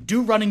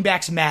 Do running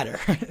backs matter?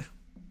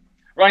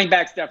 Running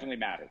backs definitely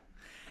matter.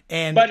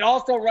 But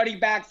also all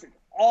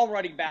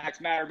running backs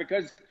matter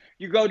because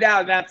you go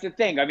down, that's the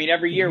thing. I mean,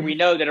 every year we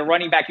know that a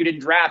running back you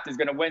didn't draft is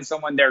going to win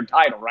someone their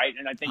title, right?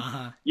 And I think,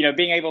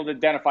 being able to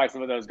identify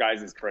some of those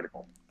guys is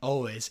critical.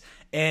 Always.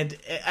 And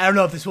I don't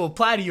know if this will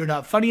apply to you or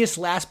not. Funniest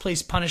last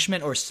place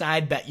punishment or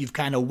side bet you've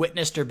kind of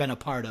witnessed or been a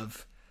part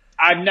of?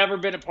 I've never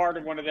been a part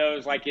of one of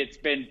those. Like it's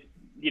been,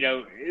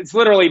 it's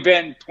literally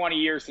been 20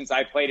 years since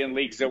I played in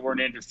leagues that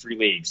weren't industry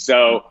leagues.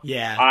 So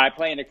yeah, I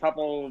play in a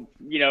couple,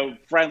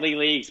 friendly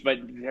leagues, but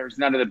there's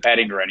none of the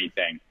betting or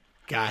anything.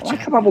 Gotcha. I want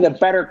to come up with a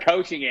better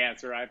coaching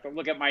answer. I have to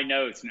look at my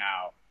notes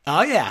now.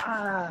 Oh,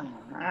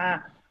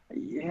 yeah.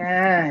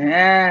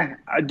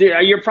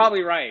 You're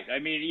probably right. I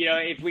mean,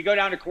 if we go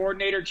down to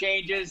coordinator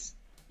changes,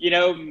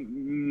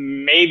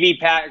 maybe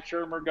Pat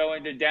Shurmur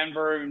going to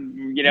Denver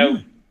and,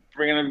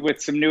 bringing them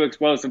with some new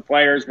explosive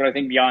players. But I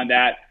think beyond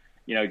that,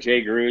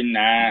 Jay Gruden,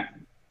 I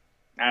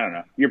don't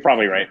know. You're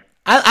probably right.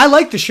 I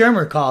like the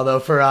Shurmur call, though,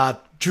 for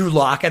Drew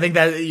Lock. I think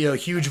that,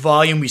 huge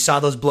volume. We saw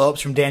those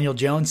blow-ups from Daniel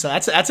Jones. So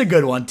that's a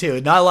good one,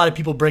 too. Not a lot of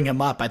people bring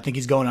him up. I think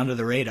he's going under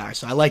the radar.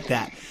 So I like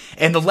that.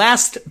 And the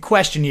last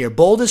question here,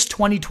 boldest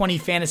 2020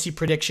 fantasy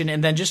prediction,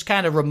 and then just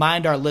kind of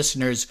remind our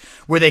listeners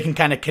where they can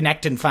kind of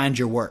connect and find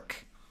your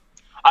work.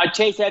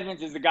 Chase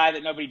Edmonds is the guy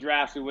that nobody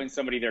drafts who wins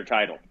somebody their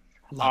title.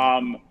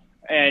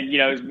 And,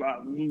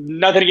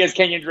 nothing against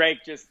Kenyon Drake,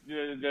 just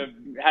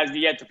has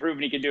yet to prove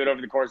he can do it over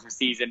the course of the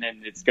season,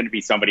 and it's going to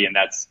be somebody, and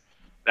that's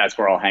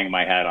where I'll hang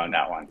my hat on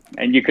that one.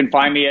 And you can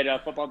find me at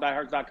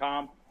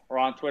footballdiehards.com or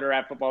on Twitter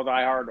at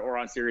footballdiehard or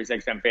on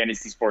SiriusXM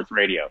Fantasy Sports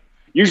Radio.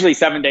 Usually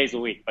 7 days a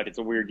week, but it's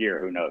a weird year.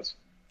 Who knows?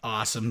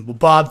 Awesome. Well,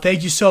 Bob,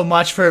 thank you so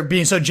much for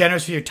being so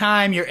generous with your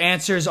time, your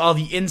answers, all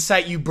the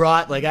insight you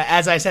brought. Like,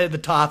 as I said at the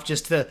top,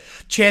 just the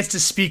chance to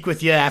speak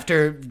with you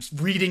after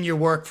reading your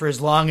work for as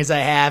long as I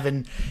have.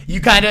 And you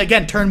kind of,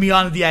 again, turned me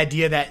on to the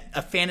idea that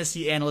a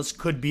fantasy analyst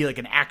could be like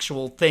an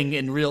actual thing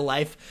in real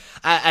life.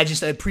 I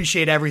just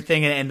appreciate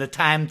everything and the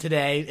time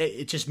today.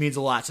 It just means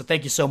a lot. So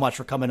thank you so much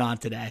for coming on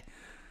today.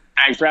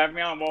 Thanks for having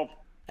me on, Wolf.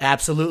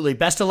 Absolutely.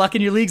 Best of luck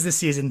in your leagues this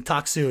season.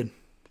 Talk soon.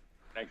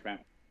 Thanks, man.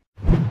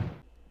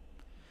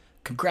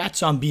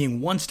 Congrats on being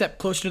one step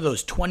closer to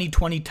those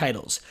 2020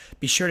 titles.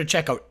 Be sure to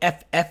check out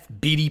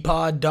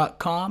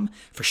ffbdpod.com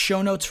for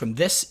show notes from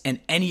this and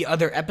any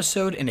other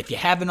episode. And if you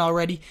haven't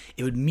already,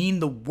 it would mean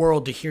the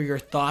world to hear your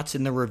thoughts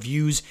in the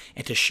reviews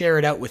and to share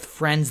it out with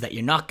friends that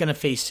you're not going to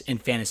face in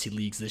fantasy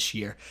leagues this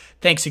year.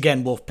 Thanks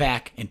again,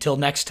 Wolfpack. Until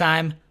next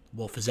time,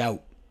 Wolf is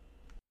out.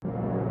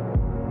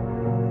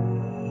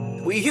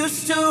 We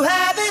used to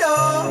have it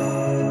all,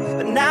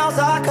 but now's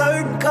our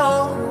curtain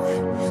call.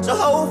 So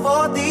hold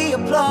for the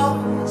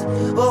applause,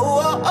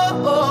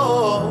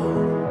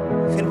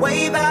 and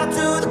wave out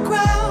to the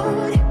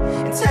crowd,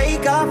 and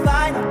take our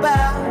final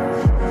bow.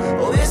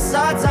 Oh, it's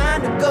our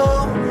time to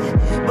go,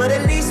 but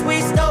at least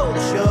we stole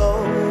the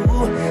show.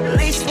 At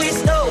least we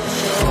stole the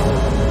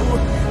show.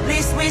 At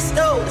least we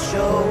stole the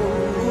show.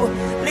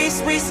 At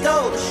least we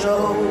stole the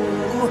show.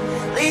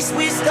 At least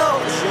we stole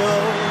the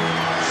show.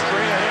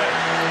 Straight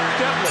ahead,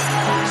 Devlin,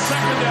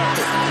 second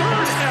effort,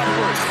 third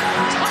effort,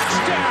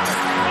 touchdown.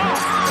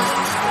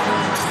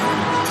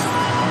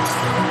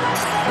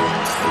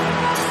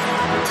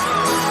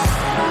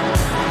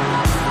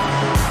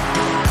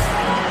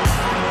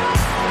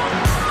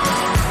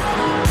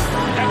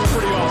 That's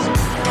pretty awesome.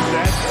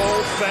 That's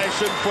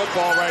old-fashioned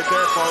football right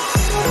there,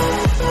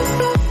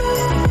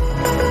 folks.